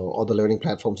creation or other learning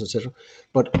platforms, etc.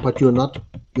 But you're not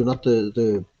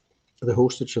the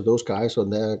hostage of those guys on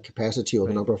their capacity or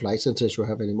the number of licenses you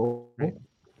have anymore. Right.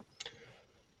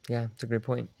 Yeah, it's a great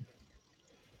point.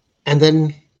 And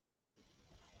then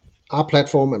our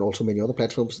platform and also many other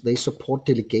platforms, they support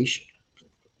delegation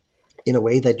in a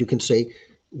way that you can say,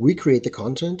 we create the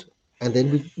content and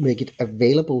then we make it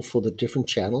available for the different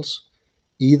channels,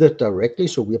 either directly,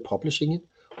 so we are publishing it,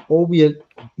 or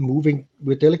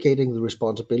we're delegating the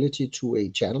responsibility to a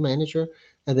channel manager,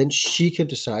 and then she can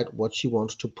decide what she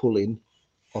wants to pull in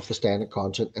of the standard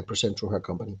content and present to her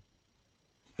company.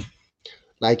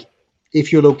 Like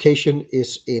if your location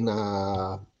is in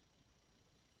a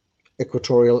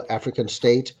equatorial African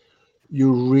state,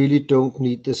 you really don't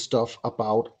need this stuff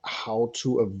about how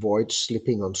to avoid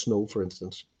slipping on snow, for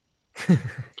instance.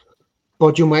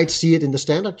 But you might see it in the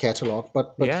standard catalog.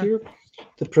 But here,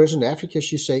 the person in Africa,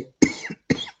 she say,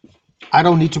 I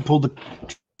don't need to pull the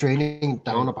training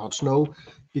down about snow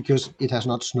because it has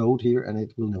not snowed here and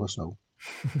it will never snow.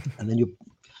 And then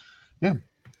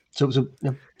So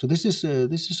this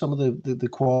is some of the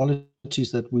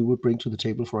qualities that we would bring to the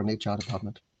table for an HR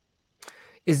department.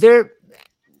 Is there,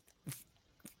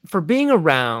 for being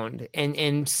around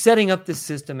and setting up the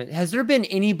system, has there been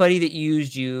anybody that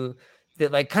used you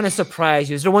that like kind of surprised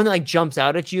you? Is there one that like jumps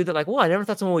out at you that like, well, I never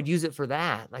thought someone would use it for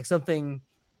that? Like something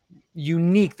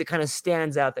unique that kind of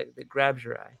stands out that grabs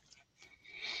your eye?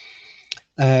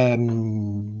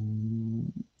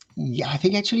 Yeah, I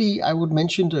think actually I would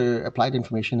mention the Applied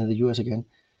Information in the US again,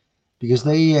 because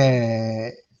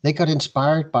they got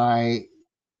inspired by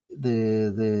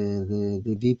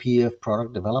the VP of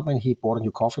product development. He bought a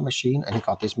new coffee machine and he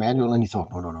got this manual and he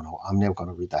thought, no, I'm never going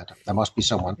to read that. There must be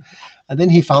someone. And then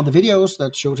he found the videos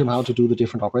that showed him how to do the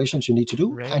different operations you need to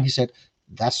do. Right. And he said,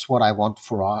 that's what I want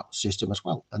for our system as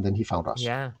well. And then he found us.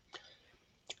 Yeah.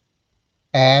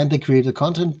 And they created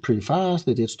content pretty fast.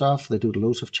 They did stuff. They did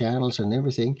loads of channels and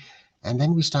everything. And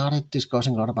then we started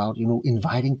discussing a lot about,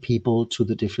 inviting people to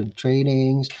the different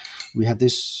trainings. We have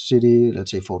this city,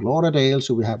 let's say Fort Lauderdale.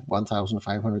 So we have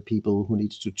 1,500 people who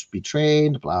need to be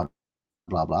trained, blah,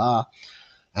 blah, blah.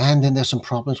 And then there's some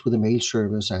problems with the mail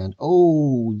service. And,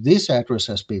 this address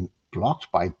has been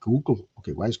blocked by Google.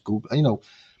 Okay, why is Google, And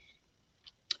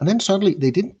then suddenly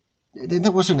they didn't. Then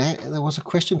there was a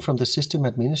question from the system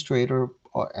administrator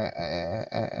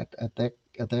at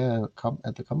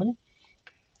the company.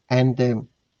 And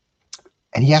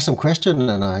he asked some question,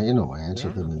 and I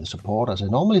answered them in the support as I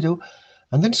normally do.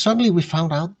 And then suddenly we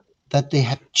found out that they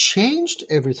had changed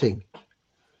everything.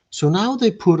 So now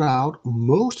they put out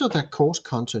most of that course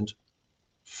content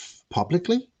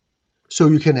publicly, so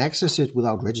you can access it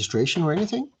without registration or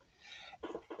anything.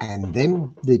 And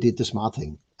then they did the smart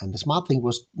thing. And the smart thing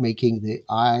was making the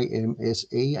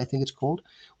IMSA, I think it's called,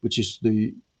 which is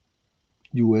the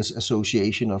US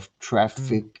Association of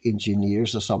Traffic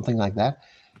Engineers or something like that.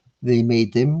 They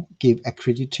made them give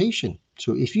accreditation.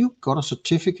 So if you got a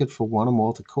certificate for one or more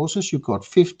of the courses, you got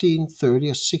 15,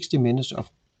 30, or 60 minutes of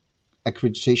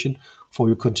accreditation for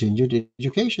your continued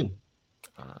education.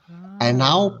 And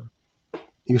now,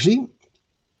 you see,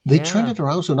 they turned it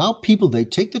around. So now people, they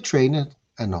take the trainer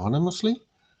anonymously,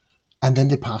 and then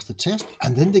they pass the test,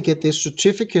 and then they get this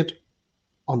certificate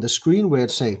on the screen where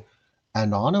it say,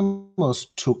 Anonymous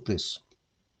took this.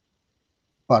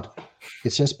 But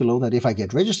it says below that if I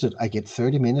get registered, I get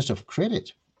 30 minutes of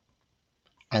credit.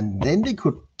 And then they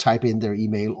could type in their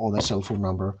email or their cell phone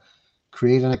number,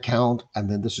 create an account, and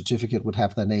then the certificate would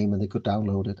have their name, and they could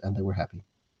download it, and they were happy.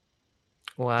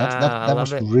 Wow, that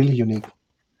was really unique.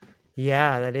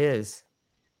 Yeah, that is.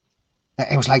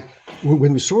 It was like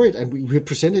when we saw it and we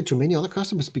presented to many other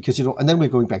customers because, and then we're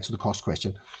going back to the cost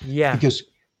question. Yeah. Because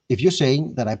if you're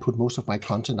saying that I put most of my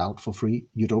content out for free,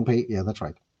 you don't pay. Yeah, that's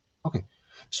right. Okay.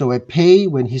 So I pay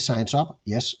when he signs up.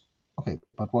 Yes. Okay,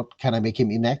 but what can I make him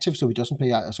inactive so he doesn't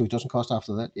pay, so he doesn't cost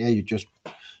after that? Yeah, you just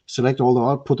select all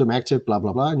the put them active, blah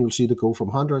blah blah, and you'll see they go from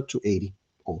 100 to 80,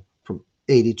 or from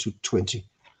 80 to 20.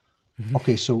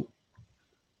 Okay, so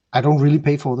I don't really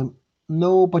pay for them.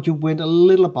 No, but you went a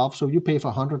little above, so you pay for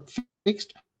 100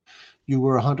 fixed. You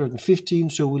were 115,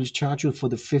 so we'll charge you for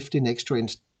the 15 extra in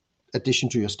addition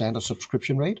to your standard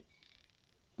subscription rate.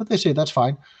 But they say that's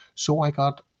fine. So I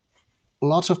got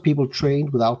lots of people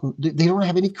trained without, they don't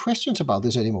have any questions about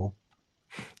this anymore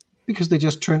because they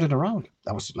just turned it around.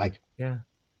 That was like, Yeah.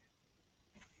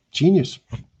 Genius.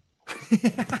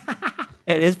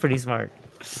 It is pretty smart.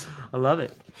 I love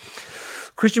it.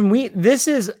 Christian,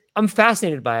 I'm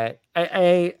fascinated by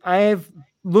it. I've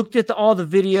looked at all the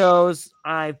videos.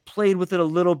 I've played with it a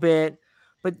little bit,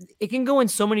 but it can go in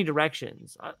so many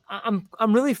directions. I'm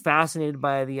really fascinated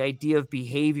by the idea of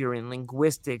behavior and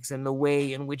linguistics and the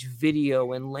way in which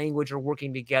video and language are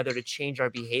working together to change our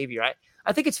behavior.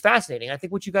 I think it's fascinating. I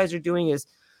think what you guys are doing is,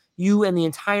 you and the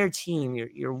entire team,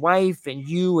 your wife and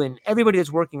you and everybody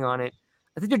that's working on it,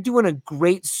 I think they're doing a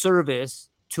great service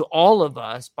to all of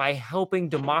us by helping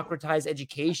democratize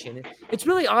education. It's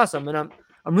really awesome, and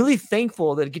I'm really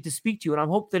thankful that I get to speak to you, and I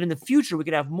hope that in the future we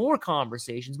could have more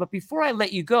conversations. But before I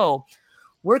let you go,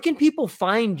 where can people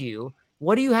find you?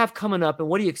 What do you have coming up, and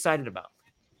what are you excited about?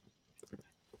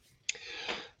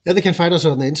 Yeah, they can find us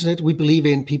on the internet. We believe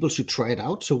in people should try it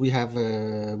out. So we have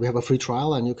a free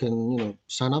trial, and you can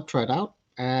sign up, try it out,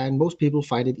 and most people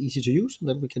find it easy to use. And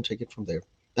then we can take it from there.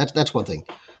 That's one thing.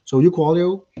 So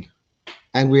Uqualio,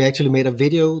 and we actually made a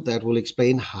video that will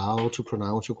explain how to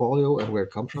pronounce Uqualio and where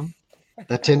it comes from.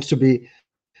 That tends to be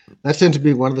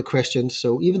one of the questions.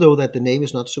 So even though that the name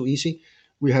is not so easy,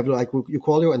 we have like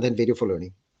Uqualio and then video for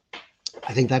learning.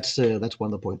 I think that's one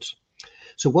of the points.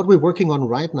 So what we're working on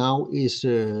right now is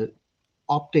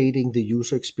updating the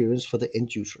user experience for the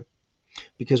end user,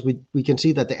 because we can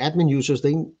see that the admin users,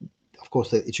 of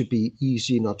course it should be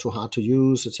easy, not too hard to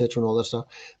use, etc., and all that stuff.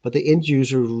 But the end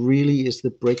user really is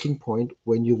the breaking point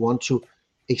when you want to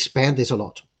expand this a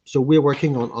lot. So we're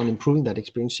working on improving that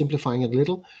experience, simplifying it a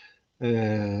little,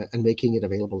 and making it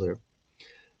available there.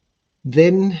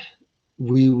 Then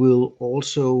we will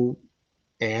also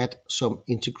add some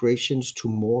integrations to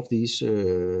more of these,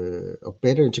 or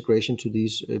better integration to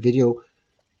these video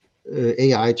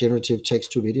AI generative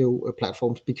text to video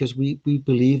platforms, because we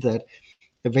believe that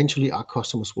eventually our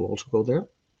customers will also go there.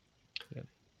 Yeah.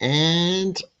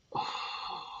 And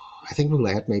I think we'll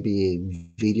add maybe a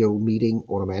video meeting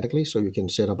automatically, so you can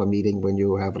set up a meeting when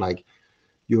you have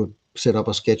you set up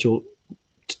a schedule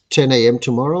 10 a.m.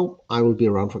 tomorrow. I will be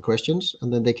around for questions,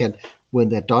 and then they can, when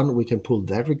they're done, we can pull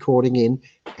that recording in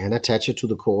and attach it to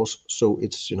the course, so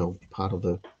it's part of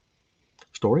the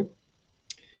story.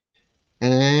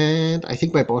 And I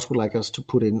think my boss would like us to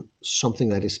put in something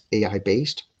that is AI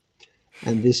based,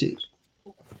 and this is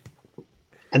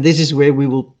where we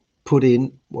will put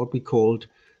in what we called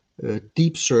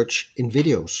deep search in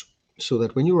videos, so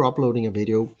that when you're uploading a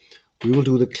video, we will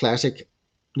do the classic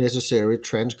necessary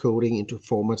transcoding into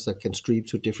formats that can stream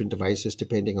to different devices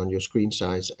depending on your screen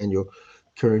size and your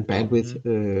current bandwidth,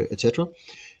 etc.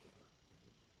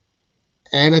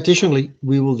 And additionally,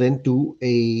 we will then do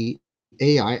a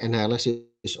AI analysis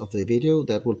of the video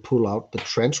that will pull out the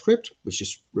transcript, which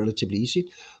is relatively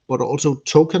easy, but also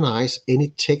tokenize any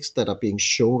text that are being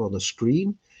shown on the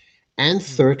screen. And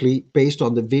thirdly, based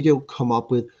on the video, come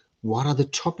up with what are the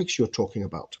topics you're talking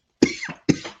about.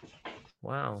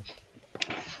 Wow.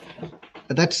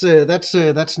 That's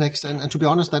next, and to be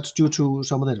honest, that's due to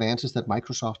some of the advances that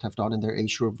Microsoft have done in their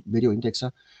Azure Video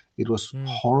Indexer. It was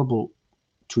horrible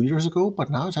 2 years ago, but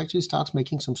now it actually starts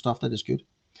making some stuff that is good.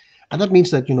 And that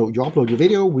means that you upload your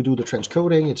video, we do the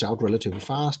transcoding, it's out relatively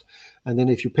fast, and then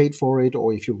if you paid for it,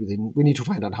 or if we need to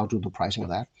find out how to do the pricing of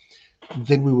that.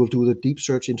 Then we will do the deep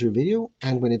search into your video,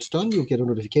 and when it's done, you'll get a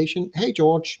notification. Hey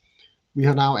George, we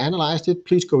have now analyzed it.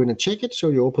 Please go in and check it. So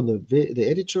you open the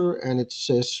editor, and it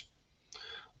says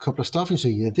a couple of stuff, and you say,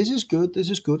 yeah, this is good,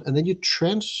 and then you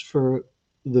transfer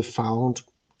the found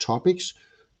topics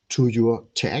to your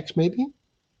tags maybe,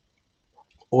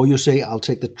 or you say, I'll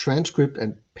take the transcript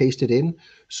and paste it in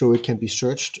so it can be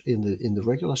searched in the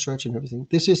regular search and everything.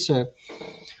 This is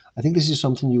I think this is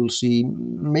something you'll see,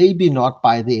 maybe not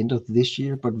by the end of this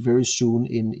year, but very soon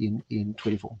in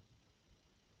 24.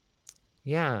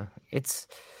 Yeah, I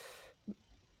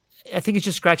think it's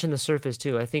just scratching the surface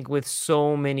too. I think with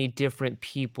so many different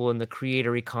people in the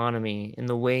creator economy, in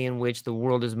the way in which the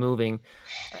world is moving,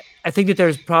 I think that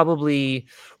there's probably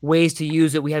ways to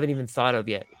use it we haven't even thought of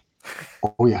yet.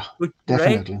 Oh yeah,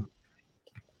 definitely. Right?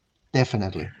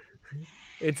 Definitely.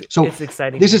 So it's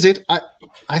exciting. this is it.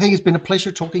 I think it's been a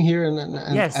pleasure talking here,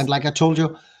 Yes. and like I told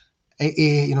you,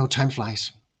 time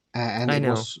flies, and I it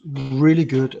know. was really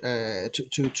good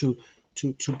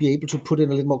to be able to put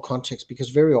in a little more context, because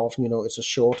very often it's a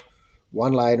short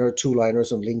one-liner,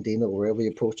 two-liners on LinkedIn or wherever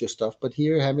you post your stuff. But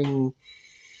here, having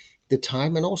the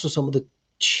time and also some of the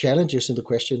challenges and the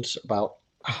questions about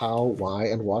how, why,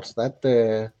 and what,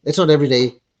 that it's not every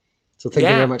day. So thank you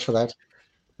very Yeah. much for that,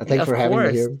 and Yeah, thanks of for having me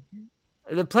course. here.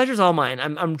 The pleasure's all mine.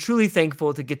 I'm truly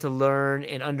thankful to get to learn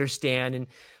and understand. And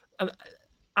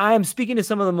I'm speaking to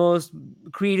some of the most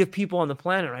creative people on the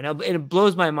planet right now, and it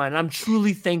blows my mind. I'm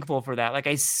truly thankful for that. Like,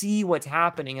 I see what's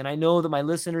happening, and I know that my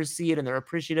listeners see it and they're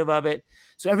appreciative of it.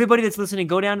 So everybody that's listening,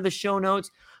 go down to the show notes,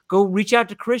 go reach out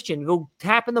to Christian, go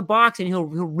tap in the box, and he'll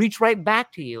reach right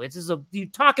back to you. It's just you're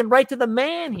talking right to the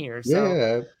man here. So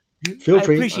Yeah, feel I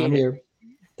free. appreciate I'm it. here.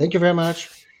 Thank you very much.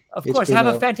 Of It's course, been have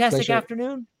a a fantastic pleasure.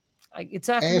 afternoon. It's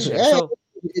afternoon As, there, so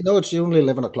it's only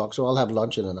 11 o'clock, so I'll have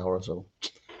lunch in an hour or so.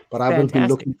 But I will be fantastic.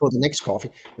 looking for the next coffee.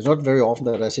 It's not very often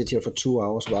that I sit here for 2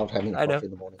 hours without having a I know. coffee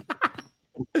in the morning.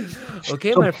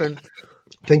 Okay, So, my friend.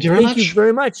 thank you very Thank you much.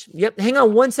 very much. Yep. Hang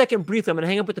on 1 second briefly. I'm going to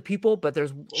hang up with the people, but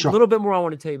there's a Sure. little bit more I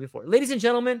want to tell you before. Ladies and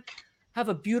gentlemen, have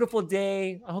a beautiful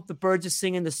day. I hope the birds are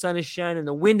singing, the sun is shining,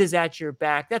 the wind is at your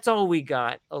back. That's all we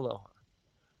got. Aloha.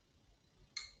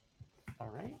 All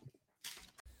right.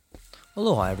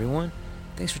 Aloha, everyone.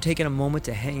 Thanks for taking a moment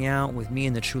to hang out with me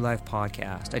in the True Life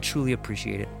Podcast. I truly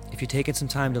appreciate it. If you're taking some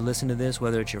time to listen to this,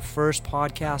 whether it's your first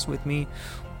podcast with me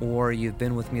or you've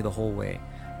been with me the whole way,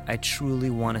 I truly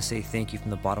want to say thank you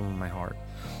from the bottom of my heart.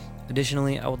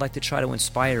 Additionally, I would like to try to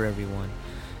inspire everyone.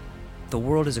 The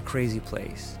world is a crazy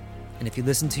place, and if you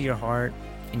listen to your heart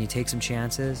and you take some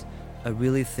chances, I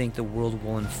really think the world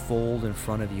will unfold in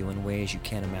front of you in ways you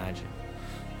can't imagine.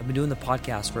 I've been doing the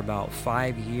podcast for about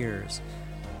 5 years.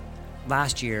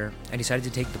 Last year, I decided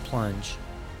to take the plunge.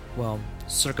 Well,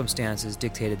 circumstances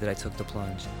dictated that I took the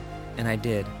plunge, and I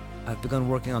did. I've begun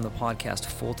working on the podcast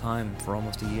full-time for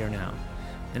almost a year now,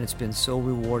 and it's been so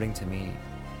rewarding to me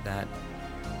that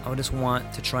I would just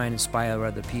want to try and inspire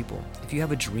other people. If you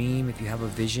have a dream, if you have a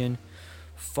vision,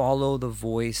 follow the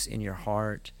voice in your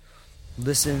heart,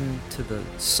 listen to the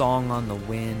song on the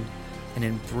wind, and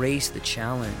embrace the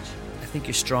challenge. I think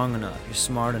you're strong enough, you're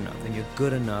smart enough, and you're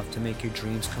good enough to make your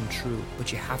dreams come true, but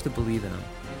you have to believe in them.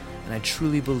 And I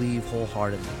truly believe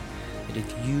wholeheartedly that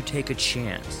if you take a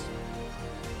chance,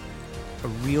 a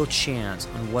real chance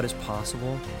on what is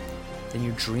possible, then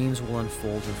your dreams will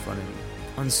unfold in front of you.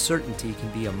 Uncertainty can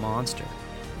be a monster.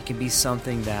 It can be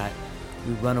something that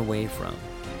we run away from.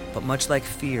 But much like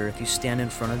fear, if you stand in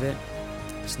front of it,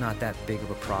 it's not that big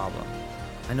of a problem.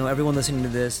 I know everyone listening to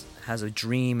this has a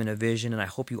dream and a vision, and I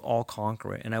hope you all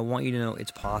conquer it. And I want you to know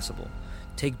it's possible.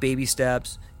 Take baby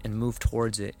steps and move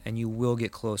towards it, and you will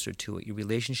get closer to it. Your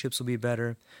relationships will be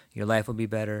better. Your life will be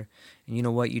better. And you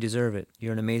know what? You deserve it.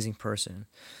 You're an amazing person.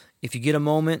 If you get a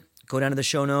moment, go down to the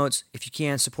show notes. If you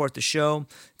can, support the show.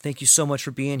 Thank you so much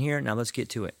for being here. Now let's get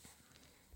to it.